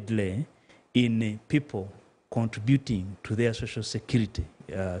have a delay in people contributing to their social security,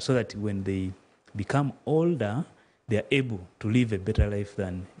 so that when they become older, they are able to live a better life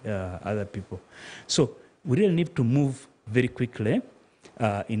than other people. So we really need to move very quickly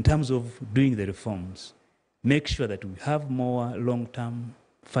in terms of doing the reforms. Make sure that we have more long-term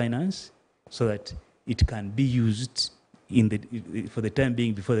finance so that it can be used for the time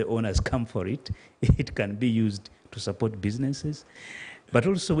being before the owners come for it. It can be used to support businesses. But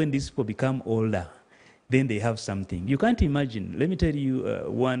also when these people become older, then they have something. You can't imagine. Let me tell you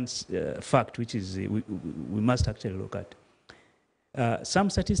one fact, which is we must actually look at. Some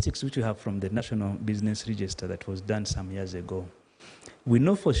statistics which we have from the National Business Register that was done some years ago. We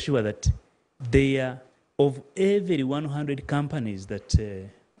know for sure that of every 100 companies that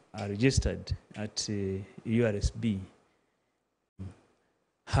are registered at URSB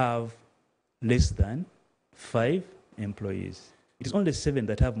have less than 5 employees. It is only 7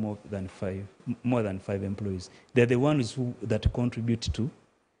 that have more than 5 employees. They're the ones that contribute to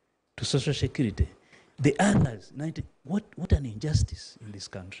social security. The others, 90, what an injustice in this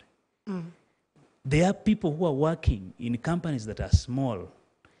country. There are people who are working in companies that are small,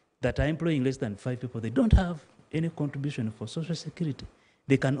 that are employing less than 5 people. They don't have any contribution for social security.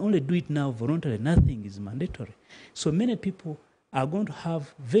 They can only do it now voluntarily. Nothing is mandatory. So many people are going to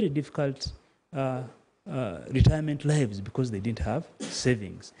have very difficult retirement lives because they didn't have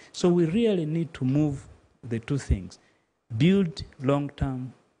savings. So we really need to move the two things. Build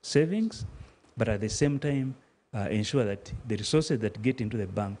long-term savings, but at the same time ensure that the resources that get into the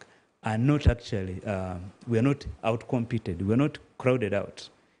bank are not actually, we are not outcompeted, we are not crowded out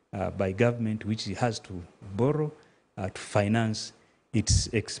by government, which it has to borrow to finance its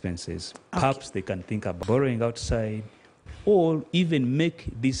expenses. Perhaps they can think about borrowing outside, or even make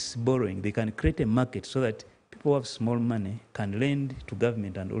this borrowing. They can create a market so that people who have small money can lend to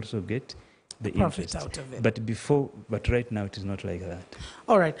government and also get the profit interest out of it. But right now it is not like that.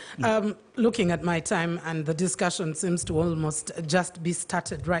 All right. Looking at my time, and the discussion seems to almost just be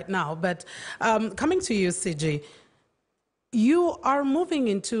started right now. But coming to you, CJ, you are moving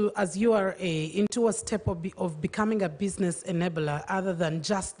into, as URA, into a step of becoming a business enabler other than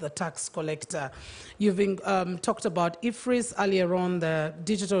just the tax collector. You've talked about IFRIS earlier on, the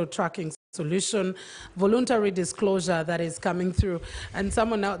digital tracking solution, voluntary disclosure that is coming through, and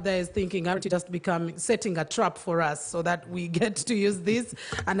someone out there is thinking, aren't you just setting a trap for us so that we get to use this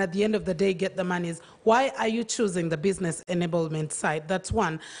and at the end of the day get the monies? Why are you choosing the business enablement side? That's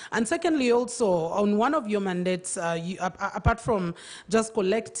one. And secondly, also on one of your mandates, apart from just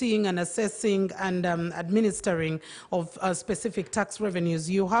collecting and assessing and administering of specific tax revenues,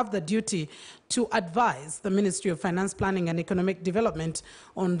 you have the duty to advise the Ministry of Finance, Planning and Economic Development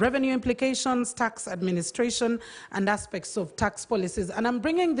on revenue implications, tax administration, and aspects of tax policies. And I'm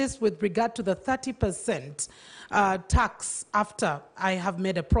bringing this with regard to the 30% tax after I have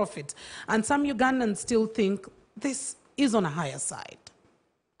made a profit. And some Ugandans still think this is on a higher side.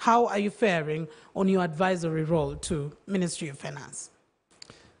 How are you faring on your advisory role to Ministry of Finance?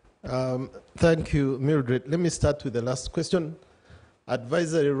 Thank you, Mildred. Let me start with the last question.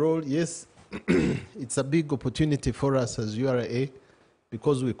 Advisory role, yes. It's a big opportunity for us as URA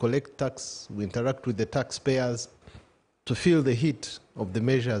because we collect tax, we interact with the taxpayers to feel the heat of the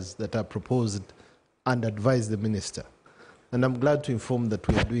measures that are proposed and advise the minister. And I'm glad to inform that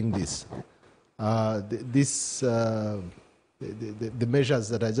we are doing this. The measures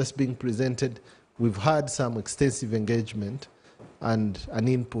that are just being presented, we've had some extensive engagement and an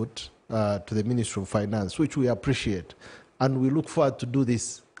input to the Ministry of Finance, which we appreciate. And we look forward to do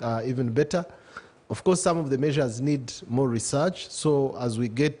this even better. Of course, some of the measures need more research. So as we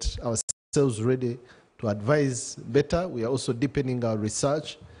get ourselves ready to advise better, we are also deepening our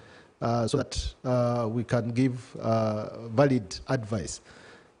research so that we can give valid advice.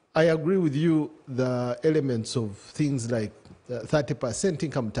 I agree with you, the elements of things like 30%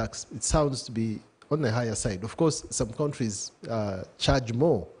 income tax, it sounds to be on the higher side. Of course, some countries charge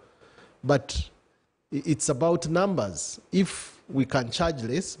more, but it's about numbers. If we can charge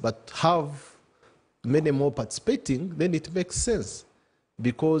less but have many more participating, then it makes sense.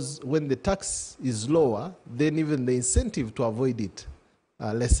 Because when the tax is lower, then even the incentive to avoid it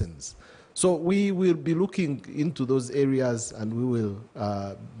lessens. So we will be looking into those areas, and we will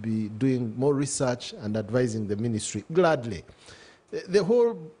be doing more research and advising the ministry gladly. The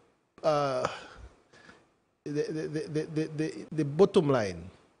whole, the bottom line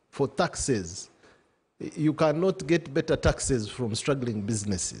for taxes, you cannot get better taxes from struggling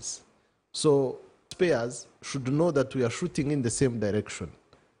businesses. So taxpayers should know that we are shooting in the same direction.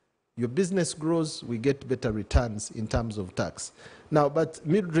 Your business grows, we get better returns in terms of tax. Now, but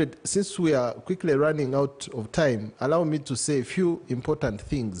Mildred, since we are quickly running out of time, allow me to say a few important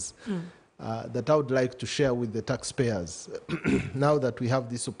things that I would like to share with the taxpayers now that we have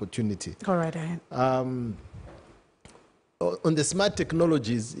this opportunity. All right, ahead. On the smart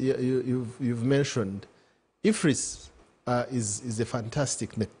technologies you've mentioned, IFRIS is a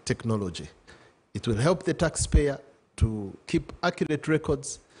fantastic technology. It will help the taxpayer to keep accurate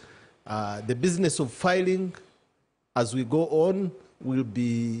records. The business of filing as we go on will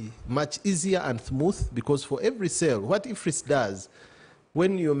be much easier and smooth, because for every sale, what IFRIS does,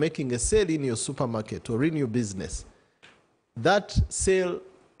 when you're making a sale in your supermarket or in your business, that sale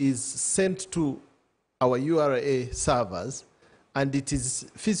is sent to our URA servers, and it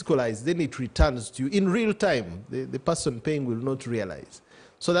is physicalized, then it returns to you in real time. The person paying will not realize.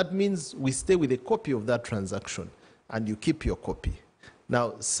 So that means we stay with a copy of that transaction, and you keep your copy.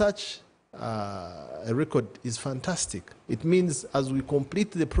 Now, such a record is fantastic. It means as we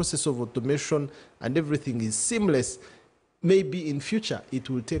complete the process of automation and everything is seamless, maybe in future it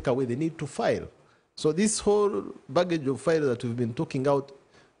will take away the need to file. So this whole baggage of files that we've been talking about,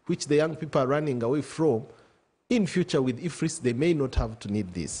 which the young people are running away from, in future with IFRIS, they may not have to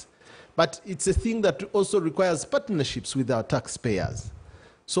need this. But it's a thing that also requires partnerships with our taxpayers.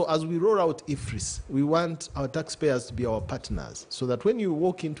 So as we roll out IFRIS, we want our taxpayers to be our partners, so that when you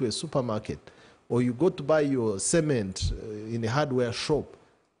walk into a supermarket or you go to buy your cement in a hardware shop,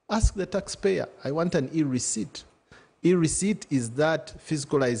 ask the taxpayer, I want an e-receipt. E-receipt is that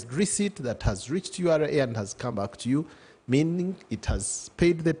physicalized receipt that has reached URA and has come back to you, meaning it has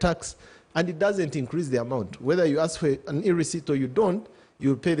paid the tax, and it doesn't increase the amount. Whether you ask for an e-receipt or you don't,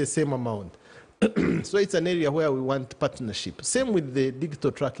 you'll pay the same amount. So it's an area where we want partnership. Same with the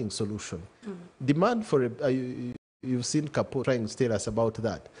digital tracking solution. Demand for you've seen Kapo trying to tell us about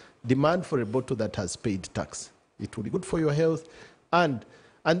that. Demand for a bottle that has paid tax. It will be good for your health. And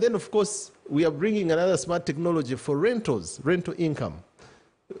then, of course, we are bringing another smart technology for rentals, rental income,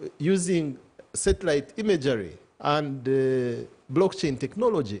 using satellite imagery and blockchain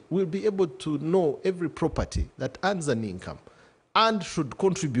technology. We'll be able to know every property that earns an income and should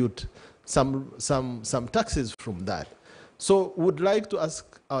contribute some taxes from that. So would like to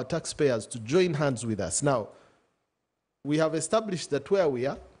ask our taxpayers to join hands with us. Now, we have established that where we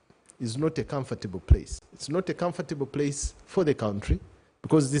are is not a comfortable place. It's not a comfortable place for the country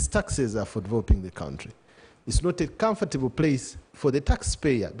because these taxes are for developing the country. It's not a comfortable place for the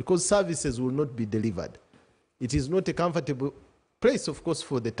taxpayer because services will not be delivered. It is not a comfortable place, of course,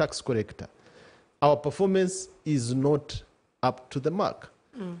 for the tax collector. Our performance is not up to the mark.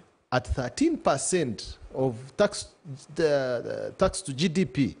 At 13% of the tax to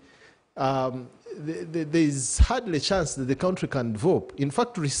GDP, there is hardly a chance that the country can develop. In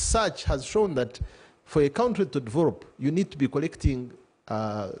fact, research has shown that for a country to develop, you need to be collecting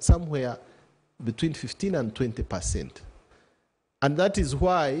somewhere between 15 and 20%. And that is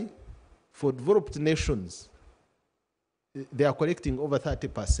why for developed nations, they are collecting over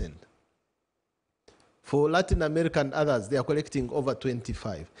 30%. For Latin America and others, they are collecting over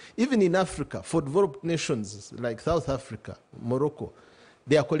 25%. Even in Africa, for developed nations like South Africa, Morocco,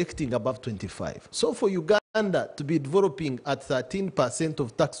 they are collecting above 25%. So for Uganda to be developing at 13%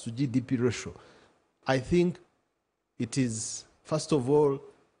 of tax to GDP ratio, I think it is, first of all,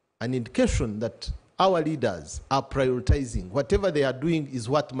 an indication that our leaders are prioritizing. Whatever they are doing is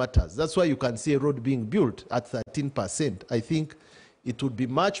what matters. That's why you can see a road being built at 13%. I think it would be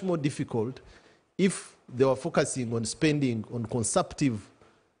much more difficult if they were focusing on spending on consumptive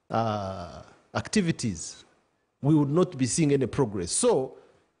activities. We would not be seeing any progress. So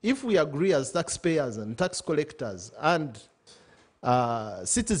if we agree as taxpayers and tax collectors and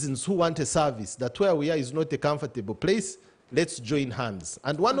citizens who want a service that where we are is not a comfortable place, let's join hands.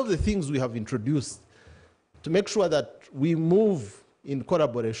 And one of the things we have introduced to make sure that we move in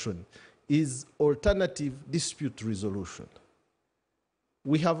collaboration is alternative dispute resolution.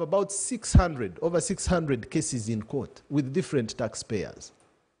 We have about over 600 cases in court with different taxpayers.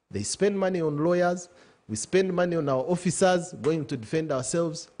 They spend money on lawyers, we spend money on our officers going to defend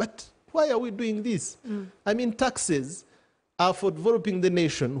ourselves. But why are we doing this? I mean, taxes are for developing the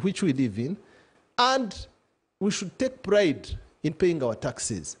nation which we live in, and we should take pride in paying our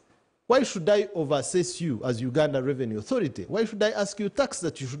taxes. Why should I overassess you as Uganda Revenue Authority? Why should I ask you tax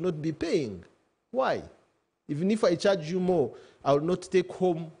that you should not be paying? Why? Even if I charge you more, I will not take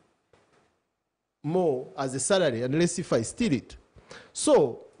home more as a salary unless if I steal it.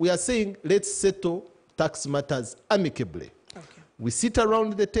 So we are saying let's settle tax matters amicably. Okay. We sit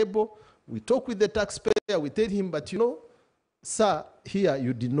around the table, we talk with the taxpayer, we tell him, but you know, sir, here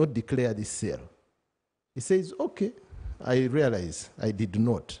you did not declare this sale. He says, okay, I realize I did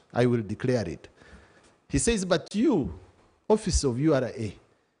not. I will declare it. He says, but you, Office of URA,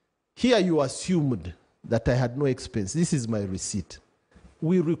 here you assumed that I had no expense. This is my receipt.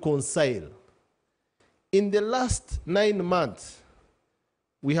 We reconcile. In the last 9 months,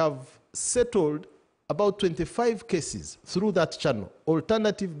 we have settled about 25 cases through that channel,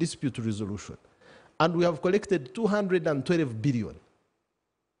 alternative dispute resolution. And we have collected 212 billion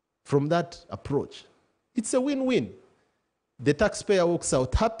from that approach. It's a win-win. The taxpayer walks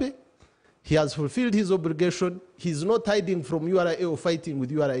out happy. He has fulfilled his obligation. He's not hiding from URA or fighting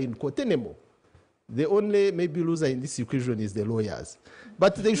with URA in court anymore. The only maybe loser in this equation is the lawyers.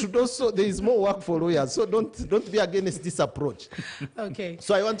 But they should also, there is more work for lawyers, so don't be against this approach. Okay.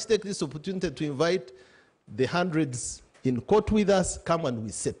 So I want to take this opportunity to invite the hundreds in court with us, come and we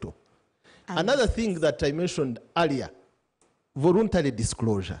settle. Another thing that I mentioned earlier, voluntary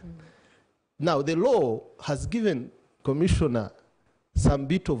disclosure. Now, the law has given Commissioner some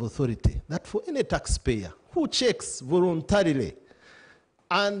bit of authority that for any taxpayer who checks voluntarily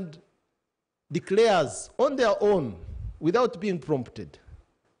and declares on their own without being prompted,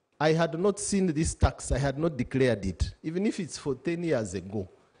 I had not seen this tax, I had not declared it, even if it's for 10 years ago,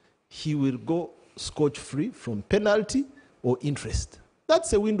 he will go scotch-free from penalty or interest.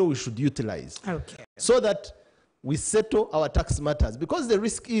 That's a window we should utilize. Okay. So that we settle our tax matters. Because the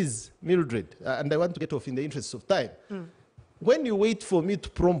risk is, Mildred, and I want to get off in the interest of time, when you wait for me to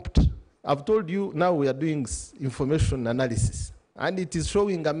prompt, I've told you now we are doing information analysis, and it is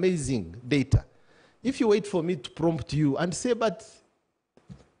showing amazing data. If you wait for me to prompt you and say, but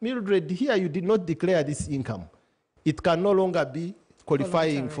Mildred, here you did not declare this income, it can no longer be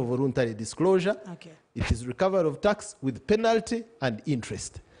qualifying for voluntary disclosure. Okay. It is recovery of tax with penalty and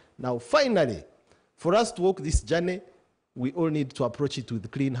interest. Now, finally, for us to walk this journey, we all need to approach it with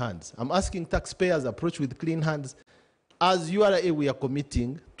clean hands. I'm asking taxpayers approach with clean hands. As URA, we are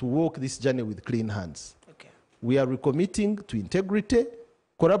committing to walk this journey with clean hands. Okay. We are recommitting to integrity.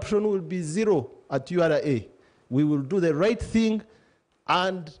 Corruption will be zero at URA. We will do the right thing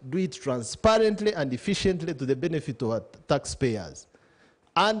and do it transparently and efficiently to the benefit of our taxpayers.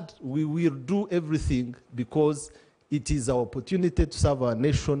 And we will do everything because it is our opportunity to serve our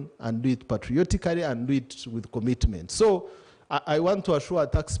nation and do it patriotically and do it with commitment. So I want to assure our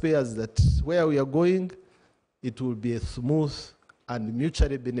taxpayers that where we are going, it will be a smooth and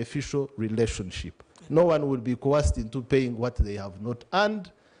mutually beneficial relationship. No one will be coerced into paying what they have not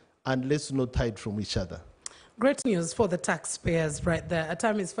earned, and let's not hide from each other. Great news for the taxpayers right there. Our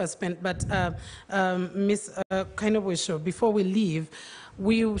time is fast spent, but Ms. Kainowisho, before we leave,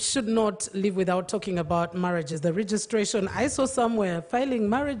 we should not leave without talking about marriages. The registration, I saw somewhere filing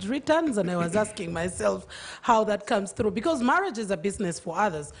marriage returns, and I was asking myself how that comes through, because marriage is a business for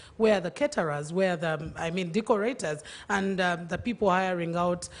others, where the caterers, where the, decorators, and the people hiring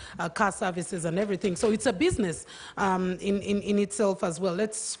out car services and everything. So it's a business in itself as well.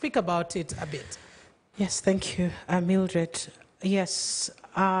 Let's speak about it a bit. Yes, thank you, Mildred. Yes,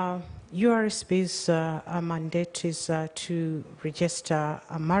 URSB's mandate is to register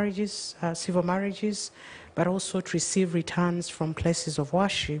marriages, civil marriages, but also to receive returns from places of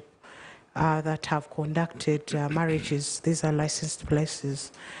worship that have conducted marriages. These are licensed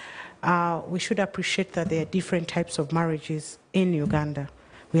places. We should appreciate that there are different types of marriages in Uganda.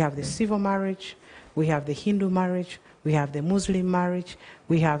 We have the civil marriage, we have the Hindu marriage, we have the Muslim marriage,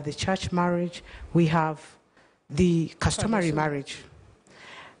 we have the church marriage, we have the customary marriage.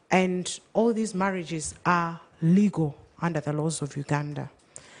 And all these marriages are legal under the laws of Uganda.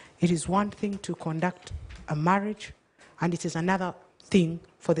 It is one thing to conduct a marriage, and it is another thing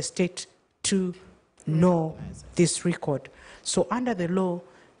for the state to know this record. So under the law,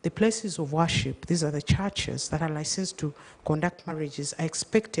 the places of worship, these are the churches that are licensed to conduct marriages, are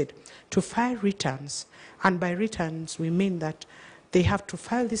expected to file returns. And by returns, we mean that they have to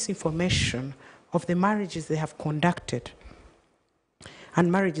file this information of the marriages they have conducted.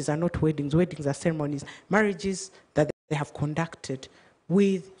 And marriages are not weddings. Weddings are ceremonies. Marriages that they have conducted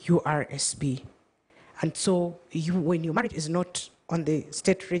with URSB. And so when your marriage is not on the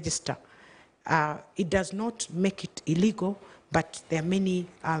state register, it does not make it illegal, but there are many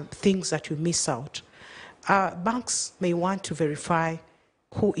things that you miss out. Banks may want to verify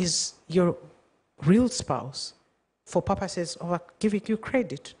who is your real spouse for purposes of giving you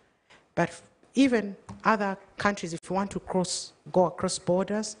credit. But even other countries, if you want to go across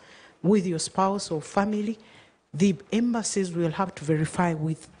borders with your spouse or family, the embassies will have to verify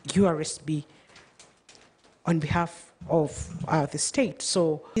with URSB on behalf of the state.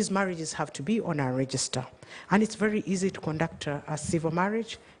 So these marriages have to be on our register. And it's very easy to conduct a civil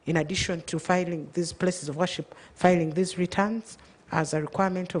marriage, in addition to filing these places of worship, filing these returns as a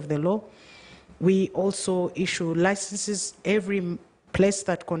requirement of the law. We also issue licenses. Every place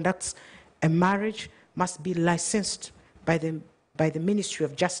that conducts a marriage must be licensed by the Ministry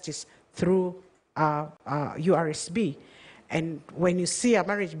of Justice through URSB. And when you see a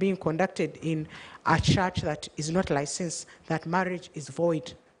marriage being conducted in a church that is not licensed, that marriage is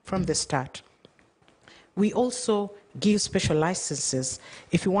void from the start. We also give special licenses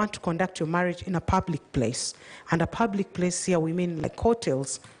if you want to conduct your marriage in a public place. And a public place here, we mean like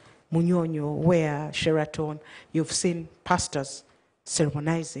hotels, Munyonyo, where Sheraton, you've seen pastors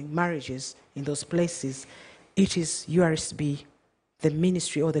ceremonizing marriages in those places. It is URSB, the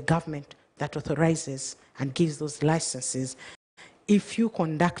ministry or the government, that authorizes and gives those licenses. If you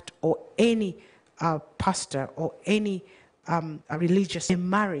conduct, or any pastor or any religious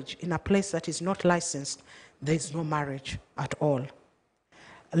marriage in a place that is not licensed, there is no marriage at all.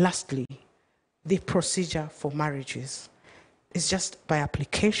 Lastly, the procedure for marriages is just by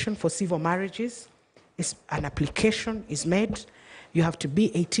application. For civil marriages, an application is made. You have to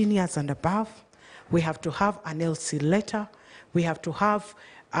be 18 years and above. We have to have an LC letter. We have to have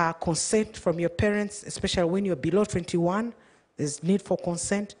consent from your parents, especially when you're below 21. There's need for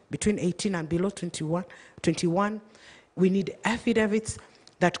consent between 18 and below 21. We need affidavits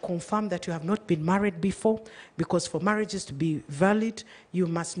that confirm that you have not been married before, because for marriages to be valid, you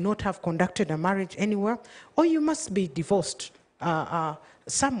must not have conducted a marriage anywhere, or you must be divorced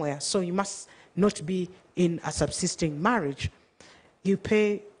somewhere, so you must not be in a subsisting marriage. You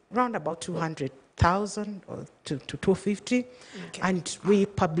pay around about 200,000 or to 250, okay. And we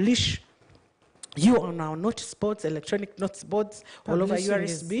publish you on our notice boards, electronic notice boards, all over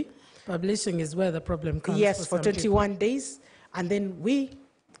URSB. Publishing is where the problem comes. Yes, for 21 days, and then we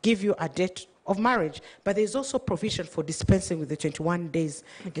give you a date of marriage. But there's also provision for dispensing with the 21 days,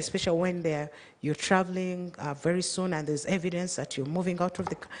 especially when you're traveling very soon and there's evidence that you're moving out of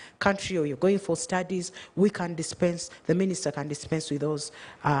the country or you're going for studies. We can dispense, the minister can dispense with those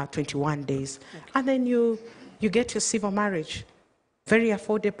 21 days. And then you get your civil marriage. Very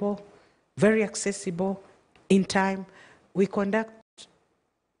affordable, very accessible, in time. We conduct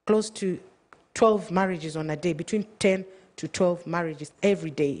close to 12 marriages on a day, between 10 to 12 marriages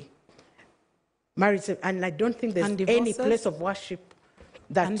every day. Marriage, and I don't think there's any place of worship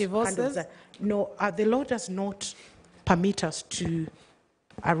that handles that. No, the law does not permit us to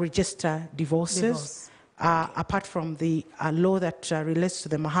register divorces. Apart from the law that relates to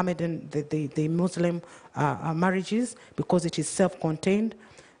the Mohammedan, the Muslim marriages, because it is self-contained.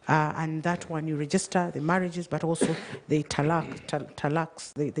 And that one you register the marriages, but also the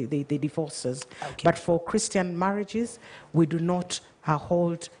talaks, the divorces. But for Christian marriages, we do not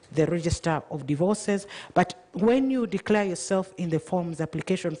hold the register of divorces. But when you declare yourself in the forms,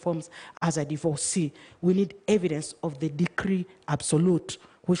 application forms, as a divorcee, we need evidence of the decree absolute,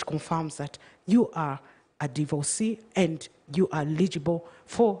 which confirms that you are a divorcee and you are eligible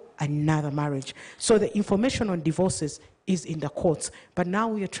for another marriage. So the information on divorces is in the courts. But now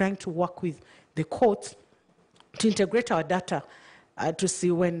we are trying to work with the courts to integrate our data to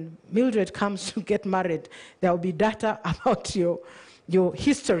see when Mildred comes to get married, there will be data about your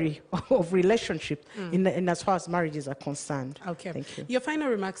history of relationship in as far as marriages are concerned. Okay. Thank you. Your final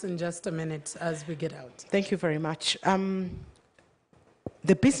remarks in just a minute as we get out. Thank you very much.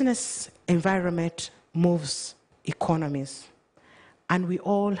 The business environment moves economies, and we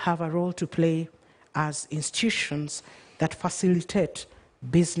all have a role to play as institutions that facilitate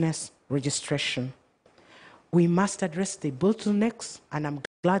business registration. We must address the bottlenecks, and I'm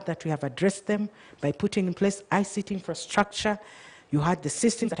glad that we have addressed them by putting in place ICT infrastructure. You had the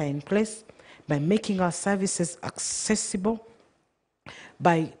systems that are in place, by making our services accessible,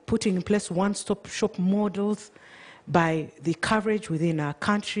 by putting in place one-stop shop models, by the coverage within our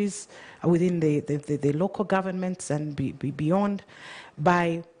countries, within the local governments and beyond,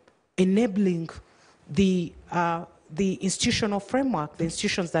 by enabling the institutional framework, the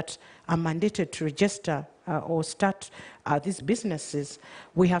institutions that are mandated to register or start these businesses.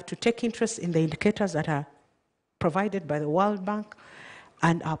 We have to take interest in the indicators that are provided by the World Bank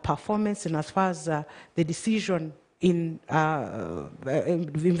and our performance, and as far as the decision in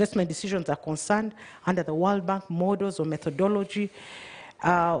investment decisions are concerned under the World Bank models or methodology.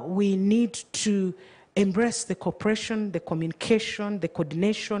 We need to embrace the cooperation, the communication, the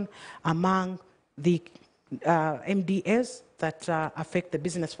coordination among the MDAs that affect the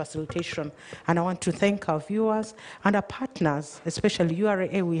business facilitation. And I want to thank our viewers and our partners, especially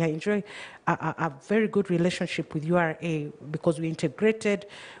URA. We enjoy a very good relationship with URA because we integrated.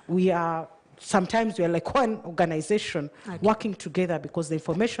 Sometimes we are like one organization working together because the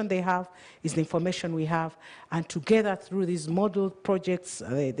information they have is the information we have. And together through these model projects,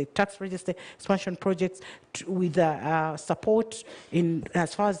 the tax register expansion projects, with support in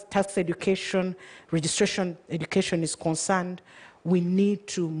as far as tax education, registration education is concerned, we need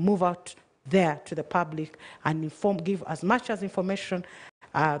to move out there to the public and give as much as information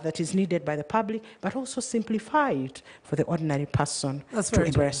that is needed by the public, but also simplify it for the ordinary person to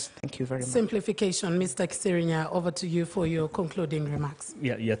embrace. Thank you very much. Simplification. Mr. Kisirinya, over to you for your concluding remarks.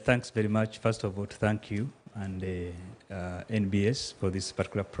 Yeah, thanks very much. First of all, thank you and NBS for this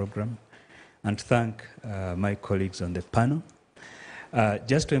particular program, and thank my colleagues on the panel.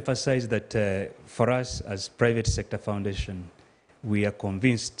 Just to emphasize that for us as private sector foundation, we are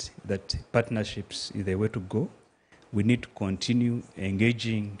convinced that partnerships is the way to go. We need to continue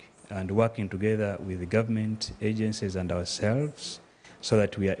engaging and working together with the government agencies and ourselves so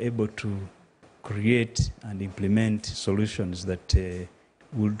that we are able to create and implement solutions that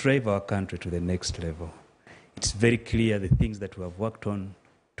will drive our country to the next level. It's very clear the things that we have worked on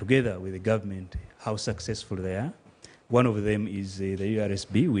together with the government, how successful they are. One of them is the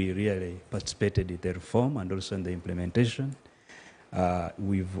URSB. We really participated in the reform and also in the implementation.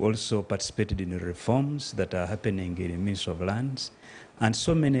 We've also participated in reforms that are happening in the Ministry of Lands and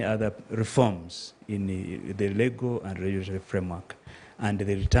so many other reforms in the legal and regulatory framework. And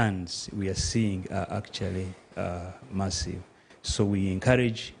the returns we are seeing are actually massive. So we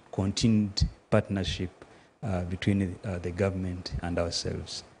encourage continued partnership between the government and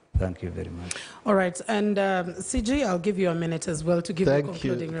ourselves. Thank you very much. All right, and CG, I'll give you a minute as well to give your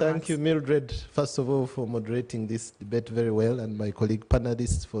concluding remarks. Thank you, Mildred, first of all, for moderating this debate very well, and my colleague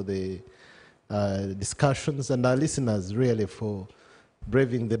panelists for the discussions, and our listeners really for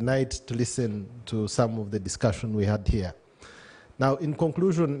braving the night to listen to some of the discussion we had here. Now, in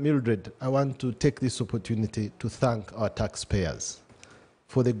conclusion, Mildred, I want to take this opportunity to thank our taxpayers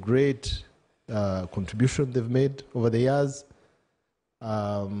for the great contribution they've made over the years.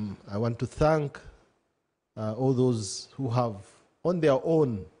 I want to thank all those who have, on their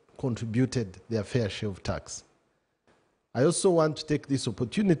own, contributed their fair share of tax. I also want to take this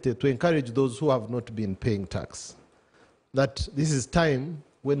opportunity to encourage those who have not been paying tax, that this is time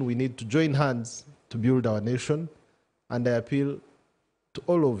when we need to join hands to build our nation, and I appeal to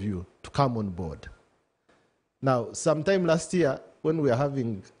all of you to come on board. Now, sometime last year, when we were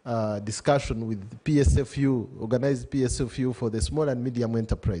having a discussion with PSFU, organized PSFU for the small and medium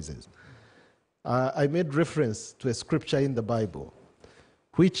enterprises, I made reference to a scripture in the Bible,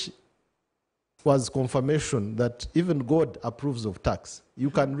 which was confirmation that even God approves of tax.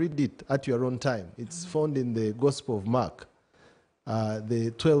 You can read it at your own time. It's found in the Gospel of Mark,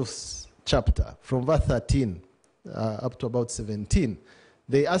 the 12th chapter, from verse 13 up to about 17.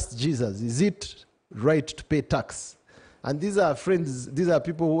 They asked Jesus, is it right to pay tax? And these are friends, these are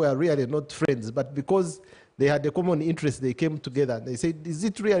people who are really not friends, but because they had a common interest, they came together and they said, is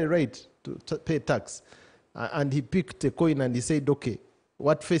it really right to pay tax? And he picked a coin and he said, okay,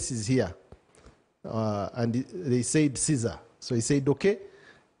 what face is here? And they said Caesar. So he said, okay,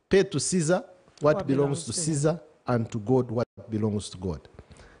 pay to Caesar what belongs to Caesar, and to God what belongs to God.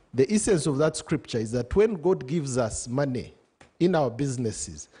 The essence of that scripture is that when God gives us money in our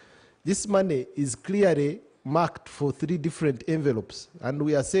businesses, this money is clearly marked for 3 different envelopes, and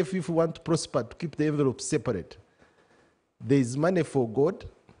we are safe if we want to prosper to keep the envelopes separate. There is money for God,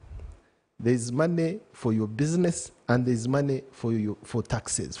 there is money for your business, and there is money for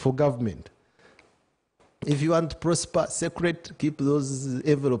taxes, for government. If you want to prosper, separate, keep those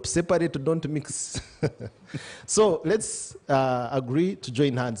envelopes separate, don't mix. So let's agree to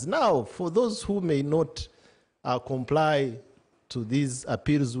join hands. Now, for those who may not comply to these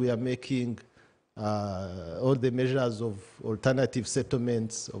appeals we are making, all the measures of alternative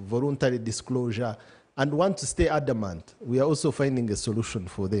settlements, of voluntary disclosure, and want to stay adamant, we are also finding a solution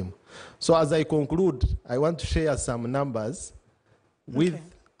for them. So as I conclude, I want to share some numbers with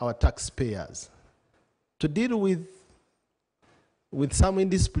our taxpayers to deal with some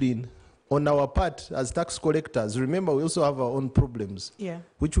indiscipline on our part as tax collectors. Remember, we also have our own problems,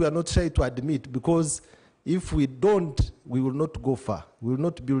 which we are not shy to admit, because if we don't, we will not go far. We will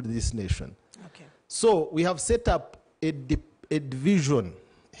not build this nation. So we have set up a division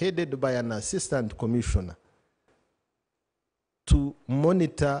headed by an assistant commissioner to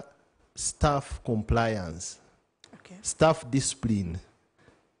monitor staff compliance, staff discipline.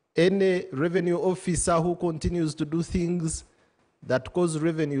 Any revenue officer who continues to do things that cause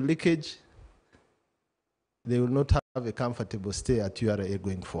revenue leakage, they will not have a comfortable stay at URA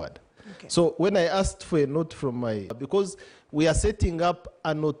going forward. So when I asked for a note from because we are setting up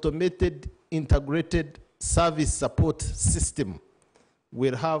an automated integrated service support system.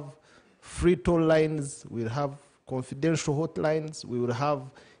 We'll have free toll lines, we'll have confidential hotlines, we will have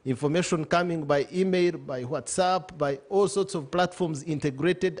information coming by email, by WhatsApp, by all sorts of platforms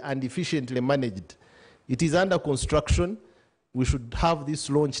integrated and efficiently managed. It is under construction. We should have this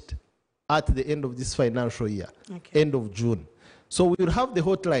launched at the end of this financial year, end of June. So we will have the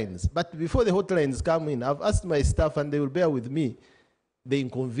hotlines, but before the hotlines come in, I've asked my staff, and they will bear with me, the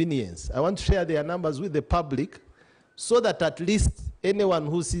inconvenience. I want to share their numbers with the public so that at least anyone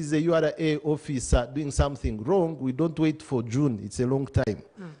who sees a URA officer doing something wrong, we don't wait for June. It's a long time,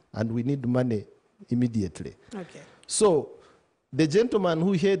 and we need money immediately. So the gentleman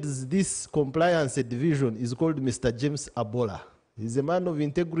who heads this compliance division is called Mr. James Abola. He's a man of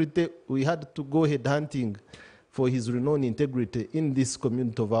integrity. We had to go headhunting for his renowned integrity in this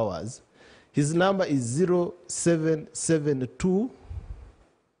community of ours. His number is 0772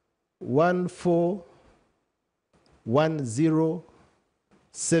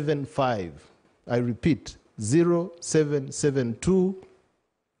 141075. I repeat, 0772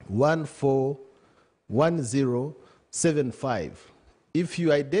 141075. If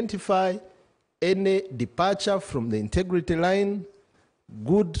you identify any departure from the integrity line,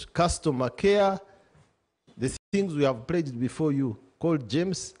 good customer care, the things we have pledged before you, call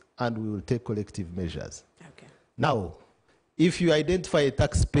James and we will take collective measures. Now, if you identify a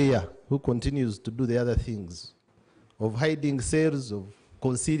taxpayer who continues to do the other things, of hiding sales, of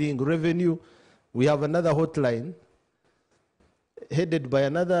concealing revenue, we have another hotline headed by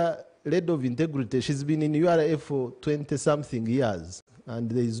another lady of integrity. She's been in URA for 20-something years, and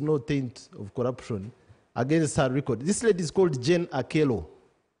there is no taint of corruption against her record. This lady is called Jane Akelo.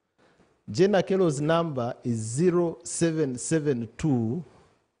 Jane Akelo's number is 0772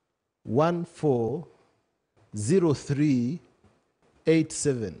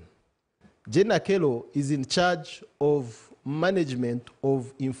 140387. Jane Akelo is in charge of management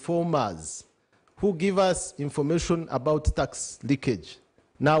of informers who give us information about tax leakage,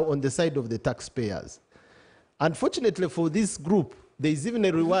 now on the side of the taxpayers. Unfortunately for this group, there is even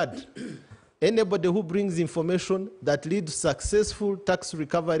a reward. Anybody who brings information that leads to successful tax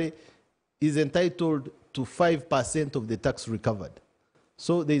recovery is entitled to 5% of the tax recovered.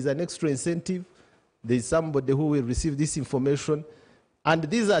 So there is an extra incentive. There is somebody who will receive this information. And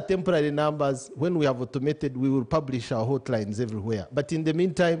these are temporary numbers. When we have automated, we will publish our hotlines everywhere. But in the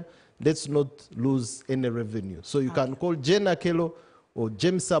meantime, let's not lose any revenue. So you can call Jane Akelo or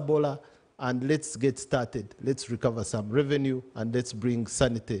James Sabola, and let's get started. Let's recover some revenue, and let's bring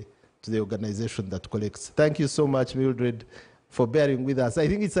sanity to the organization that collects. Thank you so much, Mildred, for bearing with us. I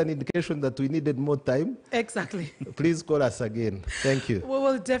think it's an indication that we needed more time. Exactly. Please call us again. Thank you. We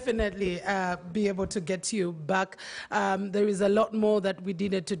will definitely be able to get you back. There is a lot more that we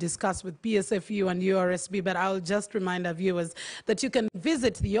needed to discuss with PSFU and URSB, but I'll just remind our viewers that you can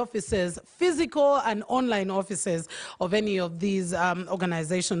visit the offices, physical and online offices of any of these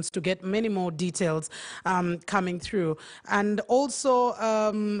organizations to get many more details coming through. And also,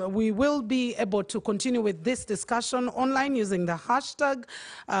 we will be able to continue with this discussion online using the hashtag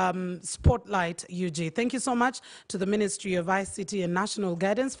Spotlight UG. Thank you so much to the Ministry of ICT and National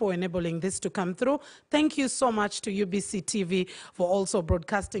Guidance for enabling this to come through. Thank you so much to UBC TV for also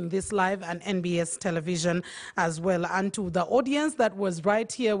broadcasting this live, and NBS television as well. And to the audience that was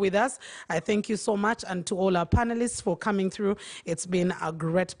right here with us, I thank you so much, and to all our panelists for coming through. It's been a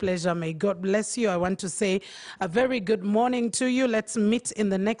great pleasure. May God bless you. I want to say a very good morning to you. Let's meet in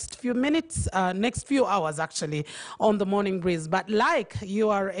the next few minutes, next few hours actually, on the Morning Breeze. But like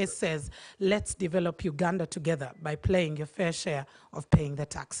URS says, let's develop Uganda together by playing your fair share of paying the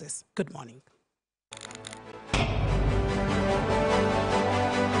taxes. Good morning. The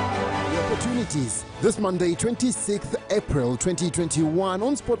opportunities this Monday, 26th April 2021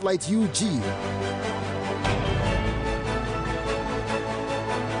 on Spotlight UG.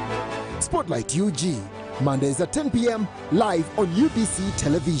 Spotlight UG, Mondays at 10 p.m. live on UBC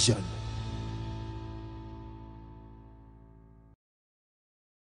television.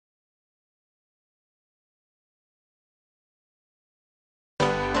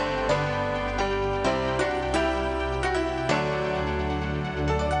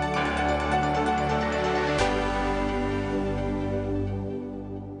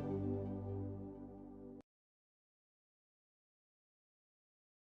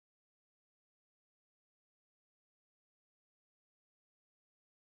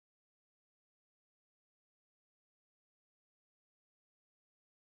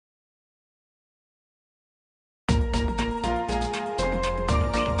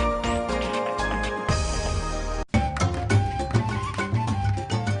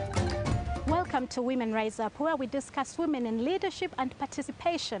 To Women Rise Up, where we discuss women in leadership and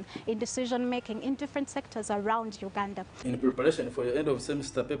participation in decision-making in different sectors around Uganda. In preparation for your end of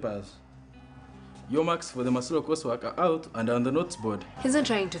semester papers, your marks for the Masolo coursework are out and on the notes board. He's not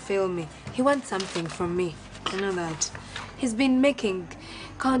trying to fail me. He wants something from me. I know that. He's been making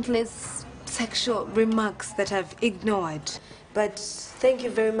countless sexual remarks that I've ignored. But thank you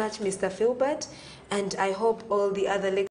very much, Mr. Filbert, and I hope all the other lecturers